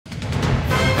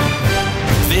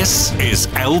This is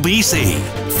LBC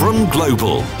from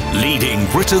Global, leading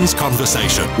Britain's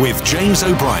conversation with James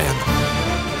O'Brien.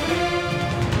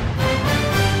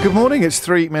 Good morning, it's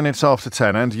 3 minutes after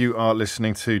 10 and you are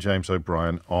listening to James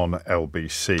O'Brien on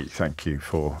LBC. Thank you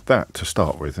for that to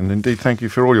start with, and indeed thank you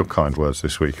for all your kind words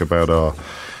this week about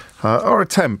our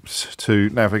attempts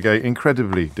to navigate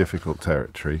incredibly difficult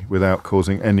territory without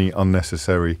causing any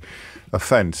unnecessary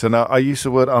offence. And I use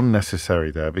the word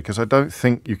unnecessary there because I don't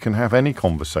think you can have any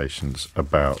conversations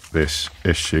about this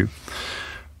issue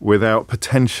without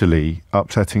potentially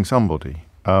upsetting somebody.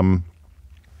 And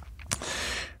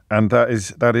that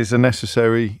is a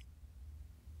necessary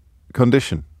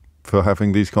condition for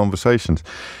having these conversations.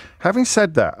 Having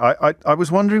said that, I was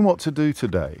wondering what to do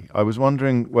today. I was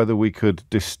wondering whether we could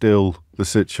distill the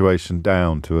situation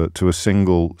down to a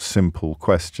single, simple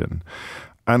question.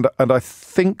 And I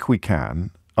think we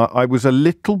can. I was a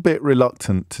little bit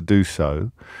reluctant to do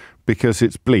so because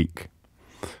it's bleak.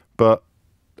 But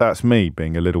that's me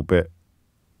being a little bit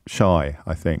shy,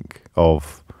 I think,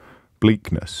 of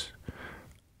bleakness.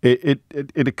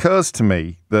 It occurs to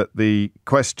me that the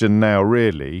question now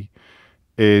really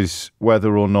is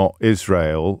whether or not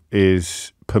Israel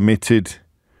is permitted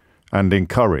and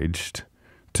encouraged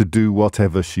to do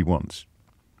whatever she wants.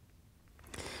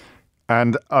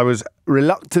 And I was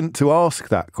reluctant to ask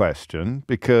that question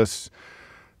because,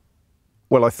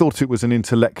 well, I thought it was an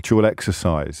intellectual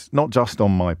exercise, not just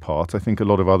on my part. I think a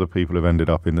lot of other people have ended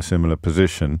up in a similar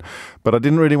position, but I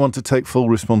didn't really want to take full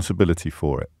responsibility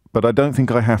for it. But I don't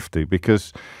think I have to,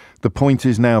 because the point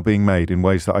is now being made in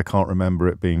ways that I can't remember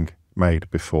it being made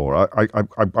before.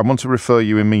 I want to refer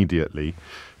you immediately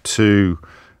to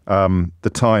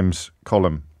the Times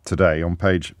column today on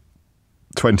page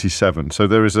 27. So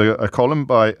there is a column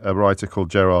by a writer called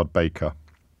Gerard Baker.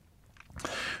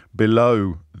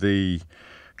 Below the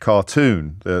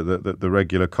cartoon, the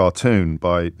regular cartoon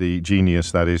by the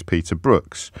genius that is Peter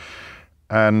Brooks.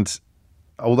 And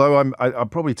although I'll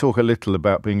probably talk a little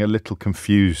about being a little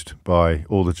confused by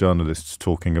all the journalists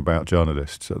talking about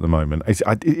journalists at the moment.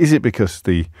 Is it because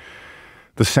the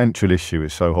central issue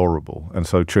is so horrible and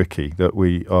so tricky that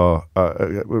we are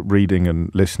reading and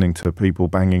listening to people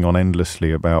banging on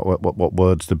endlessly about what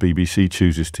words the BBC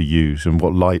chooses to use and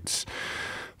what lights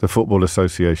the Football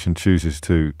Association chooses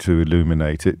to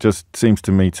illuminate? It just seems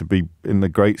to me to be, in the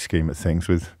great scheme of things,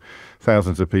 with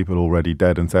thousands of people already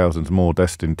dead and thousands more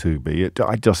destined to be, it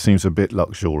just seems a bit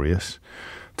luxurious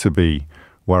to be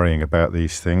worrying about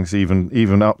these things,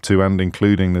 even up to and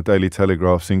including the Daily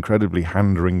Telegraph's incredibly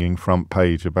hand-wringing front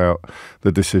page about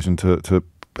the decision to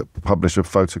publish a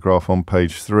photograph on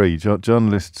page 3.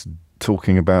 Journalists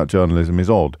talking about journalism is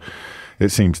odd, it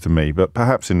seems to me, but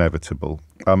perhaps inevitable.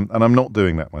 And I'm not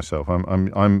doing that myself.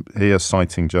 I'm here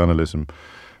citing journalism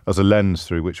as a lens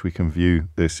through which we can view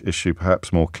this issue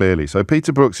perhaps more clearly. So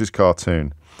Peter Brooks's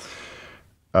cartoon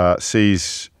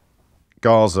sees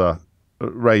Gaza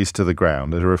razed to the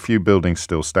ground. There are a few buildings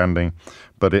still standing,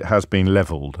 but it has been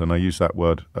levelled, and I use that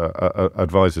word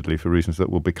advisedly for reasons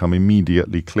that will become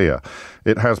immediately clear.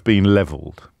 It has been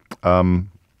levelled.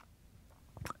 And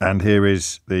here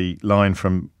is the line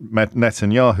from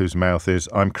Netanyahu's mouth is,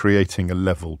 "I'm creating a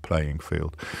level playing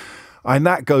field." And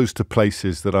that goes to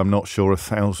places that I'm not sure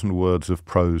 1,000 words of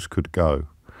prose could go.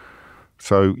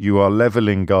 So you are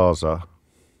levelling Gaza,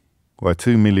 where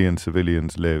 2 million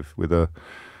civilians live, with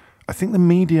I think the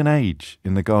median age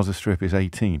in the Gaza Strip is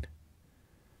 18.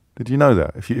 Did you know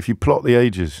that? If you plot the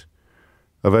ages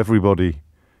of everybody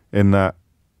in that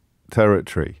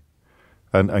territory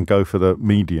and go for the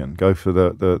median, go for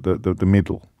the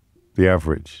middle, the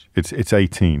average, it's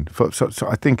 18. So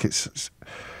I think it's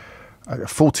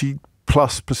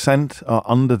 40+% are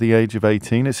under the age of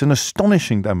 18. It's an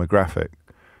astonishing demographic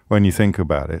when you think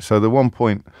about it. So the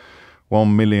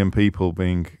 1.1 million people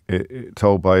being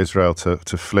told by Israel to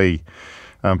flee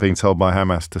and being told by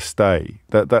Hamas to stay,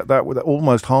 that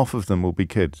almost half of them will be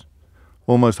kids.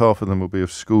 Almost half of them will be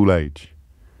of school age,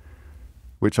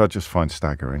 which I just find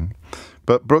staggering.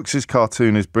 But Brooks's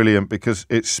cartoon is brilliant because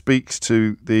it speaks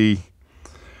to the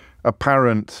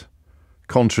apparent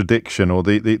contradiction or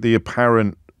the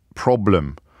apparent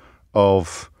problem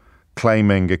of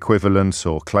claiming equivalence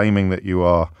or claiming that you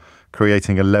are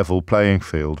creating a level playing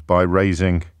field by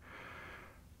raising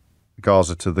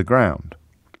Gaza to the ground.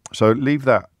 So leave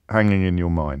that hanging in your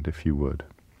mind, if you would.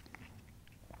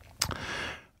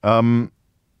 And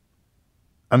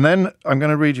then I'm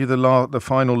going to read you the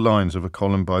final lines of a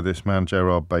column by this man,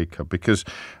 Gerard Baker, because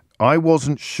I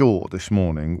wasn't sure this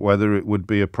morning whether it would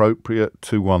be appropriate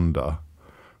to wonder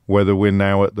whether we're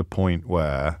now at the point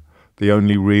where the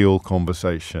only real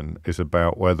conversation is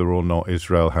about whether or not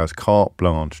Israel has carte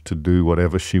blanche to do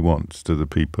whatever she wants to the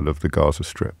people of the Gaza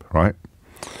Strip, right?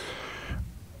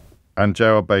 And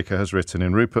Gerard Baker has written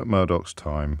in Rupert Murdoch's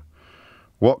time,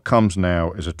 what comes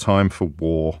now is a time for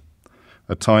war,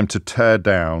 a time to tear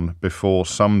down before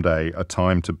someday a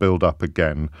time to build up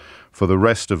again. For the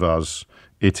rest of us,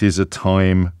 it is a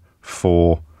time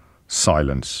for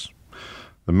silence.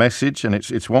 The message, and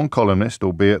it's one columnist,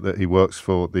 albeit that he works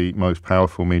for the most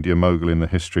powerful media mogul in the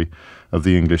history of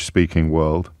the English-speaking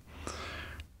world.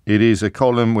 It is a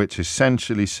column which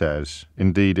essentially says,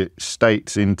 indeed it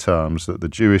states in terms, that the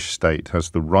Jewish state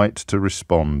has the right to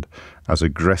respond as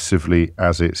aggressively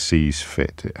as it sees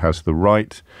fit. It has the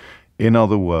right, in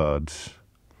other words,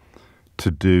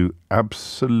 to do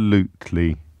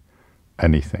absolutely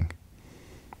anything.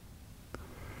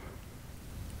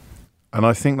 And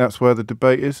I think that's where the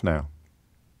debate is now.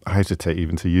 I hesitate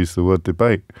even to use the word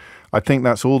debate. I think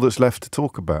that's all that's left to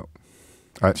talk about,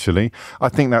 actually. I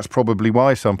think that's probably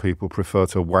why some people prefer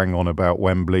to wang on about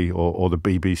Wembley or the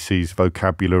BBC's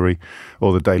vocabulary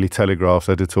or the Daily Telegraph's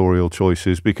editorial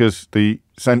choices, because the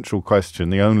central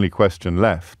question, the only question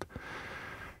left,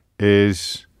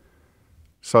 is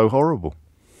so horrible.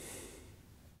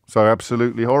 So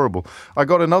absolutely horrible. I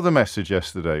got another message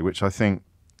yesterday, which I think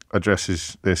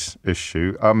addresses this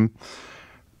issue.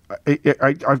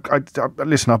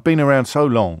 Listen, I've been around so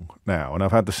long now, and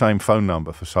I've had the same phone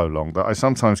number for so long that I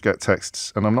sometimes get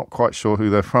texts, and I'm not quite sure who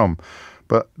they're from.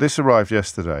 But this arrived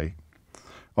yesterday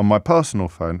on my personal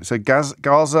phone. It said,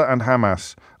 Gaza and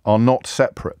Hamas are not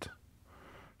separate.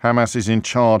 Hamas is in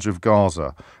charge of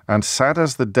Gaza. And sad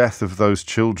as the death of those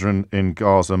children in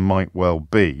Gaza might well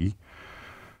be,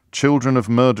 children of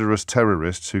murderous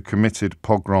terrorists who committed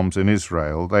pogroms in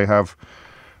Israel, they have,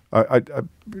 they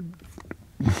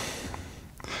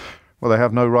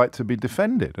have no right to be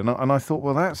defended. And I thought,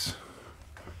 well, that's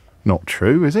not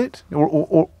true, is it?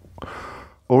 Or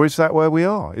is that where we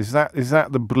are? Is that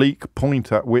the bleak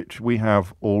point at which we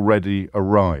have already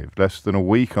arrived? Less than a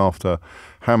week after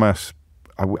Hamas,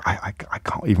 I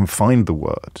can't even find the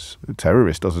words.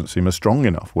 Terrorist doesn't seem a strong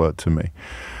enough word to me.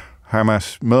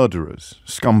 Hamas murderers,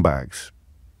 scumbags,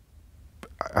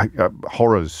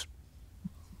 horrors,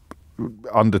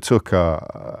 undertook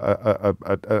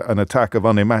an attack of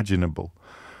unimaginable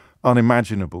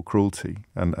cruelty,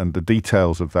 and the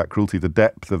details of that cruelty, the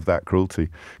depth of that cruelty,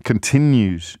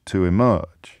 continues to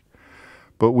emerge.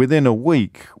 But within a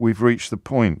week, we've reached the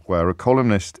point where a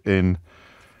columnist in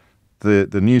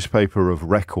the newspaper of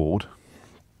record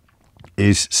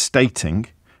is stating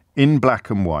in black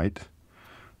and white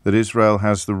that Israel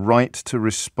has the right to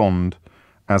respond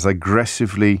as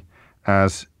aggressively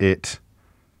as it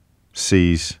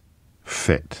sees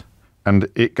fit. And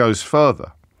it goes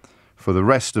further. For the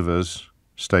rest of us,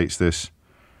 states this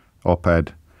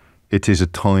op-ed, it is a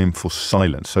time for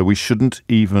silence. So we shouldn't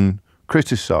even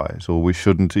criticize, or we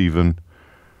shouldn't even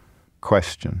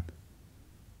question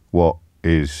what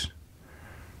is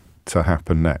to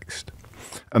happen next.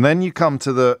 And then you come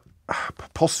to the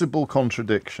possible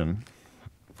contradiction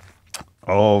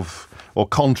of, or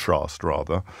contrast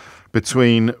rather,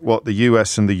 between what the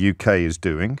US and the UK is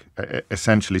doing,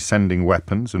 essentially sending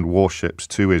weapons and warships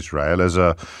to Israel as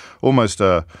almost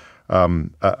a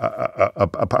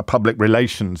public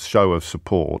relations show of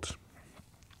support,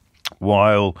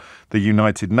 while the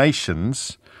United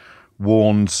Nations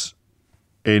warns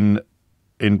in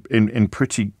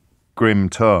pretty grim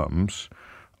terms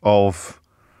of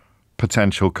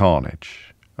potential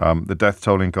carnage. The death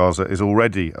toll in Gaza is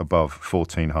already above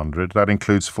 1,400. That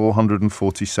includes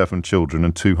 447 children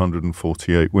and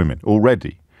 248 women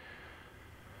already.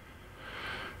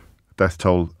 Death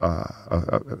toll,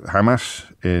 Hamas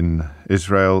in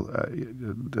Israel,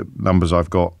 the numbers I've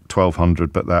got,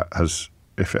 1,200, but that has,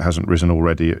 if it hasn't risen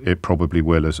already, it probably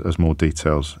will as more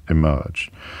details emerge.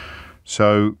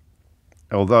 So,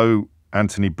 although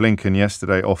Antony Blinken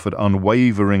yesterday offered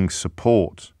unwavering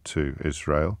support to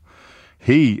Israel,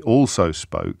 he also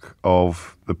spoke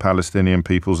of the Palestinian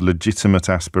people's legitimate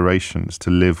aspirations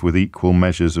to live with equal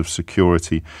measures of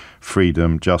security,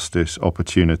 freedom, justice,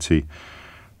 opportunity,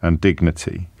 and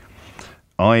dignity.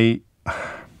 I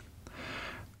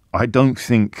don't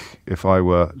think if I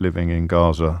were living in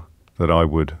Gaza that I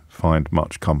would find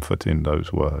much comfort in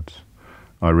those words.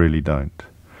 I really don't.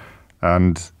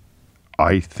 And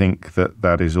I think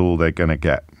that is all they're going to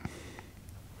get.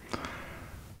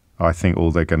 I think all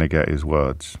they're going to get is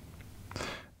words.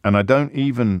 And I don't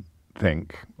even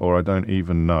think, or I don't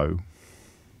even know,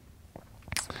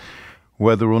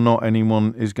 whether or not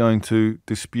anyone is going to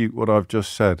dispute what I've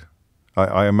just said.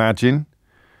 I imagine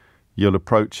you'll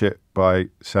approach it by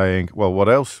saying, well, what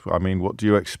else? I mean, what do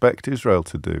you expect Israel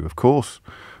to do? Of course,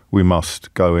 we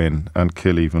must go in and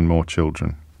kill even more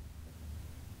children.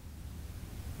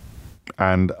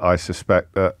 And I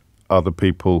suspect that other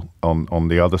people on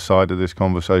the other side of this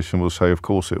conversation will say, of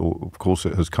course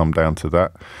it has come down to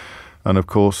that. And of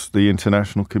course, the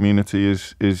international community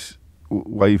is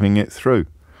waving it through.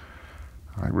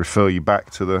 I refer you back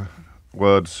to the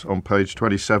words on page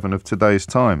 27 of today's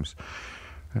Times.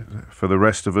 For the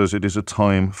rest of us, it is a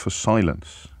time for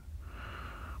silence.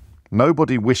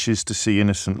 Nobody wishes to see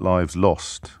innocent lives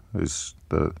lost, is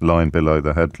the line below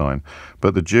the headline.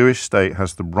 But the Jewish state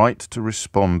has the right to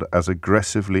respond as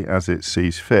aggressively as it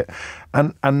sees fit.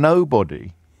 And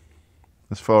nobody,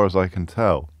 as far as I can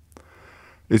tell,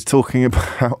 is talking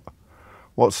about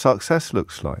what success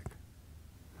looks like.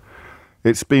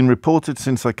 It's been reported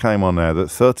since I came on air that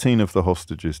 13 of the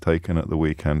hostages taken at the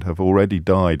weekend have already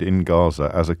died in Gaza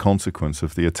as a consequence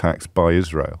of the attacks by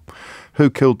Israel.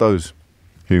 Who killed those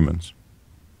humans?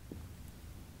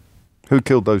 Who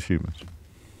killed those humans?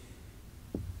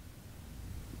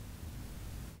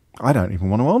 I don't even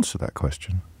want to answer that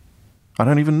question. I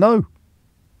don't even know.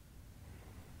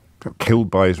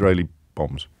 Killed by Israeli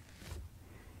bombs,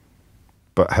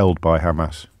 but held by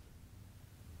Hamas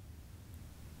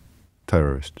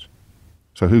terrorists.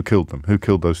 So who killed them? Who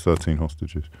killed those 13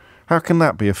 hostages? How can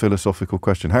that be a philosophical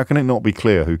question? How can it not be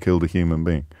clear who killed a human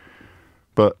being?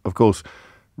 But, of course,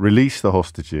 release the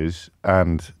hostages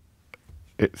and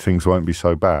things won't be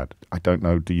so bad. I don't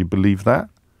know. Do you believe that?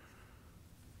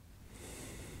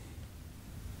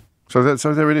 So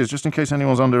there it is, just in case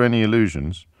anyone's under any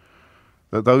illusions,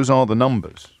 that those are the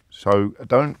numbers. So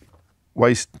don't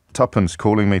waste tuppence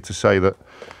calling me to say that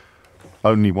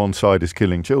only one side is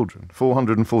killing children.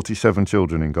 447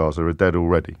 children in Gaza are dead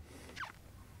already.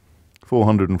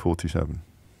 447.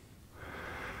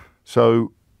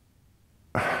 So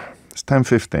it's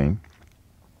 10:15.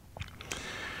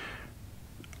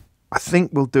 I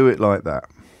think we'll do it like that.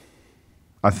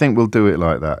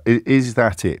 Is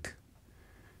that it?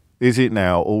 Is it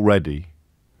now already?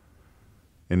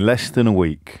 In less than a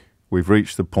week, we've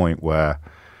reached the point where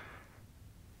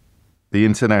the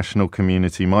international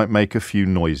community might make a few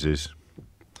noises,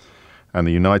 and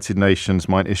the United Nations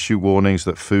might issue warnings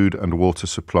that food and water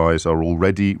supplies are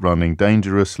already running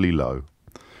dangerously low.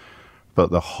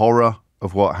 But the horror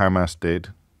of what Hamas did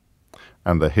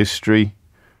and the history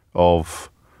of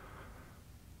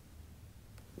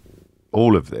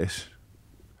all of this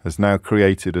has now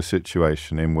created a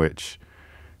situation in which,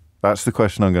 that's the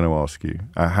question I'm going to ask you,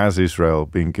 has Israel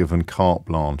been given carte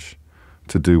blanche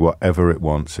to do whatever it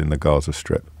wants in the Gaza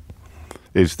Strip?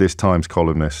 Is this Times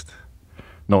columnist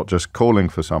not just calling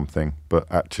for something, but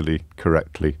actually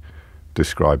correctly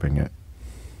describing it?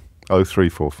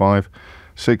 0345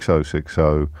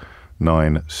 6060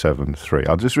 973.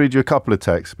 I'll just read you a couple of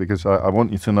texts because I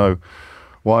want you to know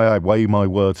why I weigh my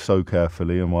words so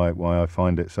carefully and why I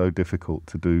find it so difficult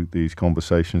to do these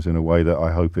conversations in a way that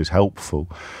I hope is helpful.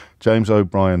 James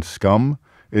O'Brien, scum.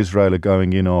 Israel are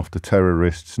going in after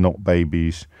terrorists, not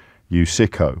babies, you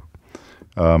sicko.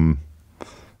 On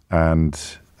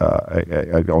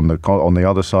the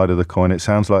other side of the coin, it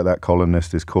sounds like that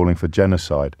columnist is calling for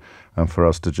genocide and for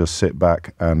us to just sit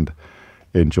back and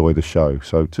enjoy the show.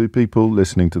 So two people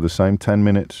listening to the same 10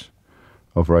 minutes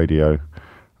of radio,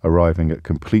 arriving at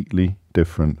completely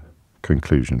different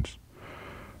conclusions.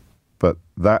 But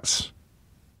that's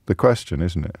the question,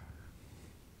 isn't it?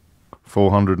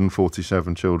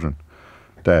 447 children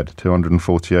dead,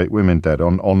 248 women dead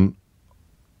in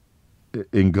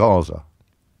Gaza.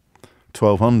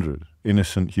 1,200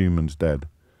 innocent humans dead,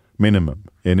 minimum,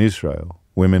 in Israel,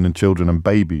 women and children and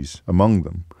babies among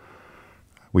them.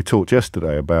 We talked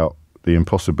yesterday about the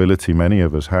impossibility many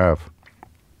of us have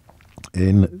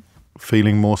in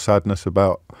feeling more sadness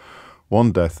about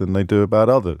one death than they do about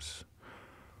others.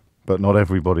 But not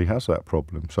everybody has that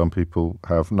problem. Some people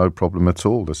have no problem at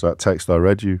all. There's that text I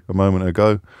read you a moment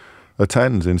ago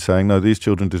attends in saying, no, these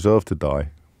children deserve to die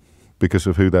because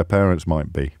of who their parents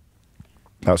might be.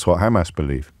 That's what Hamas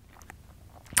believe.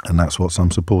 And that's what some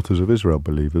supporters of Israel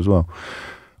believe as well.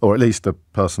 Or at least the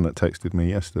person that texted me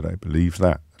yesterday believes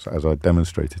that, as I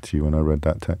demonstrated to you when I read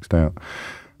that text out.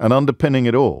 And underpinning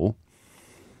it all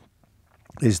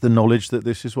is the knowledge that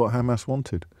this is what Hamas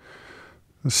wanted.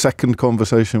 The second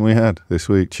conversation we had this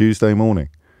week, Tuesday morning,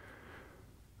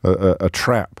 a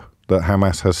trap that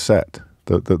Hamas has set,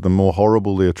 that the more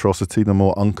horrible the atrocity, the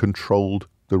more uncontrolled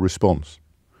the response.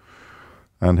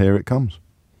 And here it comes.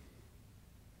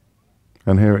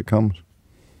 And here it comes.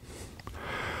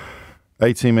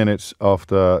 18 minutes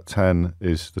after 10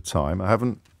 is the time. I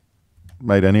haven't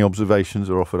made any observations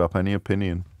or offered up any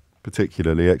opinion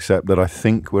particularly, except that I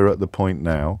think we're at the point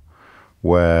now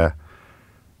where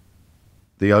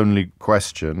the only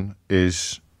question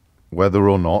is whether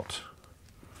or not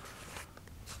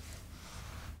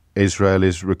Israel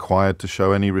is required to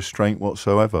show any restraint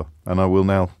whatsoever. And I will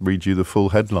now read you the full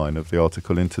headline of the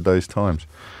article in today's Times.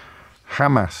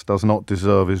 Hamas does not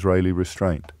deserve Israeli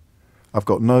restraint. I've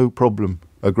got no problem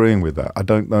agreeing with that. I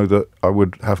don't know that I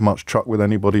would have much truck with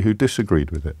anybody who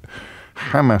disagreed with it.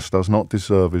 Hamas does not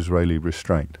deserve Israeli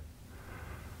restraint.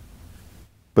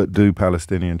 But do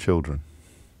Palestinian children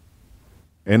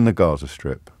in the Gaza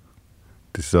Strip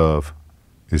deserve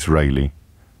Israeli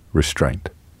restraint?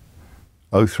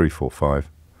 0345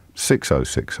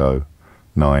 6060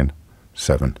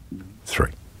 973.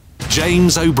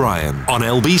 James O'Brien on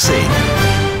LBC.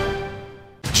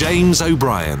 James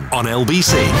O'Brien on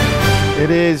LBC.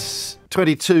 It is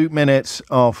 22 minutes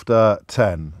after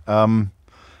 10. And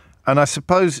I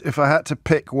suppose if I had to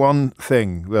pick one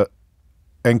thing that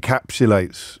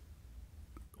encapsulates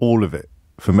all of it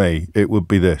for me, it would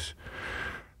be this: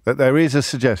 that there is a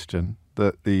suggestion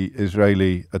that the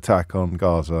Israeli attack on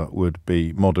Gaza would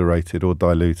be moderated or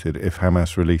diluted if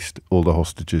Hamas released all the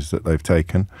hostages that they've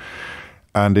taken.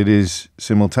 And it is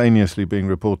simultaneously being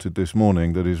reported this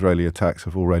morning that Israeli attacks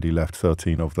have already left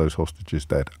 13 of those hostages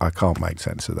dead. I can't make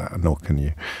sense of that, nor can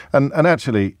you. And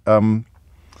actually, I'll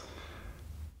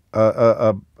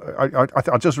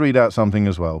just read out something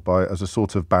as well, as a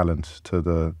sort of balance to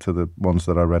the ones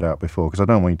that I read out before, because I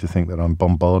don't want you to think that I'm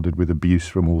bombarded with abuse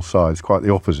from all sides. Quite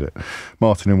the opposite.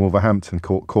 Martin in Wolverhampton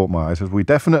caught my eye. Says, we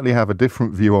definitely have a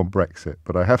different view on Brexit,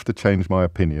 but I have to change my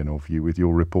opinion of you with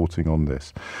your reporting on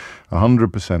this.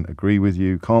 100% agree with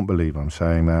you. Can't believe I'm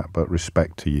saying that, but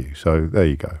respect to you. So there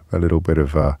you go. A little bit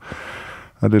of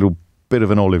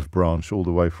an olive branch all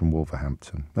the way from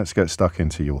Wolverhampton. Let's get stuck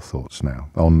into your thoughts now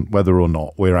on whether or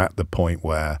not we're at the point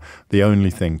where the only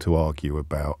thing to argue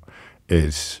about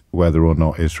is whether or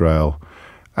not Israel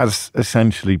has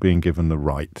essentially been given the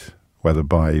right, whether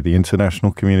by the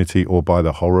international community or by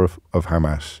the horror of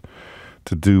Hamas,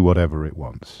 to do whatever it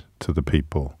wants to the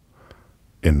people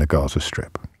in the Gaza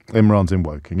Strip. Imran's in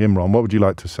Woking. Imran, what would you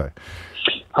like to say?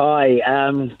 Hi,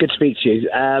 good to speak to you.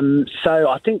 So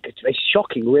I think it's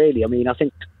shocking, really. I mean, I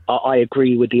think I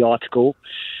agree with the article.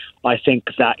 I think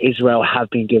that Israel have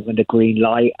been given the green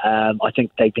light. I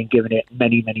think they've been given it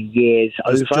many, many years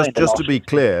over. Just to be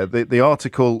clear, the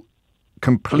article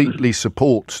completely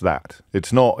supports that.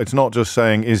 It's not just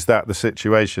saying, is that the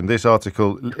situation? This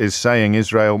article is saying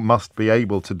Israel must be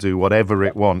able to do whatever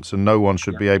it wants and no one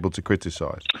should be able to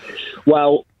criticise.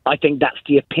 Well, I think that's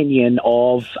the opinion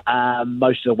of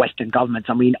most of the Western governments.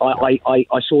 I mean,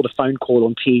 I saw the phone call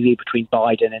on TV between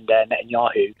Biden and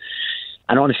Netanyahu,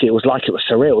 and honestly, it was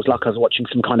surreal. It was like I was watching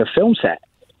some kind of film set.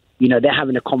 You know, they're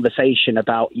having a conversation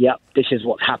about, yep, this is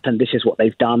what's happened, this is what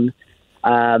they've done,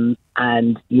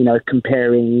 and you know,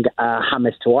 comparing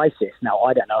Hamas to ISIS. Now,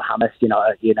 I don't know Hamas.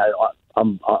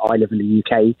 I live in the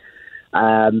UK.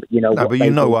 But you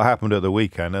know what happened at the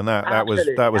weekend, and that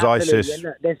was ISIS.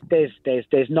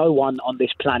 There's no one on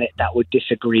this planet that would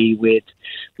disagree with,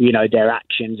 you know, their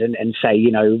actions and say, you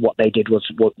know, what they did was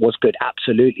good.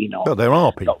 Absolutely not. Well, there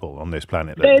are people on this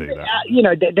planet that do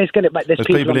that. There's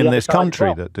people in this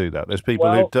country that do that. There's people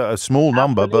a small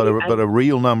number, but a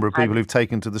real number of people who've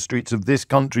taken to the streets of this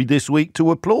country this week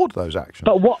to applaud those actions.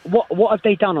 But what have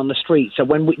they done on the streets? So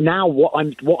what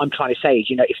I'm trying to say is,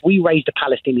 you know, if we raise the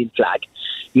Palestinian flag,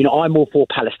 you know, I'm all for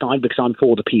Palestine because I'm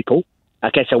for the people.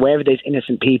 Okay, so wherever there's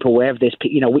innocent people, wherever there's,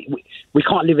 you know, we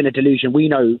can't live in a delusion. We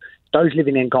know those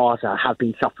living in Gaza have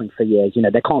been suffering for years. You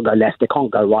know, they can't go left, they can't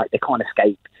go right, they can't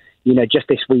escape. You know, just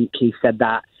this week he said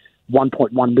that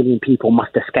 1.1 million people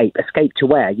must escape. Escape to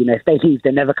where? You know, if they leave,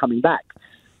 they're never coming back.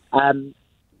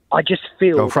 I just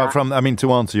feel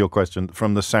to answer your question,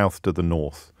 from the south to the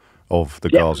north of the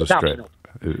Gaza Strip,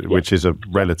 which is a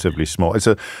relatively small. It's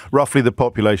roughly the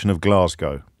population of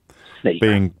Glasgow,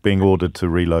 being ordered to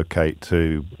relocate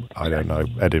to, I don't know,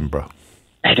 Edinburgh.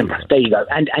 There you go.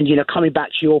 And you know, coming back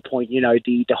to your point, you know,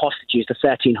 the hostages, the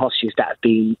 13 hostages that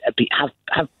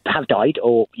have died,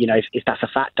 or you know, if that's a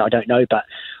fact, I don't know, but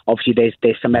obviously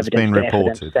there's some evidence there for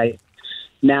them to say.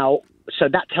 Now, so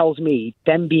that tells me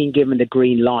them being given the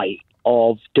green light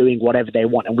of doing whatever they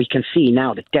want, and we can see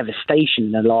now the devastation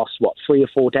in the last 3 or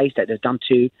 4 days that they've done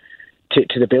to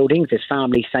the buildings. There's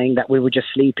families saying that we were just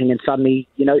sleeping and suddenly,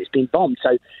 you know, it's been bombed.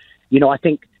 So, you know, I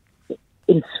think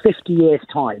in 50 years'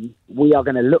 time, we are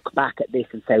going to look back at this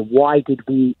and say, why did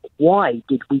we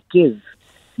give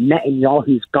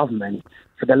Netanyahu's government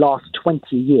for the last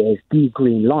 20 years the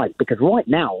green light? Because right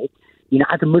now, you know,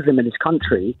 as a Muslim in this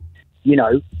country, You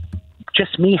know,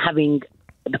 just me having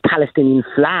the Palestinian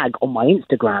flag on my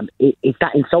Instagram, is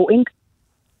that insulting?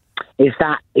 Is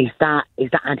that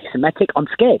anti-Semitic? I'm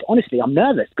scared. Honestly, I'm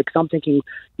nervous because I'm thinking,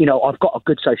 you know, I've got a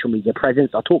good social media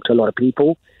presence. I talk to a lot of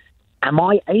people. Am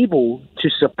I able to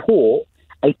support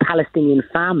a Palestinian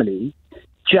family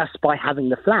just by having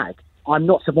the flag? I'm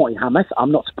not supporting Hamas.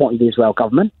 I'm not supporting the Israel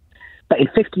government. But in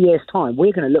 50 years' time,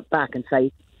 we're going to look back and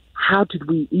say, how did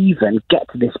we even get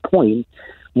to this point?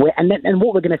 And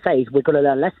what we're going to say is we're going to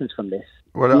learn lessons from this.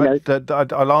 Well,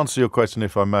 I'll answer your question,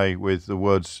 if I may, with the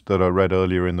words that I read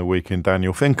earlier in the week in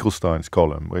Daniel Finkelstein's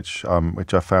column, which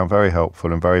I found very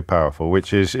helpful and very powerful,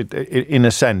 which is, in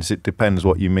a sense, it depends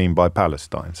what you mean by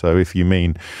Palestine. So if you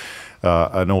mean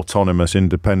an autonomous,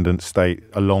 independent state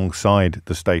alongside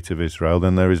the state of Israel,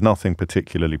 then there is nothing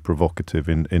particularly provocative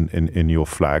in your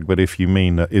flag. But if you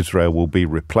mean that Israel will be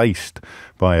replaced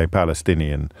by a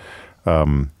Palestinian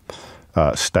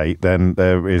state, then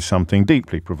there is something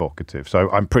deeply provocative.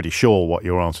 So I'm pretty sure what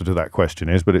your answer to that question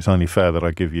is, but it's only fair that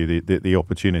I give you the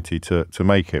opportunity to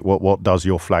make it. What does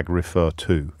your flag refer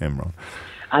to, Imran?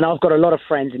 And I've got a lot of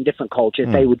friends in different cultures.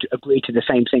 They would agree to the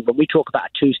same thing. But we talk about a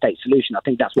two-state solution. I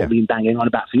think that's what we've been banging on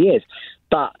about for years.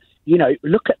 But, you know,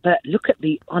 look at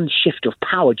the unshift of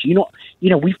power. Do you not? You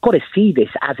know, we've got to see this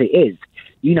as it is.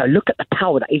 You know, look at the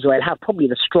power that Israel have. Probably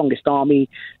the strongest army,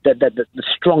 the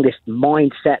strongest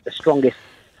mindset, the strongest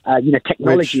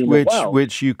technology in the world.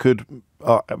 Which you could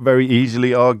very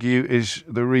easily argue is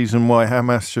the reason why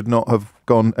Hamas should not have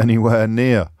gone anywhere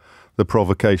near the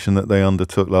provocation that they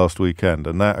undertook last weekend.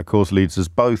 And that, of course, leads us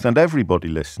both and everybody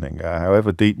listening,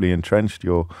 however deeply entrenched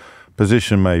your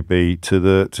position may be, to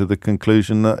the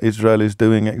conclusion that Israel is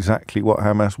doing exactly what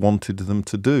Hamas wanted them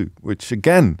to do, which,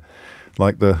 again,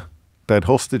 like the dead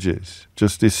hostages,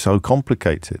 just is so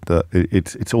complicated that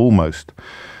it's almost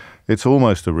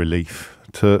a relief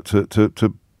to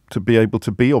be able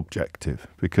to be objective.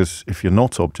 Because if you're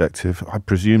not objective, I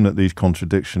presume that these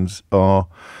contradictions are,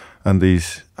 and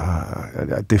these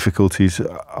difficulties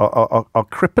are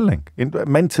crippling,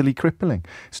 mentally crippling.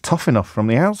 It's tough enough from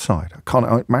the outside. I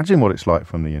can't imagine what it's like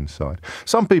from the inside.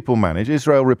 Some people manage.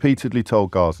 Israel repeatedly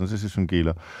told Gazans, this is from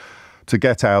Gila, to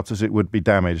get out as it would be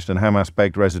damaged, and Hamas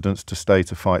begged residents to stay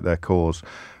to fight their cause.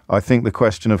 I think the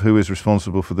question of who is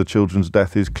responsible for the children's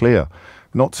death is clear.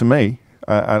 Not to me.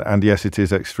 And yes, it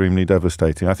is extremely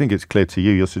devastating. I think it's clear to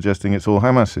you. You're suggesting it's all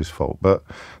Hamas's fault, but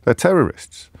they're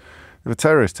terrorists. If a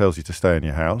terrorist tells you to stay in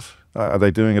your house, are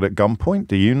they doing it at gunpoint?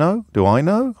 Do you know? Do I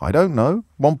know? I don't know.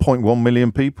 1.1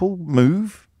 million people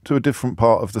move to a different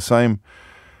part of the same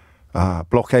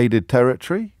blockaded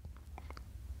territory.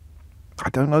 I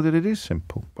don't know that it is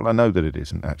simple. Well, I know that it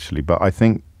isn't, actually. But I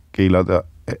think, Gila, that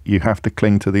you have to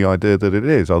cling to the idea that it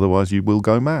is. Otherwise, you will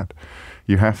go mad.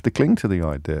 You have to cling to the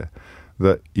idea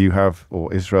that you have,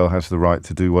 or Israel has the right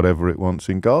to do whatever it wants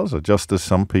in Gaza, just as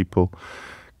some people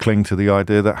cling to the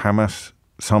idea that Hamas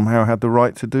somehow had the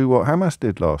right to do what Hamas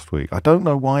did last week. I don't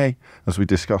know why, as we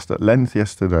discussed at length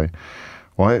yesterday,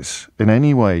 why it's in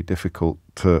any way difficult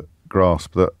to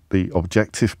grasp that the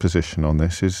objective position on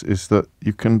this is that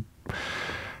you can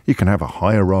have a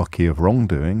hierarchy of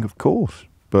wrongdoing, of course,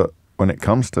 but when it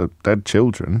comes to dead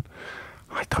children,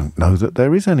 I don't know that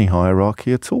there is any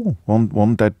hierarchy at all.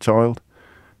 One dead child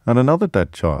and another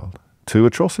dead child. Two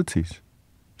atrocities.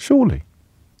 Surely.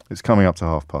 It's coming up to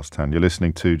 10:30. You're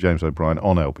listening to James O'Brien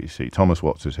on LBC. Thomas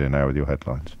Watts is here now with your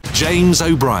headlines. James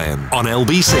O'Brien on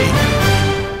LBC.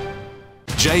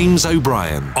 James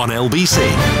O'Brien on LBC.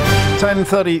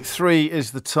 10:33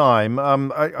 is the time. I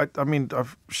mean,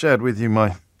 I've shared with you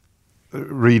my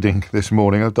reading this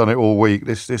morning. I've done it all week.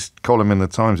 This column in the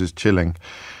Times is chilling.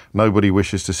 Nobody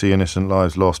wishes to see innocent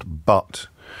lives lost, but...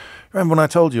 Remember when I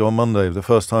told you on Monday, the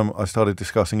first time I started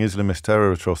discussing Islamist terror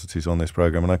atrocities on this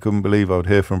programme, and I couldn't believe I would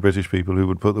hear from British people who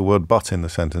would put the word but in the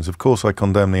sentence. Of course, I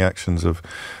condemn the actions of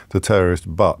the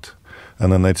terrorist, but...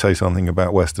 And then they'd say something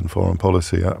about Western foreign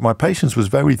policy. My patience was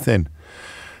very thin.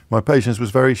 My patience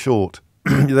was very short.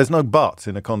 There's no but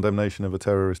in a condemnation of a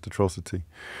terrorist atrocity.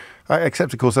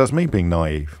 Except, of course, that's me being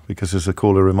naive, because as a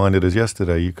caller reminded us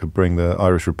yesterday, you could bring the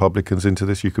Irish Republicans into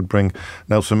this, you could bring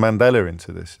Nelson Mandela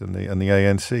into this, and the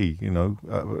ANC, you know.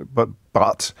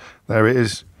 But there it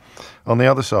is on the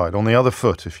other side, on the other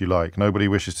foot, if you like. Nobody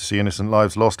wishes to see innocent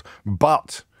lives lost,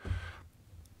 but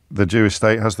the Jewish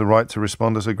state has the right to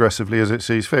respond as aggressively as it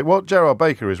sees fit. What Gerard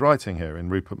Baker is writing here in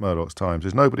Rupert Murdoch's Times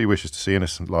is nobody wishes to see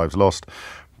innocent lives lost,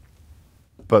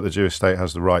 but the Jewish state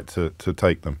has the right to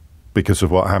take them. Because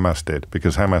of what Hamas did,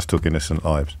 because Hamas took innocent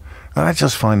lives. And I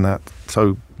just find that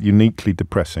so uniquely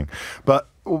depressing. But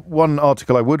one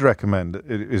article I would recommend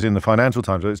is in the Financial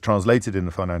Times. It's translated in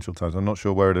the Financial Times. I'm not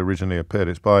sure where it originally appeared.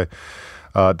 It's by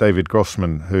David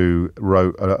Grossman, who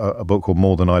wrote a book called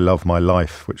More Than I Love My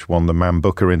Life, which won the Man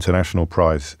Booker International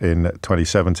Prize in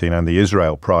 2017 and the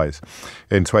Israel Prize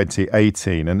in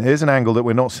 2018. And here's an angle that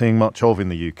we're not seeing much of in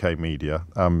the UK media,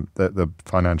 the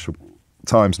Financial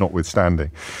Times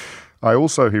notwithstanding. I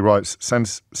also, he writes,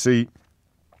 see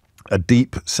a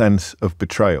deep sense of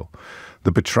betrayal.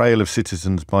 The betrayal of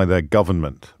citizens by their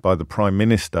government, by the Prime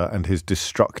Minister and his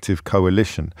destructive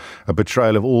coalition, a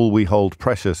betrayal of all we hold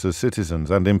precious as citizens,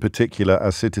 and in particular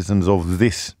as citizens of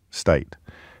this state,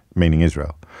 meaning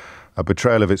Israel, a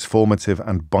betrayal of its formative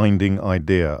and binding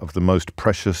idea of the most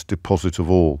precious deposit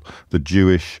of all, the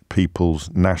Jewish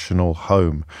people's national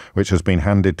home, which has been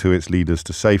handed to its leaders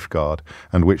to safeguard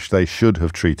and which they should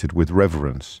have treated with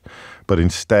reverence. But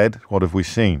instead, what have we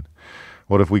seen?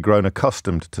 What have we grown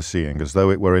accustomed to seeing, as though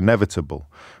it were inevitable?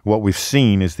 What we've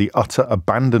seen is the utter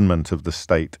abandonment of the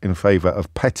state in favour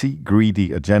of petty, greedy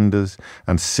agendas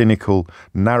and cynical,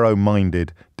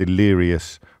 narrow-minded,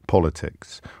 delirious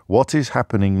politics. What is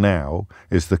happening now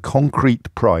is the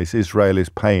concrete price Israel is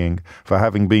paying for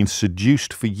having been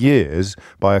seduced for years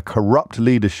by a corrupt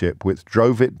leadership which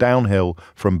drove it downhill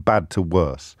from bad to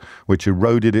worse, which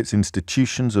eroded its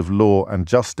institutions of law and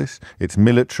justice, its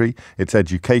military, its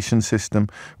education system,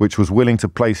 which was willing to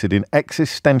place it in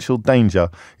existential danger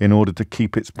in order to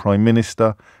keep its prime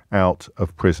minister out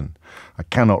of prison. I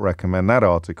cannot recommend that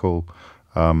article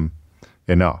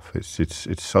enough.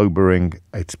 It's sobering,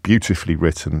 it's beautifully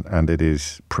written, and it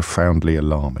is profoundly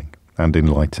alarming and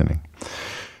enlightening.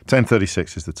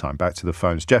 10:36 is the time. Back to the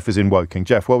phones. Jeff is in Woking.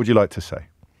 Jeff, what would you like to say?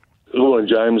 Good morning,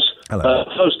 James. Hello.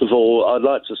 First of all, I'd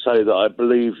like to say that I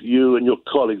believe you and your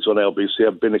colleagues on LBC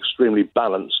have been extremely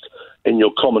balanced in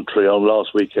your commentary on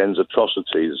last weekend's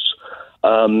atrocities.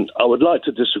 I would like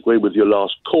to disagree with your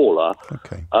last caller.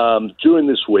 Okay. During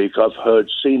this week, I've heard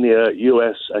senior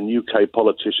US and UK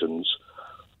politicians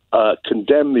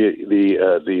condemn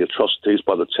the atrocities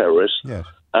by the terrorists, Yes.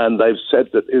 and they've said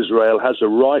that Israel has a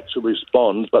right to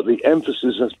respond, but the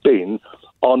emphasis has been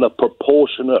on a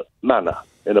proportionate manner,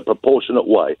 in a proportionate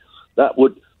way. That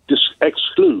would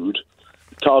exclude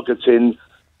targeting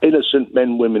innocent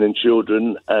men, women and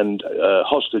children and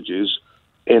hostages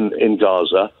in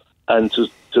Gaza, and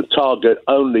to target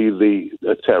only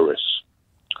the terrorists.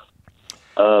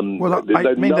 Well,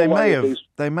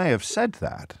 they may have said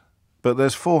that, but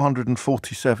there's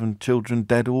 447 children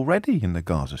dead already in the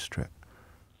Gaza Strip.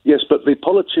 Yes, but the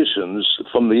politicians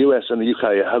from the US and the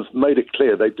UK have made it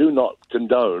clear they do not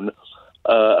condone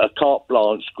a carte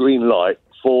blanche green light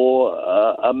for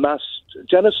a mass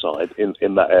genocide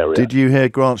in that area. Did you hear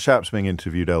Grant Shapps being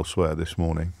interviewed elsewhere this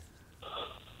morning?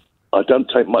 I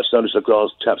don't take much notice of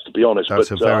Grant Shapps, to be honest.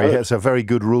 It's a very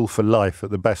good rule for life at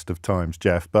the best of times,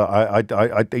 Jeff. But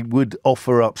I would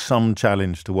offer up some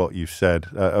challenge to what you've said,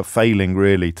 a failing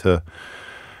really to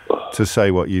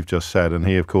say what you've just said. And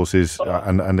he, of course, is,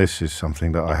 and this is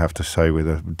something that I have to say with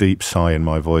a deep sigh in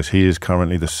my voice, he is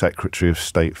currently the Secretary of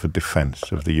State for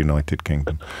Defence of the United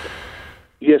Kingdom.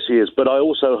 Yes, he is. But I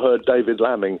also heard David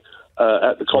Laming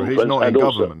at the conference. Well, he's not in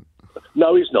government.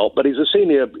 No, he's not, but he's a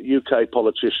senior UK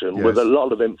politician with a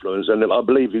lot of influence, and I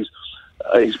believe he's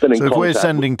been in contact. So if we're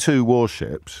sending 2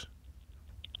 warships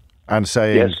and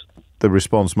saying the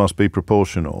response must be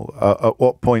proportional, at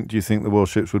what point do you think the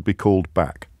warships would be called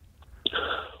back?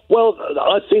 Well,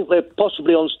 I think they're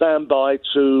possibly on standby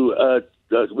to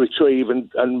retrieve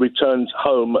and return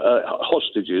home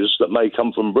hostages that may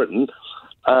come from Britain.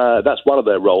 That's one of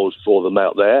their roles for them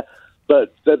out there.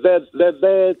 But they're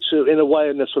there to, in a way,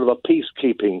 in a sort of a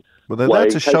peacekeeping Well, they're there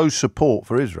to show support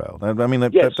for Israel. I mean,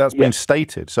 that's been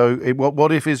stated. So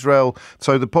what if Israel...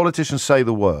 So the politicians say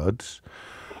the words,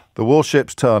 the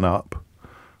warships turn up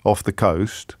off the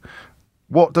coast.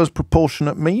 What does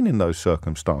proportionate mean in those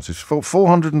circumstances?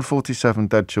 447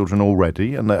 dead children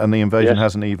already, and the invasion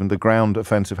hasn't even... The ground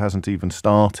offensive hasn't even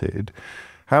started.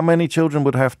 How many children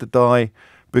would have to die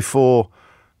before...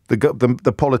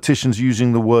 The politicians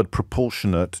using the word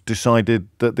proportionate decided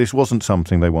that this wasn't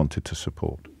something they wanted to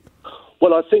support?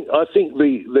 Well, I think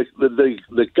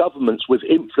the governments with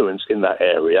influence in that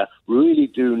area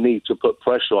really do need to put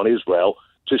pressure on Israel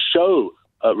to show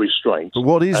restraint. But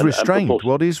what is restraint?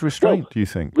 What is restraint, do you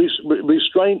think?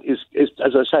 Restraint is,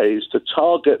 as I say, is to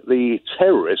target the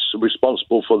terrorists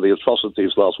responsible for the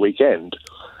atrocities last weekend,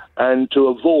 and to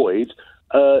avoid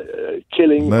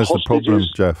killing There's hostages. the problem,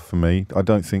 Jeff, for me. I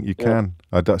don't think you can.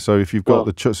 So if you've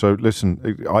got so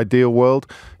listen, ideal world,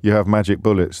 you have magic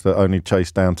bullets that only chase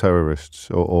down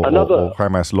terrorists or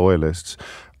Hamas loyalists.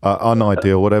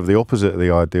 unideal, whatever the opposite of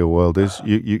the ideal world is,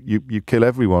 you kill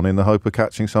everyone in the hope of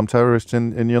catching some terrorists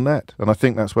in your net. And I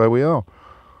think that's where we are.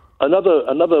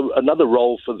 Another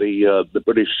role for the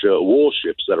British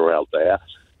warships that are out there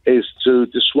is to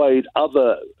dissuade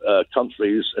other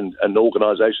countries and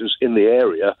organisations in the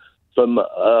area from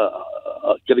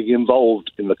getting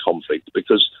involved in the conflict,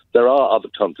 because there are other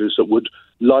countries that would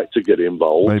like to get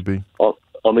involved. Maybe.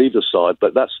 On either side,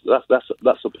 but that's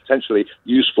a potentially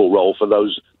useful role for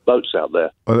those boats out there.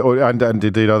 And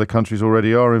indeed, other countries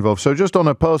already are involved. So just on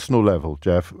a personal level,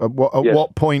 Jeff, at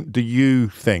what point do you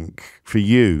think, for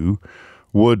you,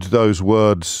 would those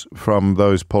words from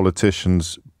those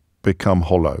politicians become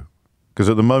hollow? Because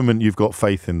at the moment you've got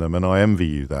faith in them, and I envy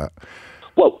you that.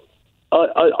 Well,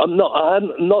 I'm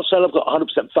not saying I've got 100%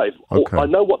 faith. Okay. I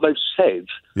know what they've said.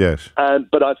 Yes.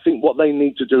 But I think what they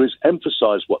need to do is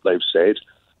emphasise what they've said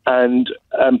and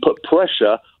put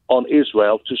pressure on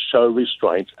Israel to show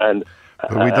restraint.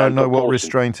 But we don't know what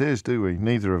restraint is, do we?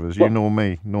 Neither of us, you nor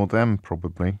me, nor them,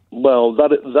 probably. Well,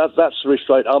 that's the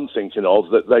restraint I'm thinking of.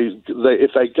 That they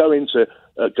if they go into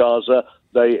Gaza,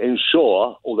 they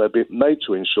ensure, or they're made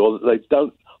to ensure, that they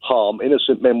don't harm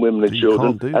innocent men, women and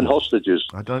children and hostages.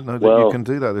 I don't know that you can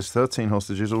do that. There's 13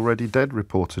 hostages already dead,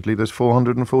 reportedly. There's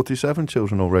 447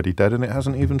 children already dead, and it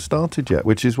hasn't even started yet,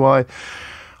 which is why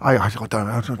I don't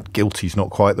know. Guilty's not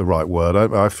quite the right word.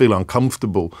 I feel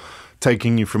uncomfortable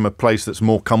taking you from a place that's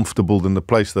more comfortable than the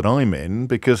place that I'm in,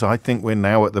 because I think we're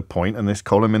now at the point, and this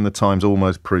column in the Times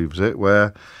almost proves it,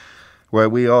 where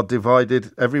we are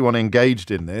divided. Everyone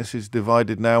engaged in this is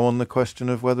divided now on the question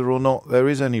of whether or not there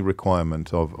is any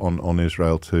requirement on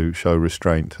Israel to show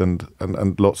restraint,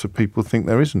 and lots of people think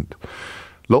there isn't.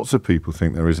 Lots of people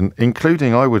think there isn't,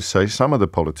 including, I would say, some of the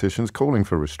politicians calling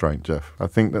for restraint, Jeff. I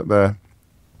think that their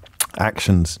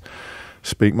actions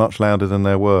speak much louder than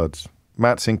their words.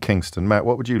 Matt's in Kingston. Matt,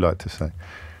 what would you like to say?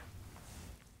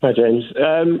 Hi, James.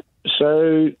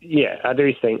 I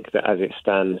do think that as it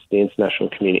stands, the international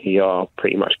community are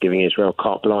pretty much giving Israel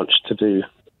carte blanche to do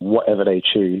whatever they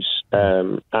choose.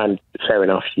 And fair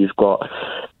enough, you've got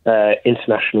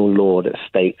international law that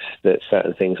states that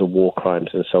certain things are war crimes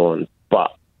and so on.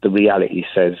 But the reality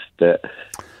says that,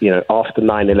 after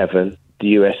 9/11, the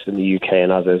US and the UK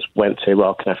and others went to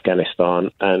Iraq and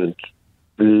Afghanistan and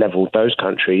leveled those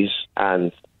countries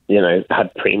and,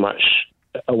 had pretty much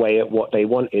away at what they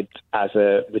wanted as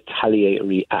a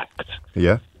retaliatory act.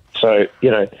 Yeah. So,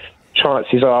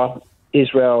 chances are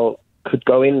Israel could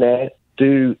go in there,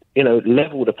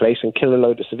 level the place and kill a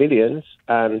load of civilians,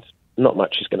 and not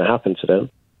much is going to happen to them.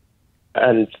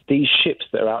 And these ships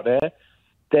that are out there,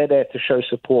 they're there to show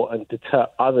support and deter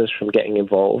others from getting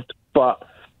involved. But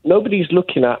nobody's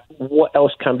looking at what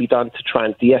else can be done to try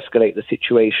and de-escalate the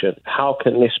situation. How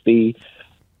can this be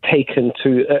taken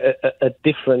to a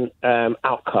different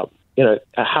outcome?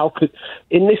 How could,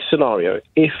 in this scenario,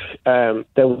 if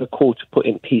there was a call to put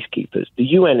in peacekeepers, the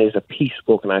UN is a peace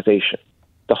organization.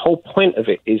 The whole point of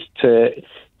it is to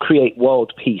create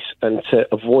world peace and to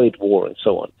avoid war and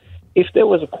so on. If there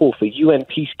was a call for UN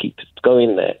peacekeepers to go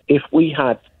in there, if we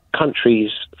had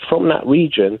countries from that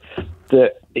region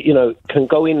that, can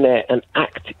go in there and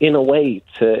act in a way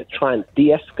to try and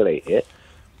de-escalate it,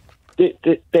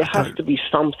 there has to be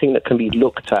something that can be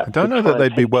looked at. I don't know that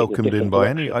they'd be welcomed in by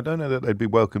any. I don't know that they'd be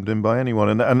welcomed in by anyone.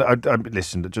 And I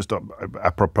listen, just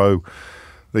apropos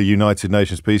the United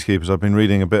Nations peacekeepers, I've been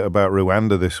reading a bit about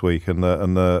Rwanda this week and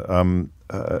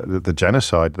the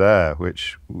genocide there,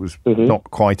 which was not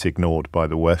quite ignored by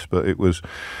the West, but it was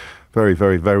very,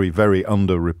 very, very, very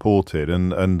underreported.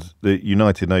 And the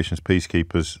United Nations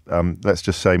peacekeepers, let's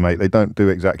just say, mate, they don't do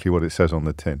exactly what it says on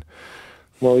the tin.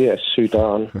 Well, yes,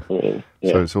 Sudan.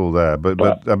 So it's all there, but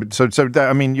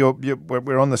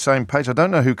we're on the same page. I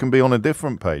don't know who can be on a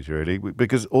different page, really,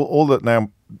 because all that now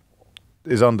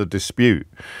is under dispute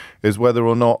is whether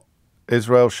or not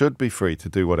Israel should be free to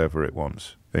do whatever it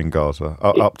wants in Gaza,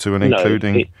 up to and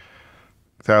including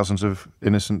thousands of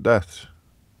innocent deaths.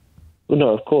 Well, no,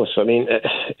 of course. I mean,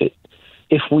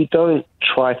 if we don't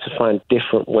try to find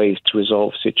different ways to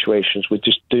resolve situations, we're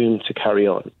just doomed to carry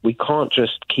on. We can't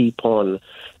just keep on,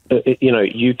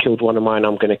 you killed one of mine,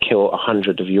 I'm going to kill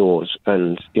 100 of yours.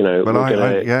 And,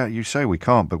 you say we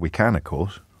can't, but we can, of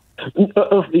course.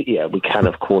 Yeah, we can,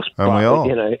 of course. And but, we are.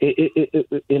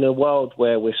 In a world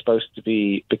where we're supposed to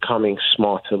be becoming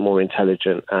smarter, more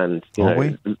intelligent, and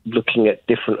looking at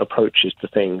different approaches to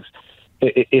things,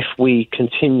 if we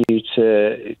continue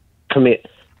to commit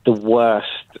the worst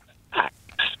acts,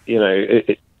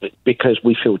 because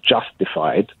we feel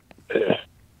justified.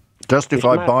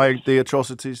 Justified by the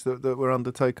atrocities that were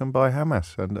undertaken by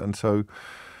Hamas. And so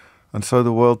And so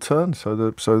the world turns. So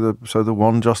the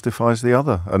one justifies the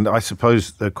other. And I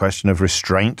suppose the question of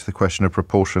restraint, the question of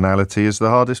proportionality, is the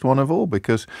hardest one of all,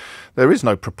 because there is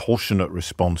no proportionate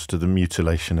response to the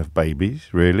mutilation of babies,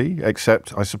 really,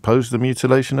 except, I suppose, the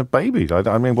mutilation of babies.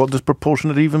 I mean, what does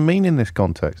proportionate even mean in this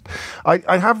context?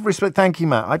 I have respect. Thank you,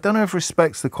 Matt. I don't know if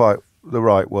respect's the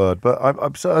right word,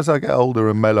 but as I get older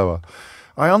and mellower,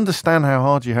 I understand how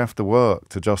hard you have to work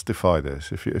to justify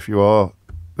this. If you are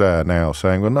there now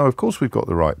saying, well, no, of course we've got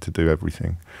the right to do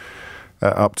everything,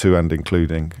 up to and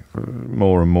including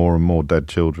more and more and more dead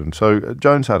children. So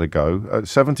Jones had a go.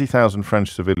 70,000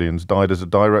 French civilians died as a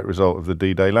direct result of the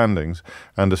D-Day landings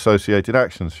and associated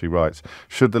actions, she writes.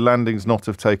 Should the landings not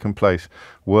have taken place?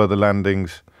 Were the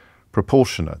landings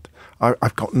proportionate?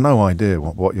 I've got no idea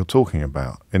what you're talking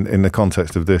about in the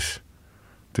context of this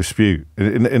dispute.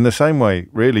 In the same way,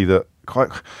 really, that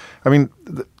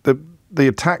the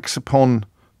attacks upon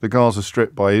the Gaza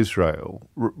Strip by Israel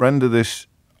render this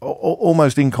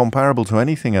almost incomparable to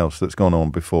anything else that's gone on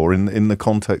before in the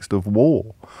context of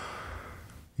war.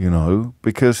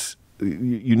 Because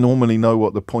you normally know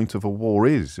what the point of a war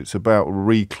is. It's about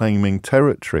reclaiming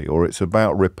territory, or it's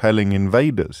about repelling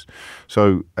invaders.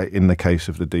 So in the case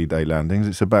of the D-Day landings,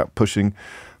 it's about pushing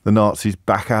the Nazis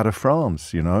back out of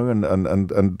France,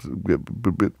 and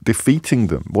defeating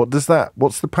them. What's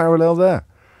the parallel there?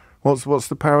 What's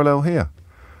the parallel here?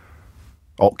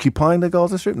 Occupying the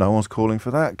Gaza Strip? No one's calling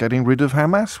for that. Getting rid of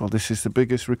Hamas? Well, this is the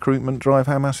biggest recruitment drive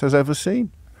Hamas has ever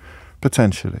seen,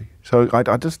 potentially. So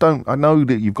I just don't... I know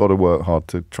that you've got to work hard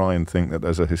to try and think that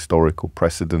there's a historical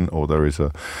precedent or there is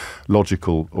a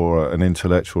logical or an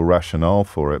intellectual rationale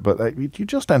for it, but you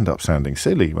just end up sounding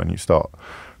silly when you start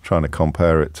trying to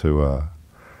compare it to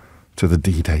the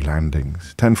D-Day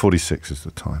landings. 10:46 is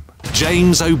the time.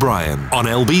 James O'Brien on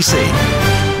LBC.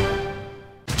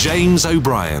 James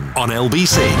O'Brien on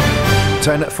LBC.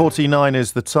 10:49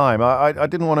 is the time. I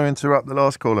didn't want to interrupt the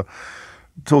last caller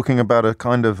talking about a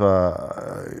kind of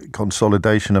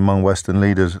consolidation among Western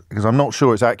leaders, because I'm not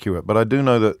sure it's accurate, but I do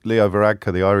know that Leo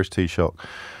Varadkar, the Irish Taoiseach,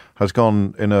 has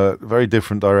gone in a very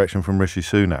different direction from Rishi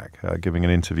Sunak, giving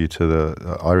an interview to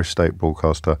the Irish state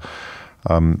broadcaster.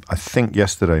 I think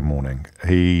yesterday morning,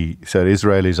 he said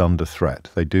Israel is under threat.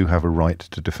 They do have a right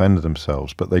to defend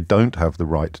themselves, but they don't have the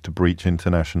right to breach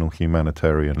international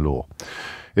humanitarian law.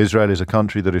 Israel is a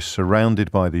country that is surrounded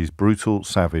by these brutal,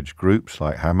 savage groups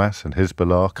like Hamas and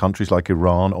Hezbollah, countries like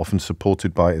Iran, often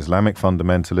supported by Islamic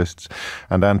fundamentalists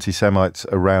and anti-Semites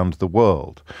around the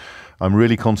world. I'm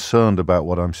really concerned about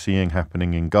what I'm seeing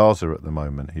happening in Gaza at the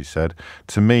moment, he said.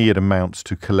 To me, it amounts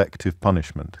to collective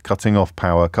punishment, cutting off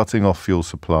power, cutting off fuel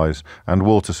supplies and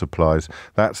water supplies.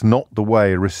 That's not the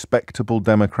way a respectable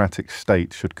democratic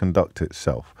state should conduct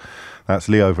itself. That's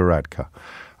Leo Varadkar.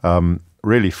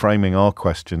 Really framing our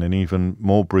question in even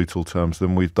more brutal terms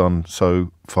than we've done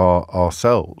so far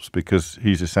ourselves, because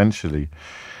he's essentially,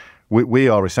 we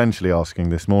are essentially asking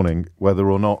this morning whether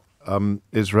or not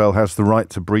Israel has the right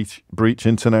to breach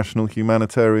international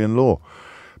humanitarian law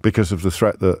because of the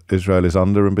threat that Israel is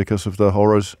under and because of the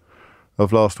horrors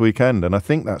of last weekend. And I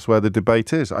think that's where the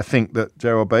debate is. I think that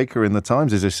Gerald Baker in the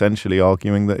Times is essentially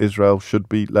arguing that Israel should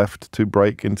be left to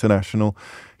break international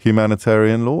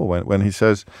humanitarian law when he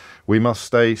says we must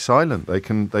stay silent. They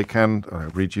can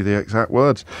I'll read you the exact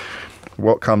words.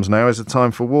 What comes now is a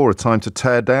time for war, a time to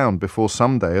tear down before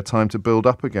someday, a time to build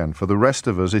up again. For the rest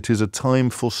of us, it is a time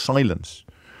for silence,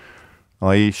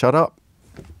 i.e. shut up.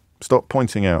 Stop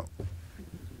pointing out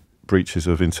breaches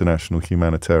of international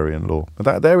humanitarian law.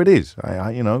 But there it is.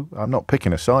 I'm not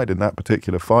picking a side in that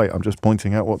particular fight. I'm just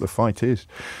pointing out what the fight is.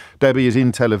 Debbie is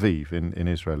in Tel Aviv, in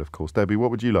Israel, of course. Debbie,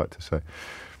 what would you like to say?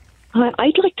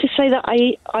 I'd like to say that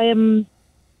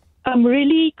I'm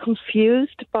really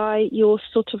confused by your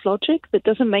sort of logic that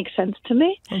doesn't make sense to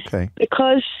me. Okay.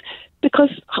 Because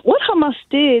what Hamas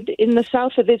did in the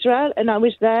south of Israel, and I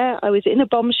was there, I was in a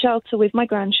bomb shelter with my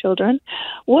grandchildren,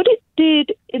 what it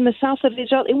did in the south of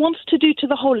Israel, it wants to do to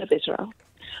the whole of Israel.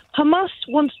 Hamas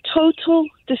wants total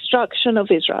destruction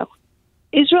of Israel.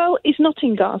 Israel is not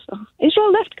in Gaza.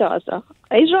 Israel left Gaza.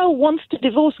 Israel wants to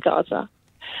divorce Gaza.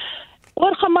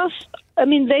 What Hamas,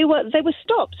 they were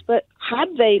stopped, but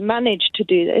had they managed to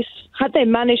do this, had they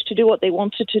managed to do what they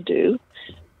wanted to do,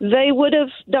 they would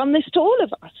have done this to all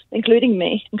of us, including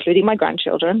me, including my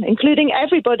grandchildren, including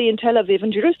everybody in Tel Aviv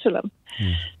and Jerusalem.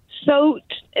 So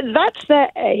that's their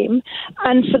aim.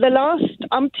 And for the last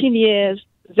umpteen years,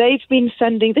 they've been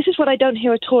sending, this is what I don't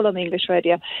hear at all on the English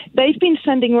radio, they've been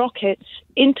sending rockets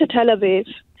into Tel Aviv,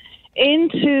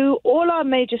 into all our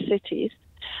major cities,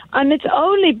 And it's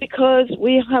only because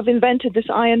we have invented this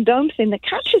Iron Dome thing that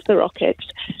catches the rockets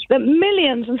that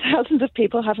millions and thousands of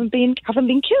people haven't been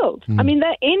killed. I mean,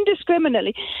 they're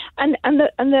indiscriminately, and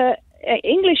the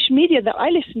English media that I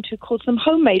listen to calls them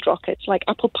homemade rockets, like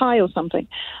apple pie or something.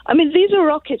 I mean, these are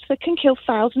rockets that can kill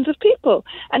thousands of people.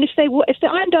 And if the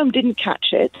Iron Dome didn't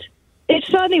catch it, it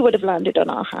certainly would have landed on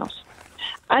our house.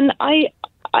 And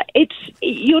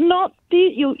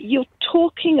you're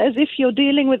talking as if you're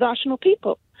dealing with rational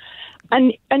people,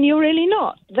 and you're really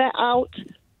not. They're out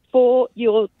for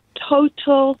your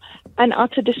total and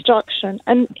utter destruction.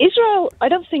 And Israel, I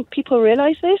don't think people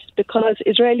realize this because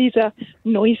Israelis are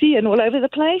noisy and all over the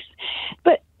place,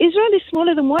 but Israel is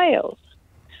smaller than Wales.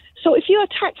 So if you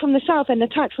attack from the south and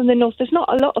attack from the north, there's not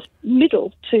a lot of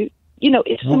middle to,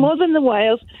 it's more than the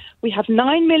Wales. We have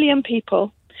 9 million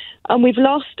people, and we've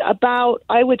lost about,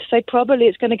 I would say probably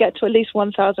it's going to get to at least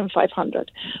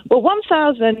 1,500. Well,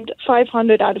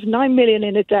 1,500 out of 9 million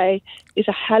in a day is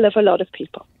a hell of a lot of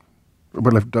people.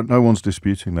 Well, no one's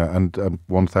disputing that, and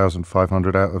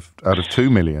 1,500 out of 2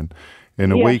 million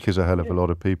in a week is a hell of a lot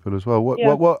of people as well.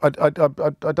 I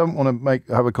don't want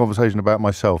to have a conversation about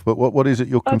myself, but what is it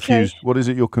you're confused? What is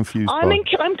it you're confused by?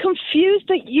 I'm confused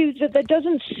that there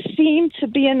doesn't seem to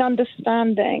be an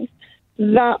understanding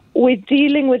that we're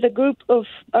dealing with a group of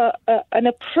an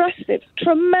oppressive,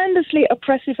 tremendously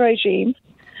oppressive regime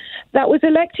that was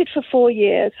elected for 4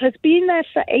 years, has been there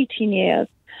for 18 years.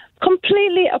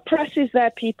 Completely oppresses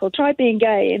their people. Try being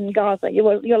gay in Gaza.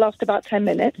 You'll last about 10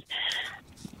 minutes.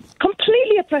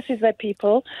 Completely oppresses their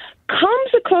people.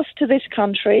 Comes across to this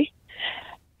country.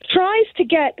 Tries to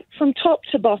get from top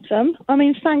to bottom. I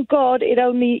mean, thank God it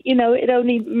only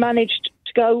managed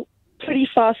to go pretty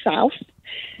far south.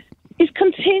 Is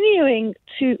continuing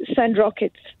to send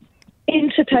rockets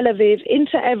into Tel Aviv,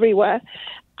 into everywhere,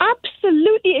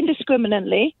 absolutely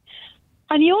indiscriminately.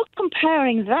 And you're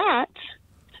comparing that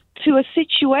to a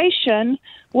situation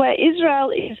where Israel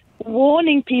is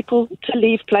warning people to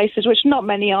leave places, which not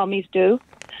many armies do,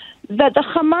 that the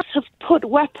Hamas have put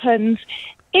weapons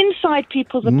inside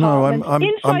people's apartments,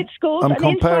 inside schools, and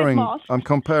inside mosques. I'm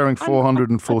comparing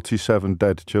 447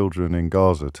 dead children in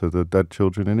Gaza to the dead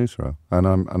children in Israel, and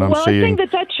I'm seeing. I think the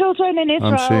dead children in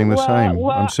Israel. I'm seeing the same.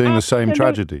 I'm seeing the same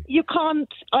tragedy. You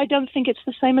can't. I don't think it's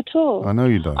the same at all. I know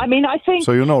you don't. I mean, I think.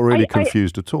 So you're not really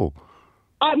confused at all.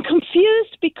 I'm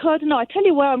confused because, I tell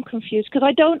you where I'm confused, because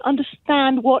I don't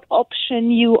understand what option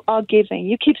you are giving.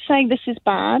 You keep saying this is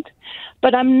bad,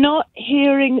 but I'm not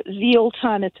hearing the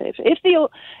alternative. The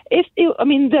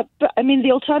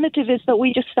alternative is that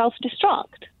we just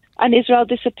self-destruct and Israel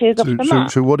disappears off the map.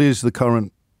 So what is the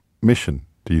current mission,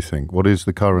 do you think? What is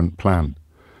the current plan?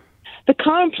 The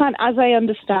current plan, as I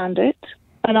understand it,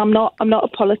 and I'm not a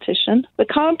politician. The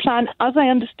current plan, as I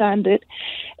understand it,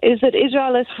 is that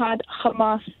Israel has had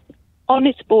Hamas on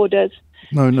its borders.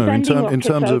 No. In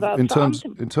terms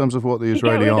of what the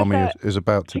Israeli army is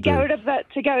about to do.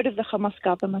 To get rid of the Hamas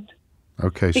government.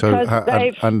 Okay, because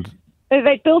so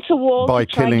they built a wall by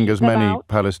killing as many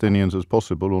Palestinians as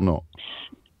possible, or not?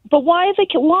 But why are they?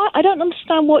 Why? I don't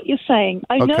understand what you're saying.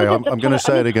 I'm going to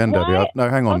say it again, Debbie. No,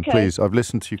 hang on, please. I've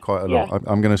listened to you quite a lot. Yeah.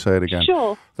 I'm going to say it again.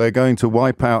 Sure. They're going to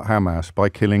wipe out Hamas by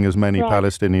killing as many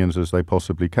Palestinians as they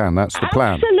possibly can. That's the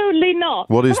plan. Absolutely not.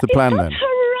 What is the plan then?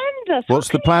 Horrendous. What's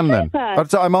the plan then?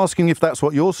 I'm asking if that's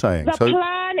what you're saying. The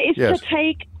plan is to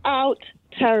take out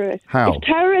terrorists. How? If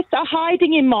terrorists are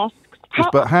hiding in mosques.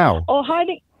 But how? Or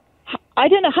hiding. I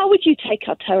don't know. How would you take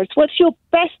out terrorists? What's your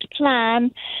best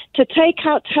plan to take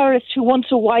out terrorists who want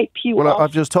to wipe you off? Well,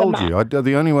 I've just told you.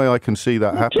 The only way I can see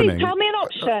that happening... Please, tell me an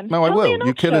option. No, I will.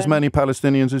 You kill as many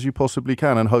Palestinians as you possibly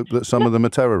can and hope that some of them are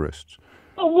terrorists.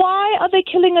 But why are they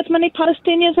killing as many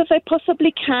Palestinians as they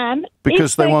possibly can?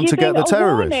 Because they want to get the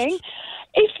terrorists.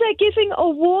 If they're giving a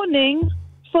warning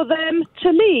for them to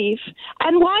leave.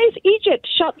 And why has Egypt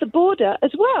shut the border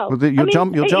as well? You're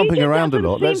jumping around a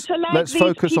lot. Let's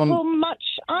focus on much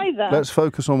either. Let's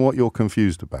focus on what you're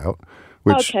confused about.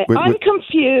 I'm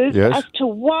confused as to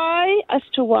why.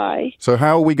 So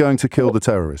how are we going to kill the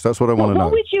terrorists? That's what I want to know.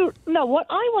 What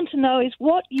I want to know is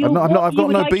what you. I've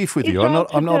got no beef with you.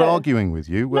 I'm not arguing with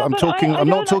you. I'm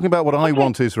not talking about what I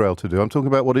want Israel to do. I'm talking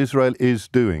about what Israel is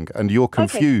doing, and you're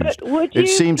confused. It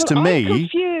seems to me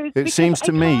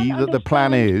that the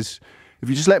plan is. If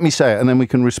you just let me say it, and then we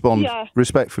can respond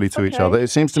respectfully to each other. It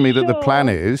seems to me that the plan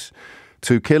is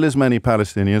to kill as many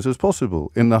Palestinians as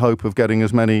possible in the hope of getting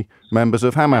as many members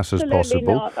of Hamas as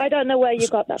possible. Not. I don't know where you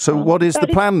got that from. So what is the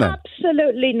plan then?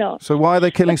 Absolutely not. So why are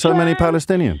they killing so many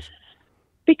Palestinians?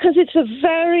 Because it's a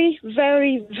very,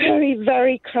 very, very,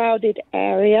 very crowded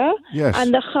area. Yes.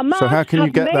 And the Hamas so how can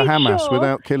you get the Hamas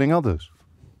without killing others?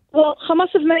 Well, Hamas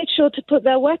have made sure to put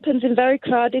their weapons in very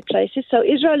crowded places. So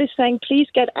Israel is saying, please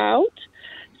get out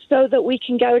so that we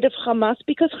can get rid of Hamas,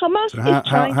 because Hamas is trying to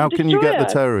destroy us. How can you get the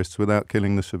terrorists without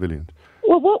killing the civilians?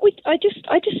 Well,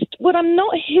 what I'm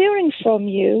not hearing from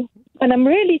you, and I'm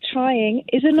really trying,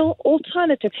 is an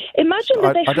alternative. Imagine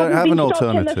that they haven't been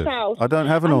stopped in the south. I don't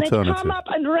have an alternative. And they come up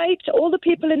and raped all the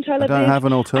people in Tel Aviv. I don't have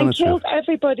an alternative. And killed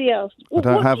everybody else. Well,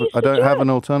 I don't have an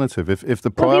alternative. If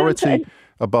the priority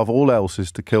above all else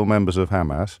is to kill members of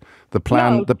Hamas, the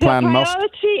plan must. The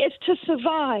priority is to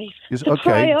survive.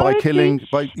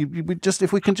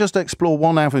 If we can just explore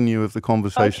one avenue of the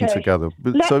conversation together.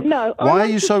 Why are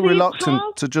you so reluctant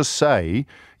to just say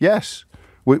yes?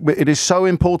 It is so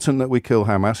important that we kill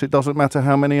Hamas. It doesn't matter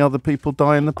how many other people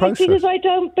die in the process. Because I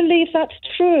don't believe that's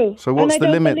true. So what's the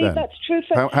limit then? That's true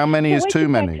how many is too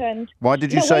many? Why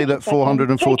did you say that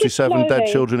 447 dead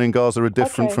children in Gaza are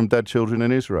different from dead children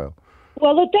in Israel?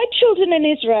 Well, the dead children in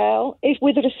Israel,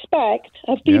 with respect,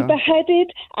 have been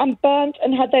beheaded and burnt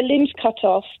and had their limbs cut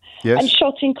off and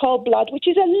shot in cold blood, which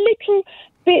is a little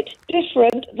bit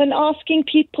different than asking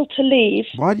people to leave.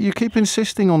 Why do you keep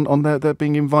insisting on their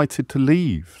being invited to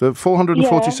leave? The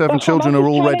 447 children are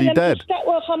already dead.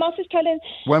 Hamas is telling...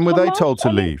 When were they told to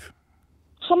leave?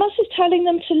 Hamas is telling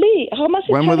them to leave.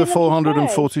 When were the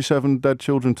 447 dead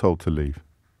children told to leave?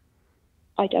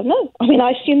 I don't know. I mean,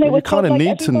 I assume they were told like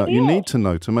everybody else. You need to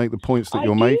know to make the points that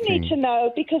you're making. I do need to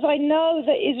know because I know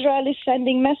that Israel is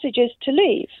sending messages to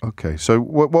leave. Okay, so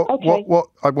what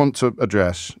I want to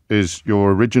address is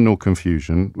your original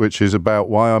confusion, which is about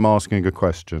why I'm asking a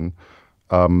question,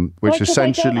 which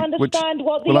essentially... I don't understand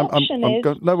what the option is.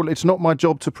 It's not my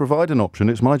job to provide an option.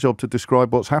 It's my job to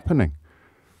describe what's happening.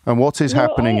 And what is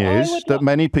happening is that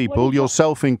many people,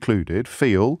 yourself included,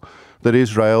 feel that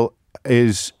Israel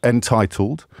is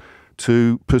entitled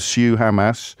to pursue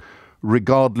Hamas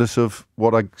regardless of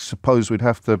what I suppose we'd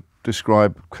have to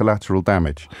describe collateral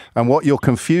damage. And what you're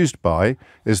confused by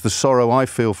is the sorrow I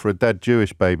feel for a dead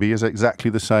Jewish baby is exactly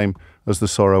the same as the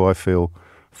sorrow I feel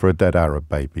for a dead Arab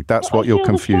baby. That's what you're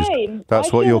confused.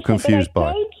 That's what you're confused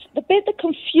by. The bit that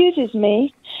confuses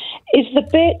me is the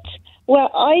bit where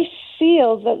I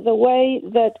feel that the way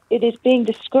that it is being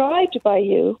described by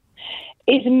you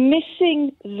is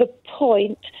missing the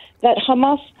point that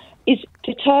Hamas is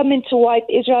determined to wipe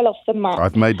Israel off the map.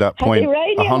 I've made that point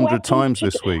 100 times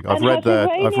this week. I've read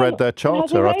their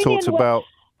charter. I've talked about...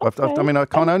 I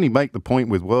can't only make the point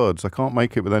with words. I can't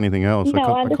make it with anything else. No,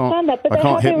 I understand that, but I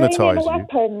can't hypnotise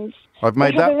you. I've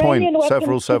made that point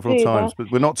several times,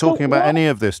 but we're not talking about any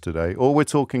of this today. All we're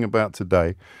talking about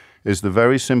today is the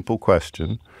very simple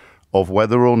question of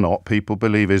whether or not people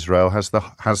believe Israel has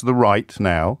the right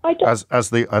now, as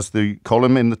the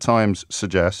column in the Times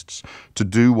suggests, to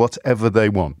do whatever they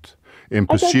want in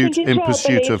pursuit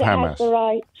of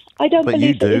Hamas. I don't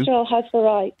believe that Israel has the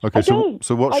right. Okay,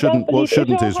 so what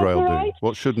shouldn't Israel do?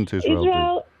 What shouldn't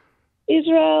Israel do?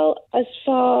 Israel, as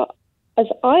far as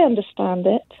I understand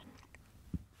it,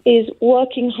 is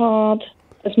working hard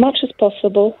as much as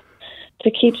possible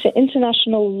to keep the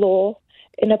international law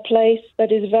in a place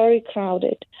that is very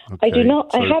crowded. Okay. I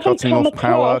haven't cutting come off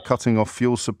power, cutting off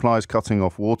fuel supplies, cutting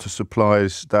off water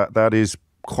supplies, that is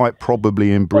quite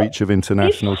probably in breach of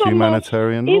international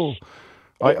humanitarian law.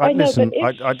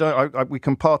 We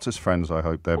can part as friends, I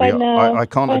hope, Debbie. I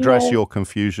can't address your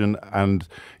confusion, and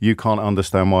you can't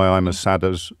understand why I'm as sad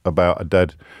about a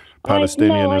dead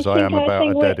Palestinian as I am about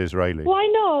a dead Israeli. Why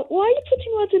not? Why are you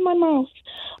putting words in my mouth?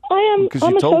 Because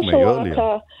you told me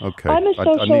earlier. Okay, I'm a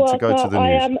social I need to go to the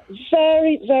news. I am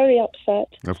very, very upset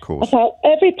about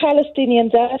every Palestinian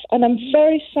death, and I'm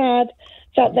very sad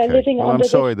that they're living under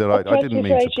this oppressive regime. I'm sorry that I didn't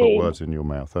mean to put words in your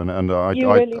mouth, and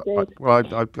you really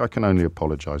did. I can only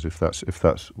apologise if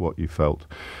that's what you felt.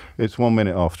 It's 1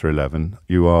 minute after 11.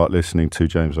 You are listening to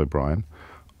James O'Brien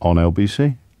on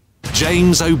LBC.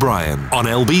 James O'Brien on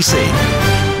LBC.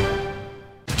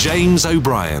 James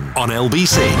O'Brien on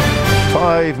LBC.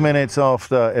 5 minutes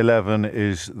after 11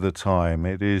 is the time.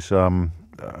 It is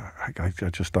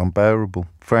just unbearable.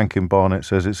 Frank in Barnet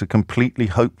says it's a completely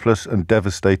hopeless and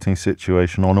devastating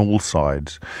situation on all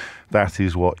sides. That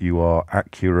is what you are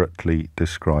accurately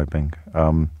describing.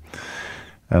 I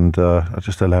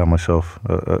just allow myself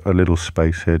a little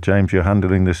space here. James, you're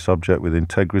handling this subject with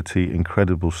integrity,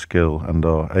 incredible skill, and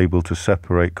are able to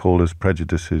separate callers'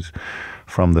 prejudices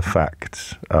from the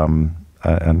facts.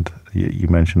 And you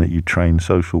mentioned that you train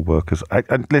social workers.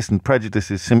 And listen, prejudice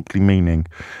is simply meaning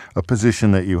a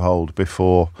position that you hold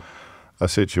before a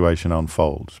situation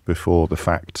unfolds, before the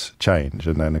facts change.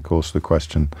 And then, of course, the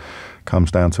question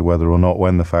comes down to whether or not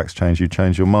when the facts change, you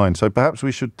change your mind. So perhaps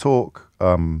we should talk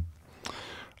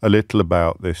a little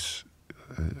about this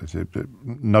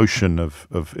notion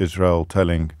of Israel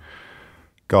telling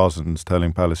Gazans,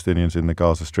 telling Palestinians in the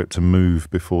Gaza Strip to move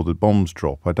before the bombs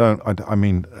drop. I don't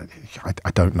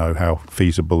know how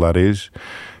feasible that is.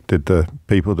 Did the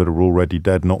people that are already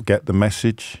dead not get the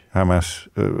message? Hamas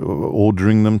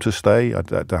ordering them to stay?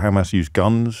 Hamas use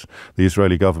guns? The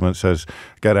Israeli government says,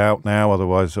 get out now,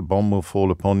 otherwise a bomb will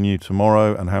fall upon you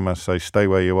tomorrow. And Hamas says, stay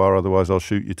where you are, otherwise I'll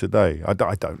shoot you today. I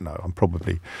don't know. I'm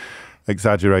probably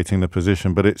exaggerating the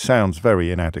position, but it sounds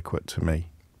very inadequate to me.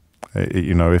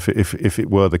 If it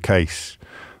were the case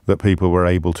that people were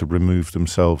able to remove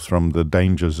themselves from the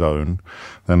danger zone,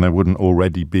 then there wouldn't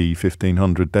already be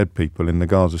 1,500 dead people in the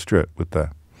Gaza Strip, would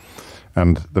there?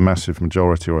 And the massive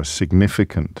majority, or a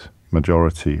significant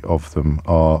majority of them,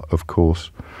 are, of course,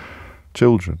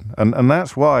 children. And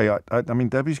that's why,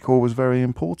 Debbie's call was very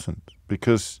important,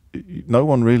 because no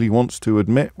one really wants to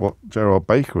admit what Gerard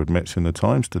Baker admits in the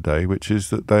Times today, which is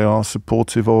that they are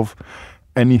supportive of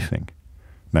anything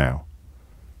now.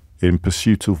 In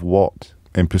pursuit of what?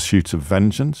 In pursuit of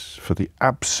vengeance for the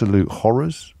absolute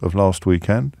horrors of last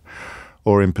weekend,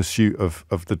 or in pursuit of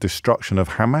the destruction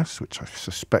of Hamas, which I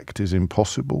suspect is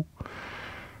impossible,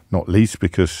 not least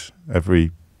because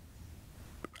every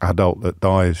adult that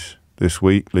dies this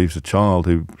week leaves a child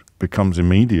who becomes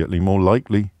immediately more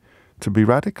likely to be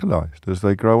radicalized as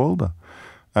they grow older.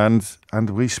 And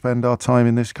we spend our time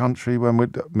in this country when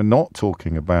we're not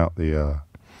talking about the...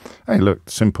 Hey, look,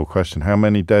 simple question. How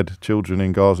many dead children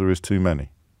in Gaza is too many?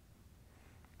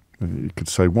 You could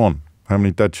say one. How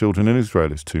many dead children in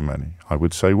Israel is too many? I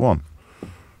would say one.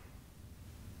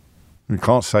 You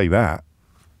can't say that.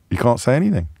 You can't say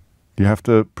anything. You have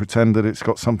to pretend that it's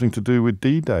got something to do with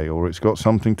D-Day, or it's got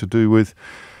something to do with...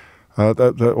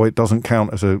 or it doesn't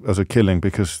count as a killing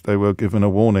because they were given a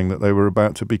warning that they were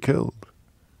about to be killed.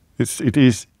 It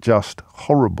is just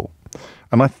horrible.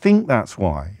 And I think that's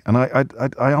why, and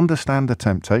I understand the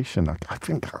temptation. I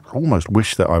think I almost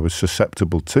wish that I was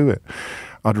susceptible to it.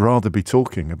 I'd rather be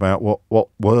talking about what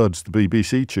words the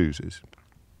BBC chooses,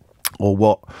 or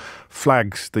what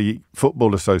flags the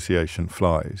Football Association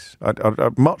flies.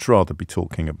 I'd much rather be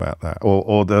talking about that,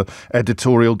 or the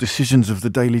editorial decisions of the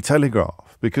Daily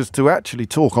Telegraph, because to actually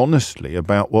talk honestly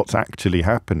about what's actually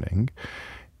happening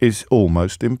is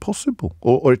almost impossible,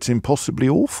 or it's impossibly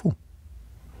awful.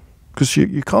 Because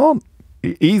you can't.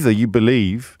 Either you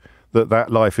believe that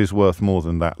life is worth more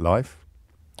than that life,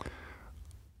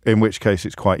 in which case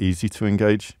it's quite easy to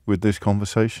engage with this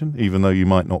conversation, even though you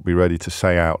might not be ready to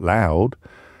say out loud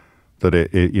that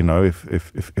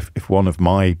if one of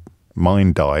mine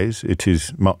dies, it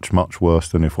is much, much worse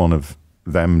than if one of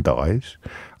them dies.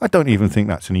 I don't even think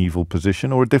that's an evil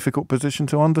position or a difficult position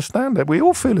to understand. We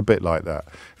all feel a bit like that.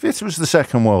 If this was the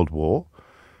Second World War,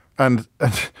 and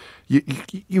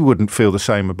you wouldn't feel the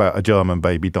same about a German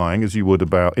baby dying as you would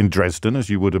in Dresden, as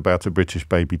you would about a British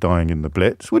baby dying in the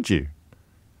Blitz, would you?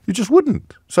 You just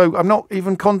wouldn't. So I'm not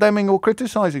even condemning or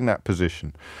criticising that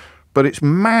position. But it's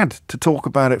mad to talk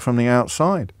about it from the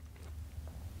outside.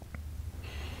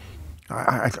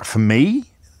 For me,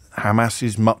 Hamas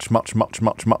is much, much, much,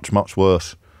 much, much, much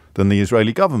worse than the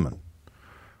Israeli government.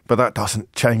 But that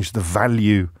doesn't change the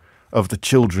value of the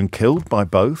children killed by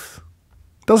both,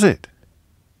 does it?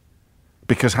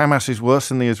 Because Hamas is worse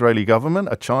than the Israeli government.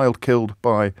 A child killed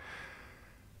by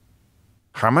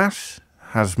Hamas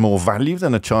has more value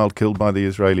than a child killed by the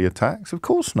Israeli attacks? Of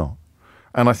course not.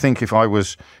 And I think if I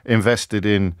was invested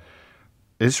in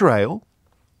Israel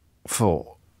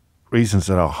for reasons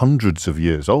that are hundreds of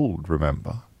years old,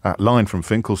 remember, that line from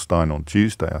Finkelstein on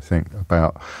Tuesday, I think,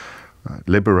 about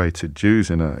liberated Jews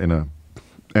in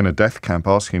a death camp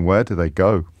asking, where do they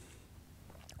go?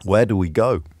 Where do we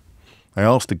go? I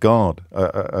asked a guard,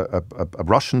 a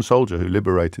Russian soldier who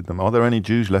liberated them, are there any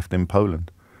Jews left in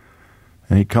Poland?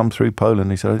 And he'd come through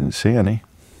Poland. He said, I didn't see any.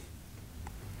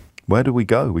 Where do we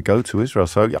go? We go to Israel.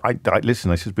 So,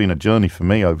 listen, this has been a journey for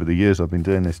me over the years I've been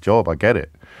doing this job. I get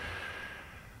it.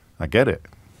 The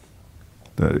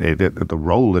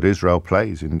role that Israel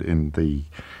plays in the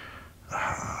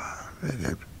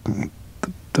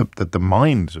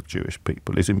minds of Jewish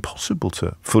people is impossible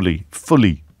to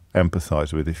fully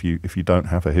empathise with if you don't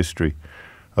have a history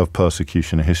of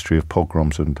persecution, a history of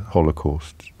pogroms and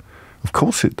holocausts. Of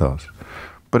course it does.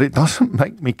 But it doesn't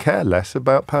make me care less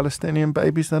about Palestinian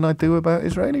babies than I do about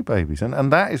Israeli babies.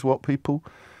 And that is what people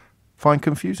find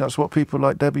confusing. That's what people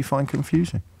like Debbie find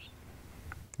confusing.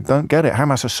 Don't get it.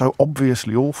 Hamas are so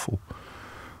obviously awful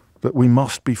that we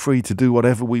must be free to do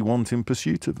whatever we want in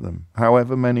pursuit of them,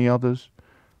 however many others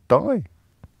die.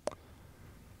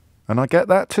 And I get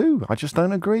that too. I just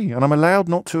don't agree. And I'm allowed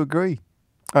not to agree.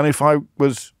 And if I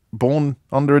was born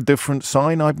under a different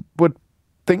sign, I would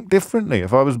think differently.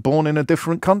 If I was born in a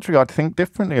different country, I'd think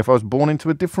differently. If I was born into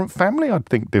a different family, I'd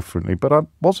think differently. But I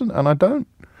wasn't, and I don't.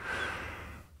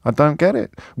 I don't get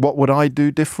it. What would I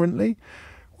do differently?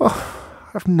 Well,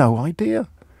 I have no idea.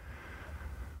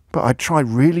 But I try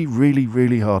really, really,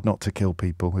 really hard not to kill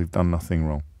people who've done nothing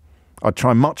wrong. I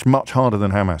try much, much harder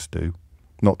than Hamas do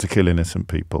not to kill innocent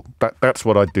people. That's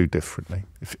what I'd do differently,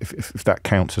 if that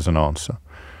counts as an answer.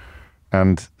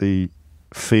 And the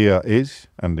fear is,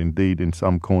 and indeed in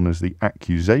some corners the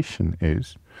accusation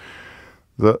is,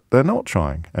 that they're not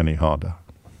trying any harder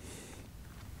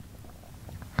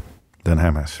than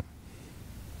Hamas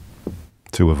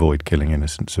to avoid killing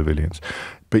innocent civilians.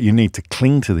 But you need to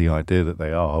cling to the idea that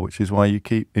they are, which is why you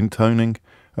keep intoning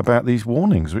about these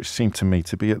warnings, which seem to me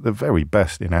to be at the very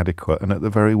best inadequate and at the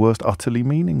very worst utterly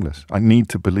meaningless. I need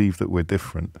to believe that we're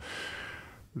different,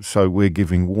 so we're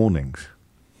giving warnings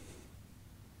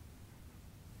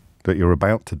that you're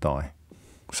about to die,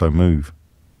 so move.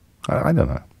 I don't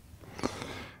know.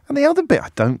 And the other bit I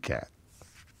don't get,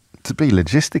 to be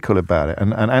logistical about it,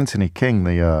 and Anthony King,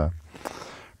 the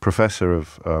professor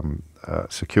of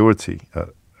security at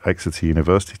Exeter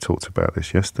University, talked about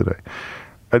this yesterday.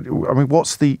 I mean,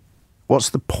 what's the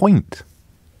point?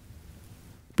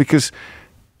 Because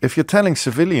if you're telling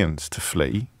civilians to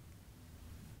flee,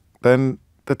 then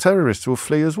the terrorists will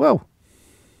flee as well,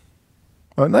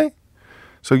 won't they?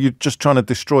 So you're just trying to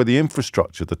destroy the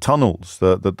infrastructure, the tunnels,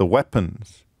 the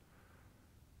weapons,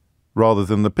 rather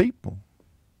than the people.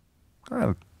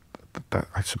 That,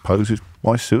 I suppose, is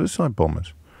why suicide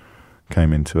bombers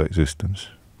came into existence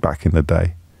back in the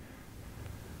day.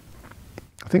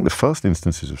 I think the first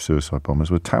instances of suicide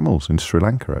bombers were Tamils in Sri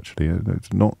Lanka, actually.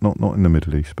 It's not in the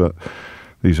Middle East, but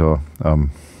these are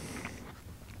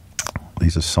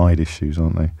side issues,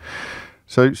 aren't they?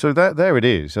 So there it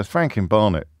is. As Franklin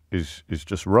Barnett is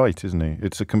just right, isn't he?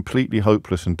 It's a completely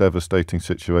hopeless and devastating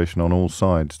situation on all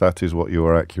sides. That is what you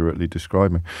are accurately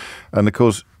describing. And of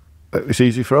course, it's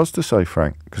easy for us to say,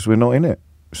 Frank, because we're not in it.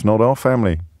 It's not our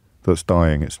family that's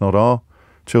dying. It's not our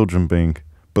children being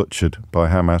butchered by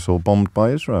Hamas or bombed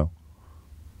by Israel.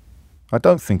 I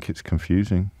don't think it's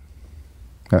confusing,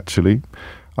 actually.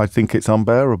 I think it's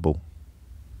unbearable.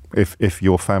 If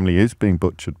your family is being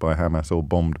butchered by Hamas or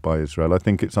bombed by Israel, I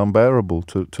think it's unbearable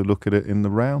to look at it in the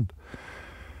round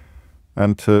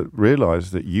and to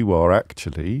realise that you are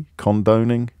actually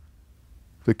condoning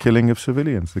the killing of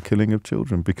civilians, the killing of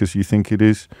children, because you think it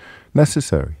is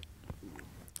necessary.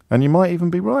 And you might even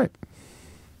be right.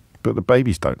 But the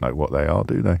babies don't know what they are,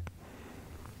 do they?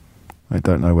 They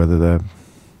don't know whether they're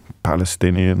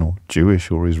Palestinian or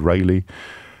Jewish or Israeli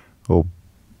or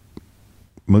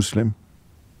Muslim.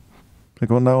 They've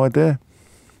got no idea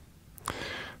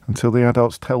until the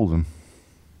adults tell them.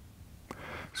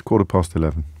 It's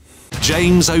 11:15.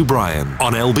 James O'Brien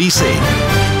on LBC.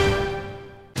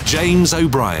 James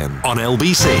O'Brien on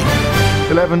LBC.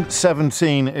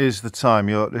 11:17 is the time.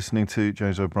 You're listening to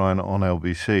James O'Brien on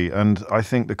LBC, and I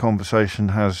think the conversation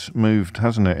has moved,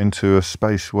 hasn't it, into a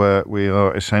space where we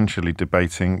are essentially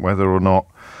debating whether or not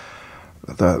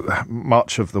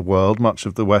much of the world, much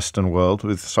of the Western world,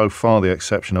 with so far the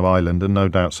exception of Ireland and no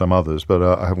doubt some others, but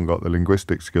I haven't got the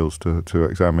linguistic skills to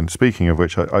examine. Speaking of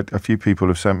which, a few people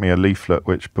have sent me a leaflet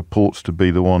which purports to be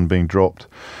the one being dropped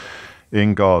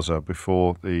in Gaza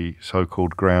before the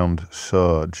so-called ground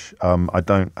surge. I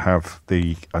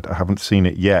haven't seen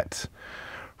it yet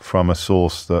from a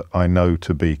source that I know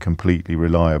to be completely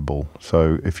reliable.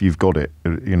 So if you've got it,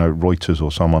 Reuters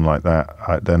or someone like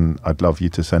that, then I'd love you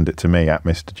to send it to me at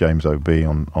Mr. James OB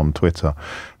on Twitter.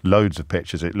 Loads of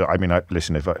pictures.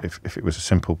 Listen, if it was a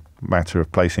simple matter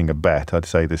of placing a bet, I'd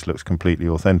say this looks completely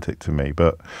authentic to me.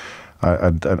 But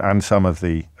and some of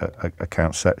the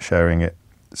accounts sharing it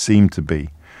seem to be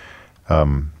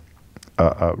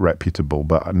reputable,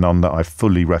 but none that I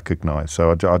fully recognise.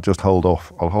 So I'll just hold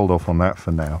off. I'll hold off on that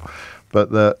for now.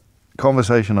 But the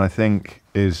conversation, I think,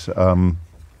 is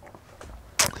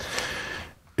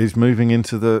moving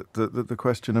into the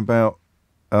question about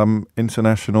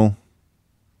international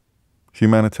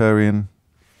humanitarian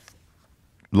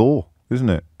law, isn't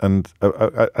it? And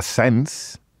a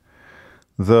sense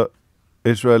that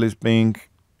Israel is being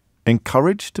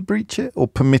encouraged to breach it or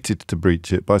permitted to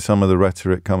breach it by some of the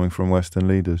rhetoric coming from Western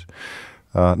leaders,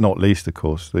 not least, of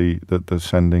course, the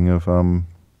sending of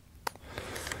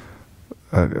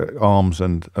arms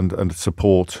and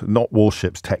support, not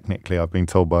warships technically. I've been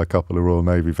told by a couple of Royal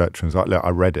Navy veterans. I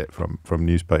read it from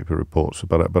newspaper reports,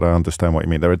 but I understand what you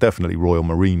mean. There are definitely Royal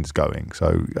Marines going,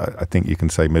 so I think you can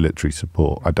say military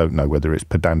support. I don't know whether it's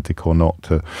pedantic or not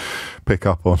to pick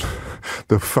up on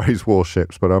the phrase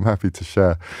warships, but I'm happy to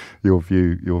share your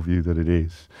view that it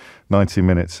is. 90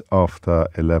 minutes after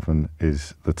 11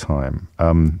 is the time.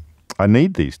 I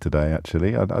need these today,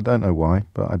 actually. I don't know why,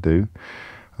 but I do.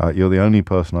 You're the only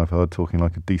person I've heard talking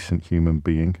like a decent human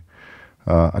being.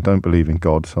 I don't believe in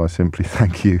God, so I simply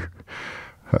thank you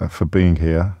for being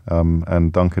here.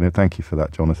 And Duncan, thank you for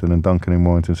that, Jonathan. And Duncan in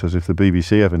Warrington says, if the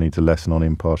BBC ever needs a lesson on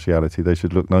impartiality, they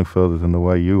should look no further than the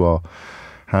way you are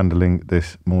handling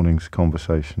this morning's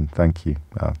conversation. Thank you,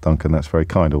 Duncan. That's very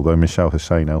kind. Although Michelle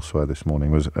Hussein elsewhere this morning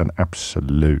was an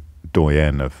absolute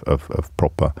doyen of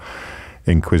proper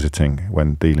inquisiting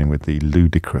when dealing with the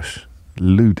ludicrous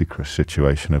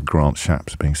situation of Grant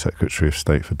Shapps being Secretary of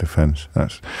State for Defence.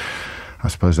 I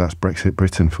suppose that's Brexit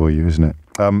Britain for you, isn't it?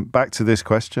 Back to this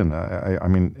question. I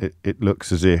mean, it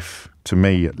looks as if, to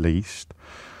me at least,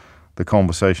 the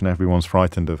conversation everyone's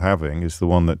frightened of having is the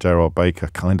one that Gerard Baker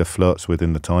kind of flirts with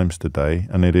in the Times today,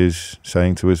 and it is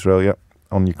saying to Israel, "Yep,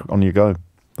 on you go.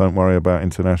 Don't worry about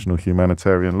international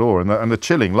humanitarian law." And the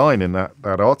chilling line in that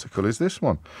article is this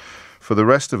one: "For the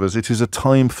rest of us, it is a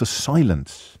time for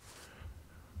silence."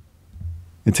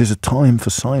 It is a time for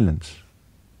silence.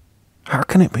 How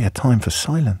can it be a time for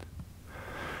silence?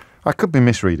 I could be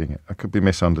misreading it. I could be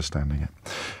misunderstanding it.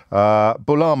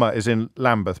 Bulama is in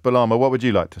Lambeth. Bulama, what would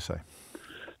you like to say?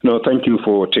 No, thank you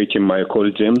for taking my call,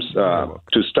 James.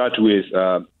 To start with,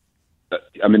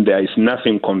 there is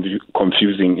nothing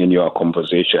confusing in your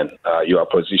conversation. Your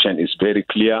position is very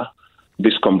clear.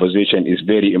 This conversation is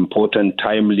very important,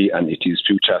 timely, and it is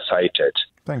future-sighted.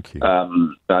 Thank you.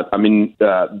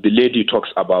 The lady talks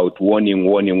about warning,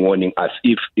 as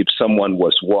if someone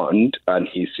was warned and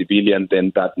he's civilian,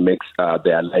 then that makes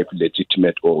their life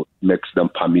legitimate or makes them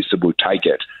permissible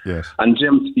target. Yes. And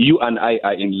James, you and I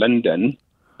are in London.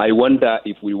 I wonder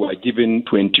if we were given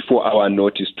 24-hour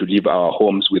notice to leave our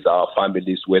homes with our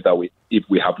families, if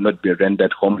we have not been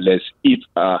rendered homeless, if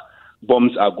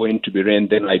bombs are going to be rained,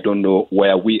 then I don't know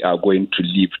where we are going to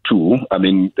live to.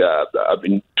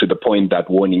 To the point that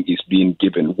warning is being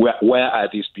given. Where are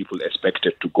these people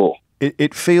expected to go?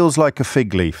 It feels like a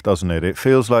fig leaf, doesn't it? It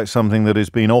feels like something that has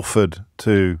been offered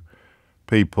to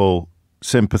people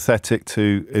sympathetic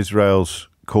to Israel's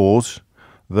cause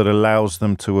that allows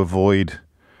them to avoid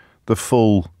the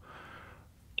full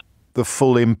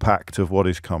impact of what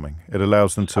is coming. It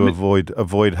allows them to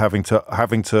avoid having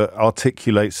to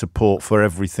articulate support for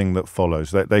everything that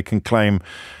follows. They can claim,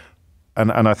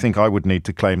 and I think I would need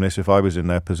to claim this if I was in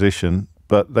their position,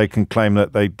 but they can claim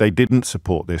that they didn't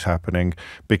support this happening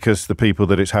because the people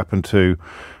that it's happened to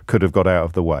could have got out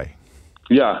of the way.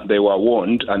 Yeah, they were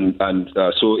warned, and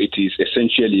so it is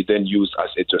essentially then used as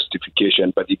a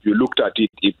justification. But if you looked at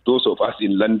it, if those of us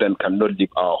in London cannot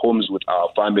leave our homes with our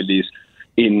families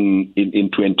in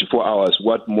 24 hours,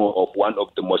 what more of one of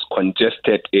the most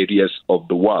congested areas of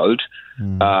the world?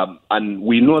 And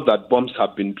we know that bombs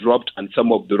have been dropped and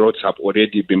some of the roads have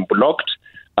already been blocked.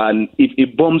 And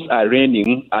if bombs are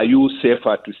raining, are you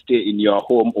safer to stay in your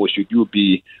home, or should you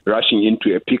be rushing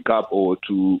into a pickup or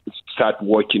to start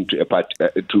walking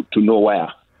to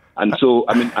nowhere? And so,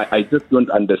 I just don't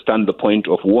understand the point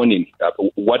of warning.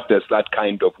 What does that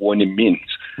kind of warning mean?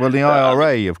 Well, the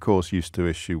IRA, of course, used to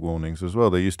issue warnings as well.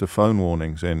 They used to phone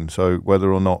warnings in. So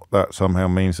whether or not that somehow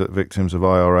means that victims of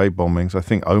IRA bombings, I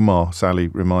think Omar, Sally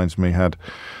reminds me, had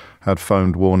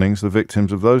phoned warnings. The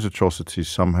victims of those atrocities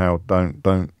somehow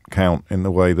don't count in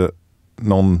the way that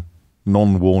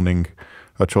non-warning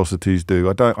atrocities do.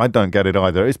 I don't get it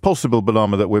either. It's possible,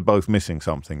 Bulama, that we're both missing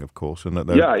something, of course, and that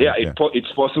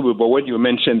it's possible. But when you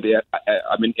mentioned the,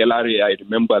 LRA, I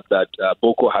remember that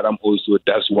Boko Haram also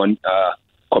does want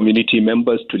community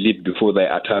members to leave before they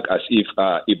attack, as if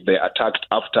they attacked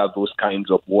after those kinds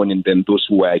of warning, then those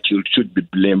who were killed should be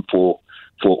blamed for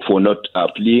not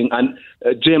fleeing. And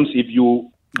James, if you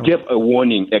give a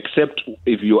warning, except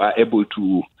if you are able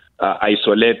to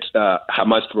isolate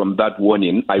Hamas from that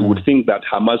warning, I would think that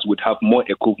Hamas would have more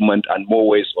equipment and more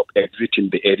ways of exiting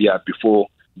the area before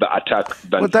the attack.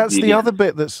 Well, that's the other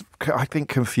bit that's, I think,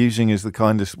 confusing is the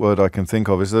kindest word I can think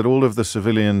of, is that all of the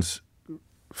civilians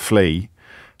flee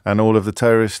and all of the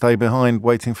terrorists stay behind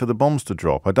waiting for the bombs to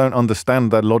drop. I don't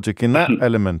understand that logic in that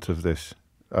element of this.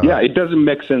 It doesn't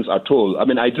make sense at all.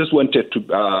 I just wanted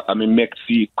to make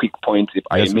 3 quick points, if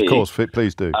I may. Yes, of course.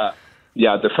 Please do.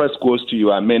 The first goes to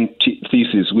your main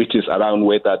thesis, which is around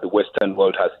whether the Western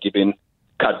world has given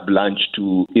carte blanche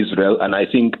to Israel. And I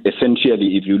think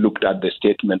essentially, if you looked at the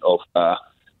statement of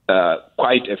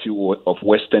quite a few of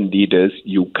Western leaders,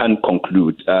 you can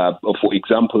conclude. For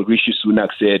example, Rishi Sunak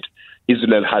said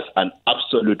Israel has an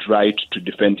absolute right to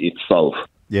defend itself.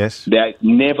 Yes. There is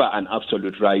never an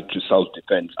absolute right to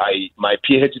self-defense. My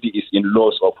PhD is in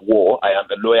laws of war. I am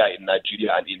a lawyer in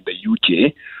Nigeria and in the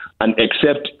UK. And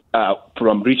except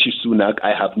from Rishi Sunak,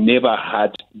 I have never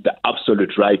had the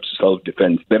absolute right to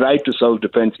self-defense. The right to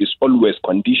self-defense is always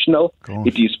conditional.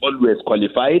 It is always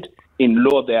qualified. In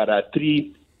law, there are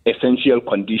three essential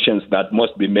conditions that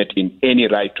must be met in any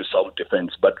right to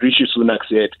self-defense. But Rishi Sunak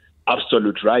said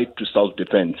absolute right to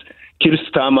self-defense. Keir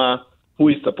Starmer, who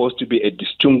is supposed to be a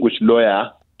distinguished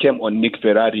lawyer, came on Nick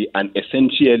Ferrari and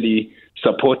essentially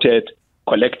supported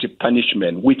collective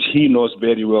punishment, which he knows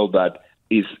very well that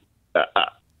is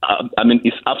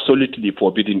absolutely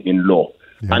forbidden in law.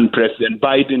 Yeah. And President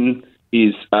Biden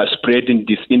is spreading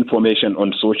disinformation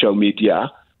on social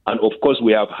media. And of course,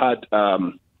 we have had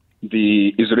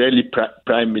the Israeli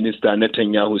Prime Minister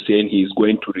Netanyahu saying he is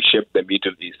going to reshape the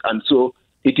Middle East. And so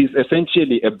it is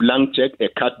essentially a blank check, a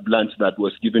carte blanche that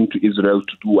was given to Israel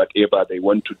to do whatever they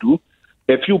want to do.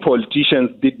 A few politicians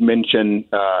did mention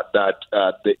that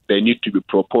they need to be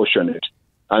proportionate.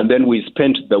 And then we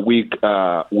spent the week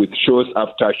with shows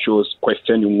after shows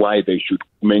questioning why they should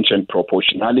mention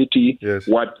proportionality. Yes.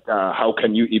 How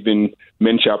can you even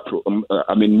measure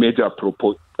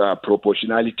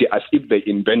proportionality as if they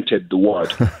invented the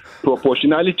word?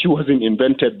 Proportionality wasn't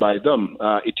invented by them.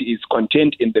 It is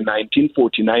contained in the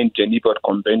 1949 Geneva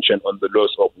Convention on the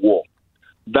Laws of War.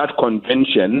 That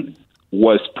convention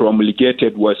was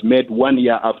made 1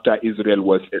 year after Israel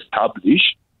was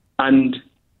established, and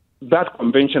that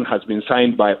convention has been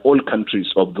signed by all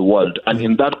countries of the world. And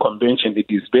in that convention, it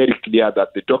is very clear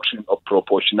that the doctrine of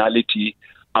proportionality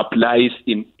applies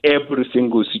in every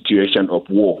single situation of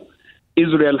war.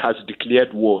 Israel has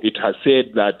declared war. It has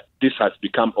said that this has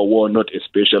become a war, not a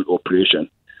special operation.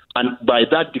 And by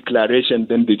that declaration,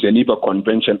 then the Geneva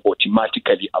Convention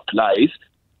automatically applies.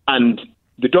 And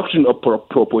the doctrine of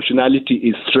proportionality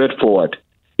is straightforward.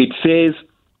 It says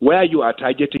where you are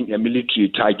targeting a military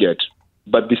target,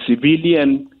 but the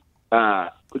civilian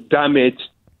damage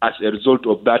as a result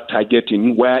of that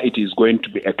targeting, where it is going to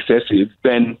be excessive,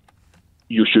 then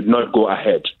you should not go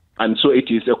ahead. And so it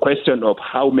is a question of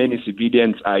how many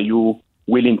civilians are you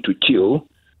willing to kill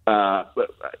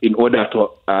in order to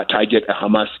target a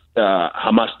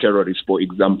Hamas terrorist, for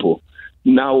example.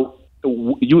 Now,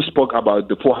 you spoke about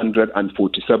the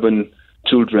 447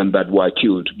 children that were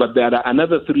killed, but there are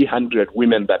another 300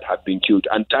 women that have been killed,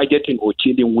 and targeting or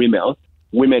killing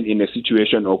women in a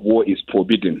situation of war is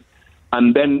forbidden.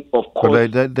 And then, of course...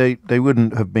 But they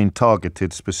wouldn't have been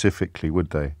targeted specifically,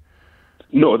 would they?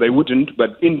 No, they wouldn't,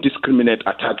 but indiscriminate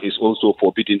attack is also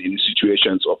forbidden in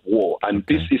situations of war. And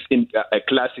this is a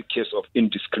classic case of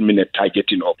indiscriminate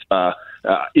targeting of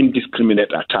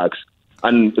indiscriminate attacks.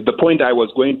 And the point I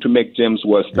was going to make, James,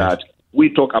 was that we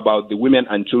talk about the women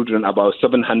and children, about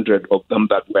 700 of them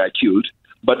that were killed.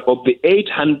 But of the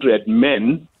 800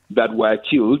 men that were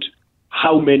killed,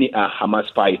 how many are Hamas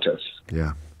fighters?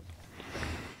 Yeah.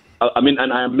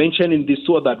 And I am mentioning this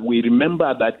so that we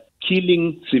remember that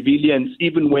killing civilians,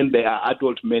 even when they are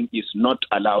adult men, is not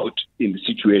allowed in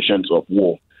situations of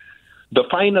war. The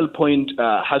final point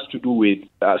has to do with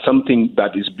something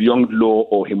that is beyond law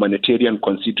or humanitarian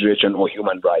consideration or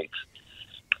human rights.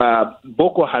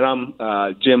 Boko Haram,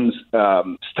 James,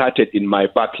 started in my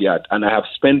backyard, and I have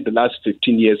spent the last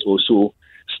 15 years or so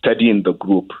studying the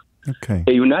group. Okay.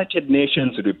 A United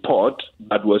Nations report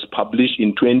that was published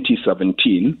in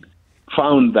 2017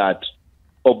 found that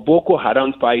of Boko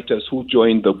Haram fighters who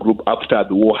joined the group after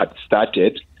the war had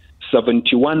started,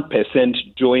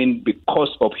 71% joined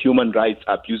because of human rights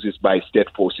abuses by state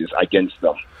forces against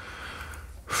them.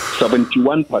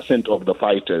 71% of the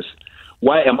fighters.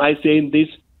 Why am I saying this?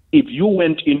 If you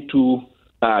went into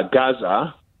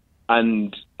Gaza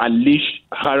and unleashed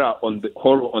horror on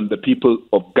the people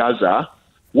of Gaza,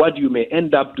 what you may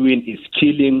end up doing is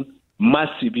killing mass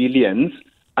civilians.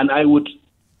 And I would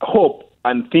hope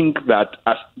and think that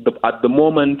at the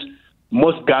moment,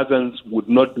 most Gazans would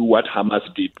not do what Hamas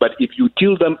did. But if you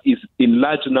kill them in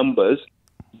large numbers,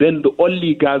 then the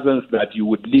only Gazans that you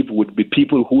would leave would be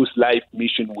people whose life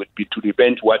mission would be to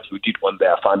revenge what you did on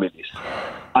their families.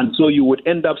 And so you would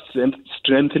end up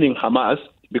strengthening Hamas,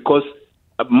 because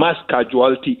a mass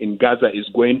casualty in Gaza is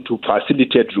going to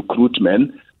facilitate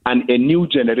recruitment, and a new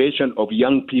generation of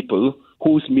young people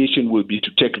whose mission will be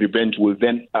to take revenge will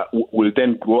then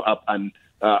grow up, and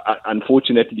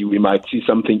unfortunately we might see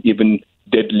something even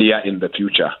deadlier in the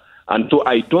future. And so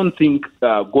I don't think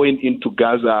going into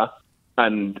Gaza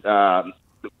and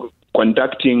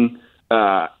conducting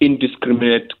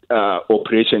indiscriminate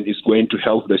operation is going to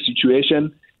help the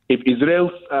situation. If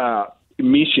Israel's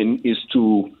mission is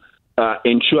to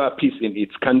ensure peace in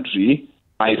its country,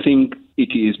 I think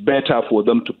it is better for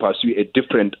them to pursue a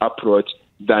different approach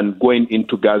than going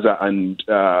into Gaza and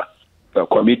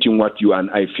committing what you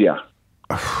and I fear.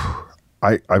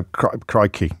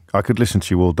 Crikey, I could listen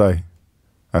to you all day.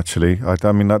 Actually,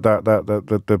 I mean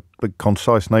the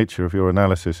concise nature of your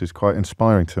analysis is quite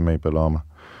inspiring to me, Bulama.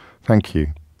 Thank you.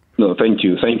 No, thank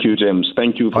you, James.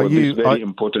 Thank you for this very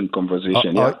important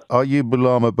conversation. Are you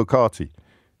Bulama Bukhati?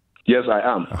 Yes, I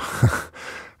am.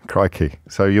 Crikey!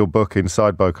 So your book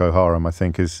Inside Boko Haram, I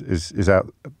think, is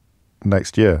out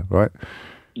next year, right?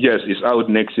 Yes, it's out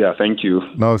next year. Thank you.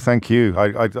 No, thank you.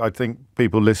 I think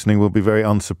people listening will be very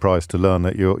unsurprised to learn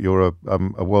that you're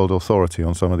a world authority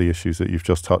on some of the issues that you've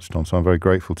just touched on. So I'm very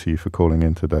grateful to you for calling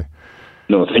in today.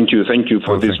 No, thank you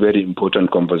for this very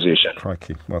important conversation.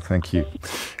 Crikey. Well, thank you.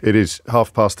 It is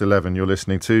 11:30. You're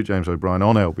listening to James O'Brien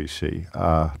on LBC.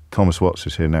 Thomas Watts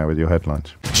is here now with your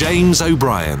headlines. James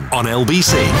O'Brien on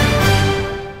LBC.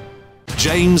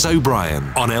 James O'Brien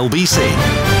on LBC.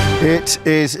 It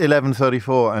is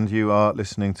 11:34 and you are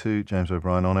listening to James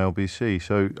O'Brien on LBC.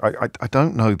 So I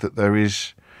don't know that there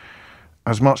is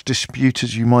as much dispute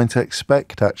as you might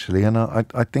expect, actually, and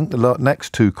I think the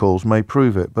next two calls may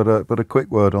prove it. But a quick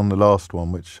word on the last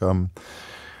one, which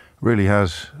really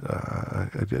has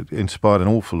inspired an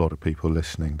awful lot of people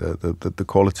listening. The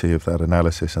quality of that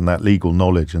analysis and that legal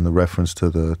knowledge, and the reference to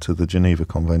the Geneva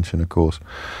Convention, of course,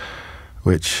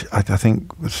 which I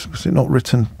think was it not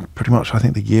written pretty much, I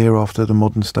think, the year after the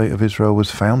modern state of Israel was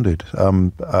founded,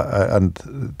 and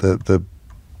the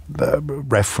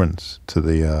reference to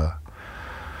the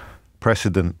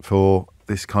precedent for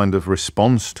this kind of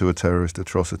response to a terrorist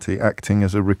atrocity, acting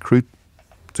as a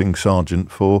recruiting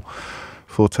sergeant for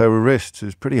terrorists,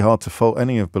 is pretty hard to fault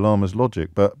any of Bulama's logic.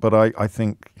 But I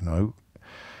think, you know,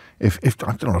 if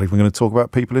I'm not even going to talk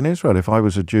about people in Israel. If I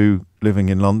was a Jew living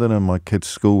in London and my kid's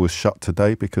school was shut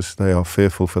today because they are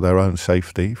fearful for their own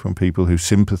safety from people who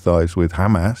sympathise with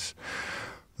Hamas,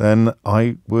 then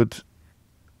I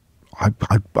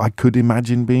could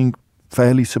imagine being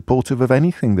fairly supportive of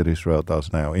anything that Israel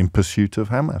does now in pursuit of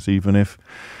Hamas, even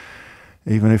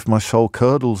if my soul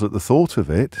curdles at the thought of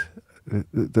it.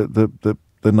 The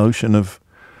notion of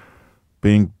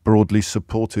being broadly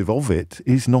supportive of it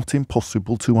is not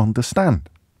impossible to understand.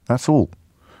 That's all,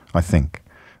 I think.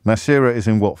 Nasira is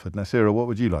in Watford. Nasira, what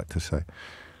would you like to say?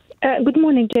 Good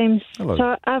morning, James. Hello.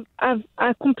 So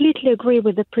I completely agree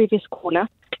with the previous caller,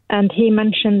 and he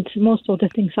mentioned most of the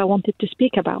things I wanted to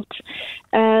speak about.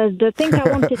 The thing I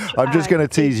wanted to I'm just going to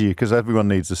tease you because everyone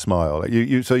needs a smile.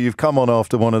 So you've come on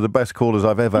after one of the best callers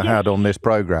I've ever had on this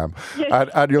programme,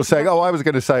 and you're saying, "Oh, I was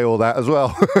going to say all that as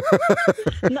well."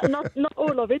 not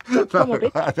all of it, but some of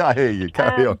it. I hear you.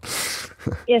 Carry on.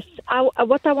 Yes,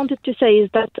 what I wanted to say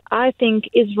is that I think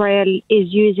Israel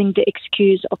is using the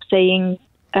excuse of saying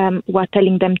we're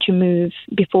telling them to move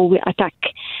before we attack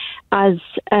as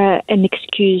an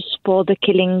excuse for the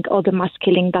killing or the mass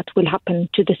killing that will happen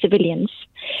to the civilians.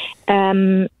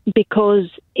 Because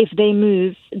if they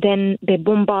move, then they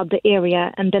bombard the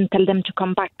area and then tell them to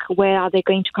come back. Where are they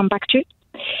going to come back to?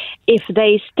 If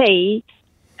they stay,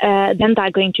 then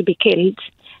they're going to be killed.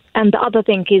 And the other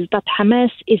thing is that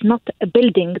Hamas is not a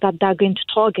building that they're going to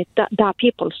target. They are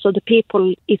people. So the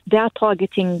people, if they're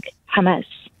targeting Hamas,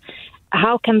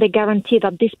 how can they guarantee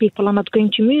that these people are not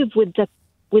going to move with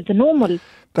the normal?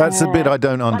 That's the bit I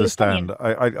don't understand.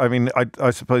 I mean,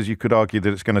 I suppose you could argue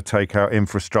that it's going to take out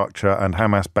infrastructure and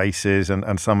Hamas bases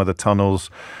and some of the tunnels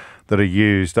that are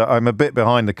used. I'm a bit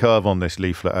behind the curve on this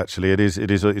leaflet, actually.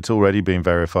 It's already been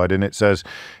verified, and it says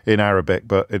in Arabic,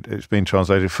 but it's been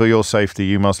translated, "For your safety,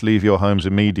 you must leave your homes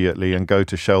immediately and go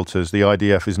to shelters. The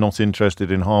IDF is not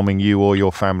interested in harming you or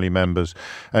your family members.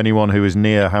 Anyone who is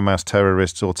near Hamas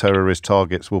terrorists or terrorist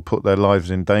targets will put their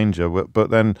lives in danger." But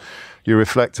then you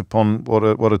reflect upon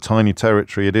what a tiny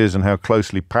territory it is and how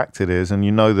closely packed it is, and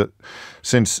you know that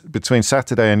since between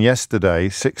Saturday and yesterday,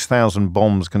 6,000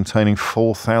 bombs containing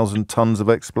 4,000 tons of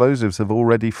explosives have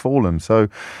already fallen. So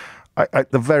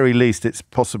at the very least, it's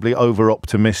possibly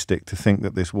over-optimistic to think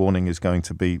that this warning is going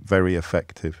to be very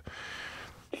effective.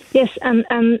 Yes, and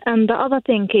the other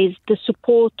thing is the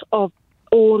support of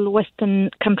all Western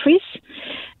countries.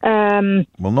 Well,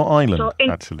 not Ireland,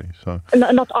 actually. So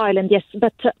no, not Ireland, yes.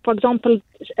 But, for example,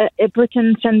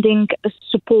 Britain sending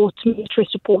military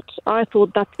support. I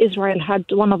thought that Israel had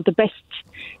one of the best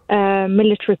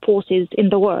military forces in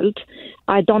the world.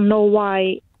 I don't know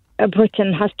why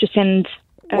Britain has to send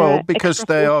because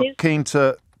they are keen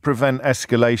to prevent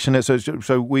escalation.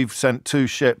 So we've sent 2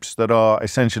 ships that are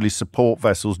essentially support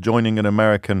vessels joining an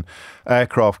American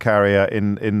aircraft carrier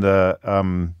in the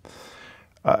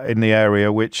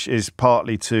area, which is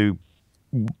partly to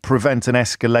prevent an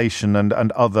escalation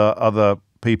and other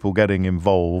people getting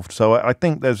involved. So I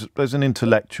think there's an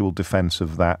intellectual defence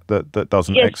of that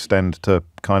doesn't extend to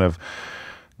kind of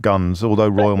guns, although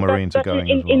Royal Marines are going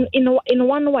as well. In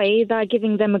one way, they're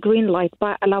giving them a green light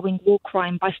by allowing war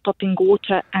crime, by stopping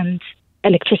water and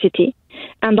electricity.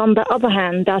 And on the other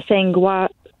hand, they're saying we're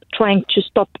trying to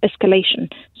stop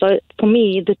escalation. So for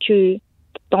me, the two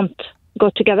don't go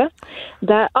together.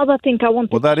 The other thing I want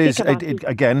to speak about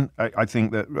again, I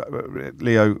think that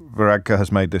Leo Varadkar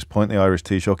has made this point, the Irish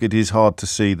Taoiseach. It is hard to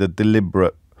see the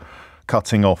deliberate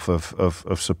cutting off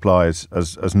of supplies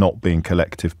as not being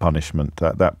collective punishment.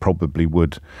 That probably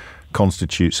would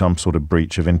constitute some sort of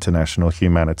breach of international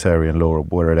humanitarian law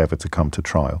were it ever to come to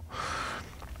trial.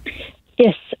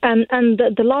 Yes, and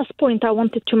the last point I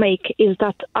wanted to make is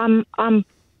that I'm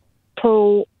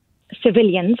pro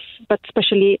civilians, but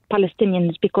especially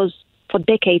Palestinians, because for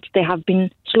decades they have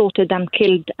been slaughtered and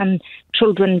killed, and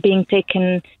children being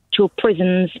taken to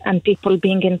prisons and people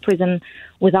being in prison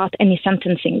without any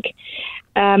sentencing.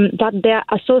 That they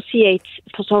associate,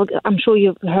 so I'm sure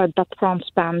you've heard that France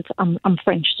banned, I'm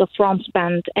French, so France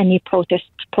banned any protest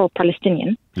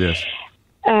pro-Palestinian. Yes.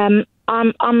 I'm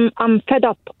fed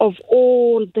up of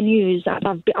all the news, and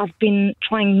I've been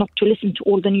trying not to listen to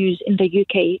all the news in the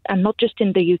UK, and not just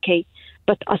in the UK,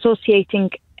 but associating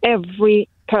every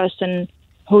person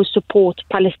who supports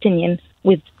Palestinian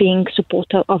with being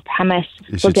supporter of Hamas.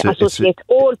 So they associate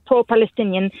all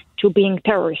pro-Palestinian to being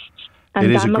terrorists. And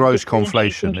it is a gross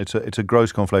conflation. It's a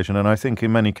gross conflation, and I think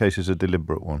in many cases a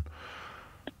deliberate one.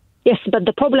 Yes, but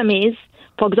the problem is,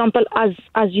 for example, as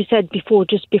you said before,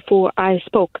 just before I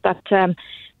spoke, that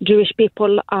Jewish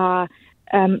people are,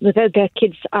 their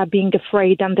kids are being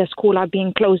afraid and their school are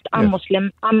being closed. I'm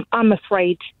Muslim. I'm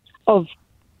afraid of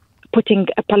putting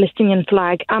a Palestinian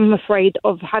flag. I'm afraid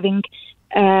of having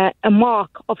a mark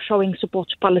of showing support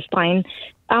to Palestine.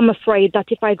 I'm afraid that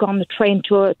if I go on the train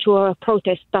to a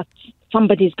protest, that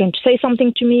somebody is going to say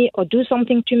something to me or do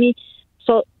something to me.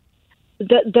 So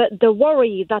the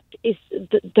worry that is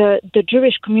the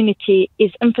Jewish community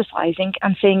is emphasizing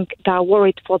and saying they are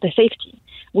worried for their safety,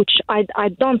 which I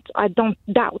don't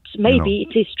doubt. Maybe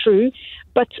it is true,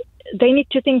 but they need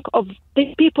to think of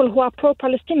the people who are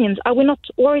pro-Palestinians. Are we not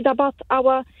worried about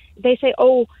they say,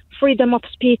 freedom of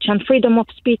speech, and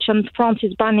France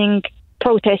is banning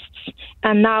protests,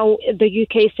 and now the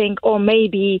UK is saying,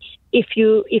 maybe if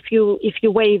you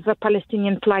wave a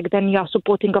Palestinian flag, then you are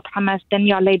supporting of Hamas, then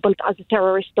you are labelled as a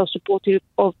terrorist or supportive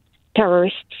of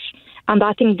terrorists. And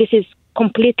I think this is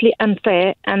completely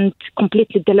unfair and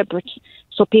completely deliberate.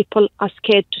 So people are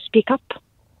scared to speak up.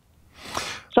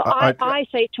 So I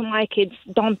say to my kids,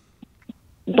 don't.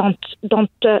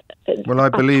 Well, I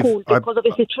believe because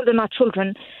obviously children are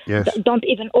children. Yes. Don't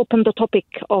even open the topic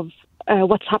of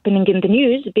what's happening in the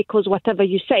news, because whatever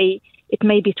you say, it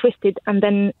may be twisted, and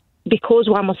then because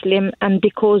we're Muslim and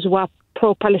because we're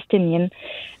pro-Palestinian,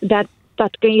 that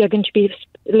you're going to be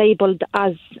labelled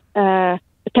as a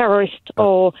terrorist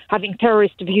or having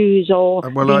terrorist views or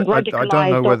being radicalized.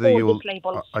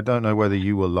 I don't know whether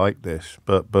you will like this,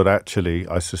 but actually,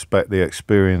 I suspect the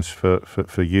experience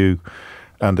for you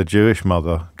and a Jewish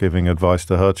mother giving advice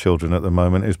to her children at the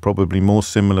moment is probably more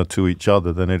similar to each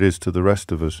other than it is to the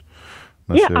rest of us.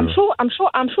 Yeah, I'm sure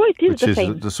it is the same.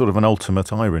 Which is the sort of an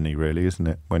ultimate irony, really, isn't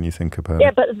it, when you think about it?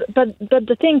 Yeah, but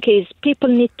the thing is, people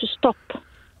need to stop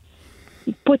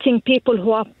putting people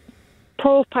who are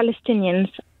pro-Palestinians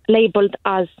labelled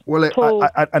as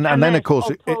and then of course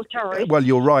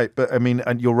you're right, but I mean,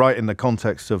 and you're right in the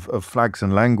context of flags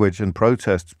and language and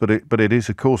protests, but it is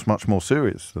of course much more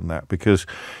serious than that, because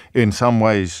in some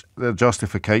ways the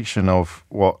justification of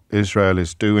what Israel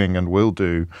is doing and will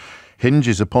do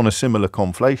hinges upon a similar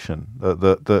conflation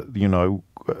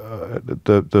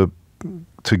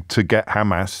to get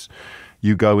Hamas,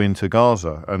 you go into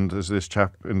Gaza, and as this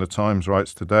chap in the Times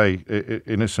writes today,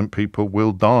 innocent people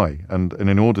will die, and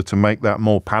in order to make that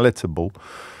more palatable,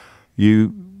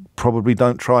 you probably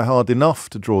don't try hard enough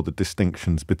to draw the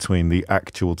distinctions between the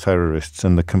actual terrorists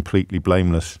and the completely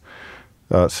blameless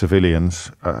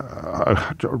civilians,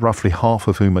 roughly half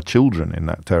of whom are children in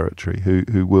that territory,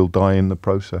 who will die in the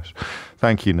process.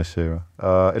 Thank you, Nasira.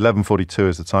 11:42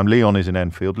 is the time. Leon is in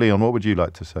Enfield. Leon, what would you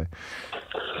like to say?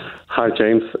 Hi,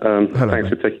 James. Hello, thanks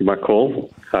for taking my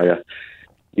call. Hiya.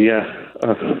 Yeah,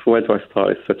 where do I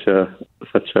start? It's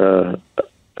such a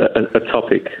a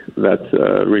topic that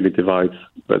really divides.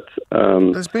 But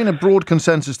there's been a broad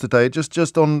consensus today,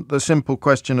 just on the simple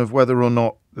question of whether or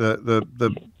not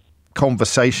the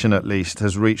conversation, at least,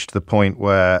 has reached the point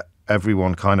where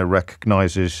everyone kind of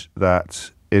recognises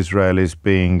that Israel is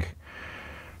being,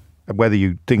 whether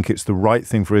you think it's the right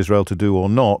thing for Israel to do or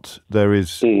not, there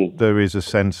is a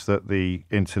sense that the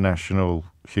international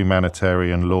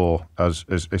humanitarian law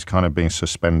is kind of being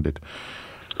suspended.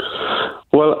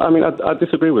 Well, I mean, I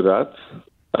disagree with that.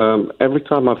 Every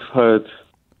time I've heard...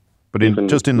 But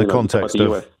just in the context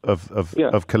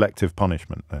of collective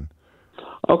punishment, then.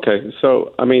 Okay,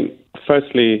 so, I mean,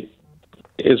 firstly,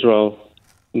 Israel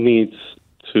needs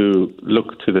to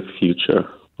look to the future,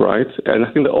 right? And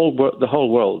I think the whole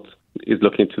world is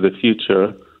looking to the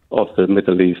future of the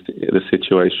Middle East, the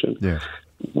situation. Yes.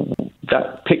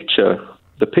 That picture,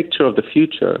 the picture of the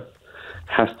future,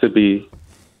 has to be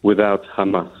without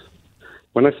Hamas.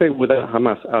 When I say without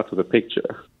Hamas out of the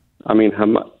picture, I mean,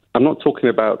 I'm not talking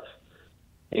about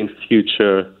in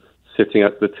future sitting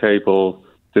at the table,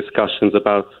 discussions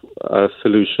about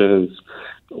solutions.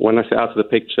 When I say out of the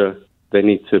picture, they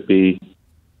need to be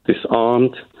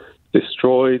disarmed,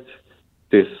 destroyed,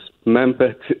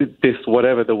 dismembered,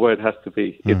 whatever the word has to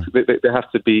be. They have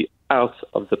to be out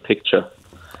of the picture.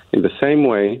 In the same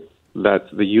way that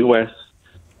the US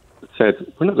said,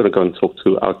 we're not going to go and talk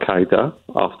to Al-Qaeda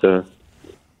after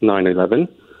 9/11.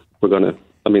 We're going to,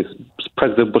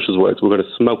 President Bush's words, we're going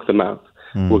to smoke them out.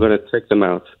 We're going to take them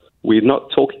out. We're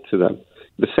not talking to them.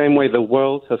 The same way the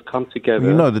world has come together.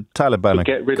 You know, the Taliban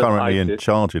are currently in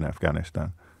charge in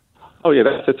Afghanistan. Oh, yeah,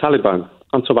 that's the Taliban.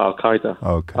 I'm talking about Al-Qaeda.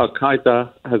 Okay.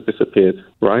 Al-Qaeda has disappeared,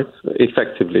 right?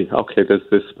 Effectively. Okay, there's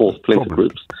small splinter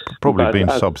groups. Probably been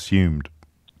subsumed.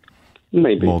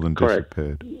 Maybe. More than correct.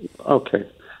 Disappeared. Okay.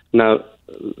 Now,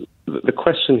 the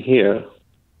question here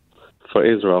for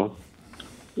Israel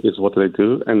is what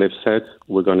do? And they've said,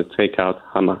 we're going to take out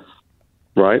Hamas,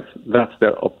 right? That's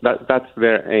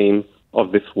their aim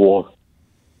of this war.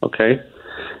 Okay?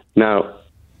 Now,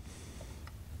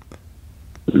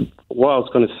 what I was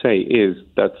going to say is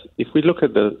that if we look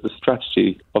at the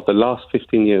strategy of the last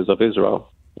 15 years of Israel,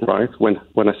 right? When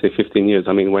I say 15 years,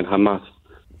 I mean when Hamas,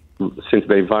 since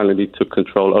they violently took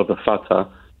control over Fatah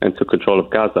and took control of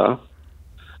Gaza,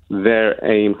 their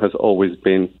aim has always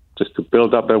been just to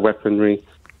build up their weaponry,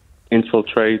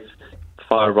 infiltrate,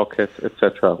 fire rockets,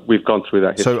 etc. We've gone through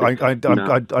that history. So I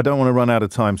don't want to run out of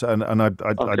time, and I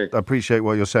appreciate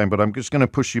what you're saying, but I'm just going to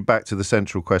push you back to the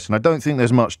central question. I don't think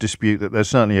there's much dispute that there's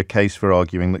certainly a case for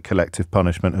arguing that collective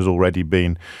punishment has already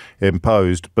been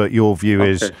imposed, but your view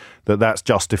is that that's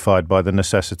justified by the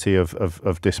necessity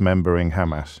of dismembering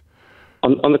Hamas.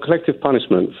 On the collective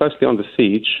punishment, firstly on the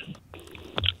siege,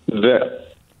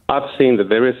 I've seen that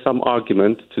there is some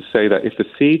argument to say that if the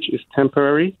siege is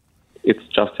temporary, it's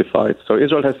justified. So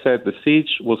Israel has said the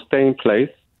siege will stay in place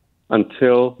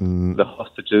until the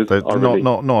hostages are released.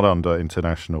 Not under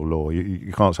international law.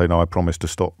 You can't say, no, I promise to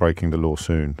stop breaking the law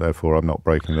soon, therefore I'm not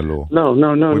breaking the law. No.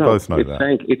 We both know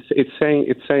that. It's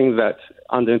saying that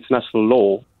under international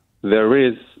law, there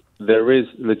is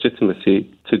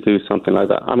legitimacy to do something like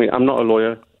that. I mean, I'm not a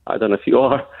lawyer. I don't know if you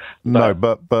are. No,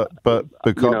 but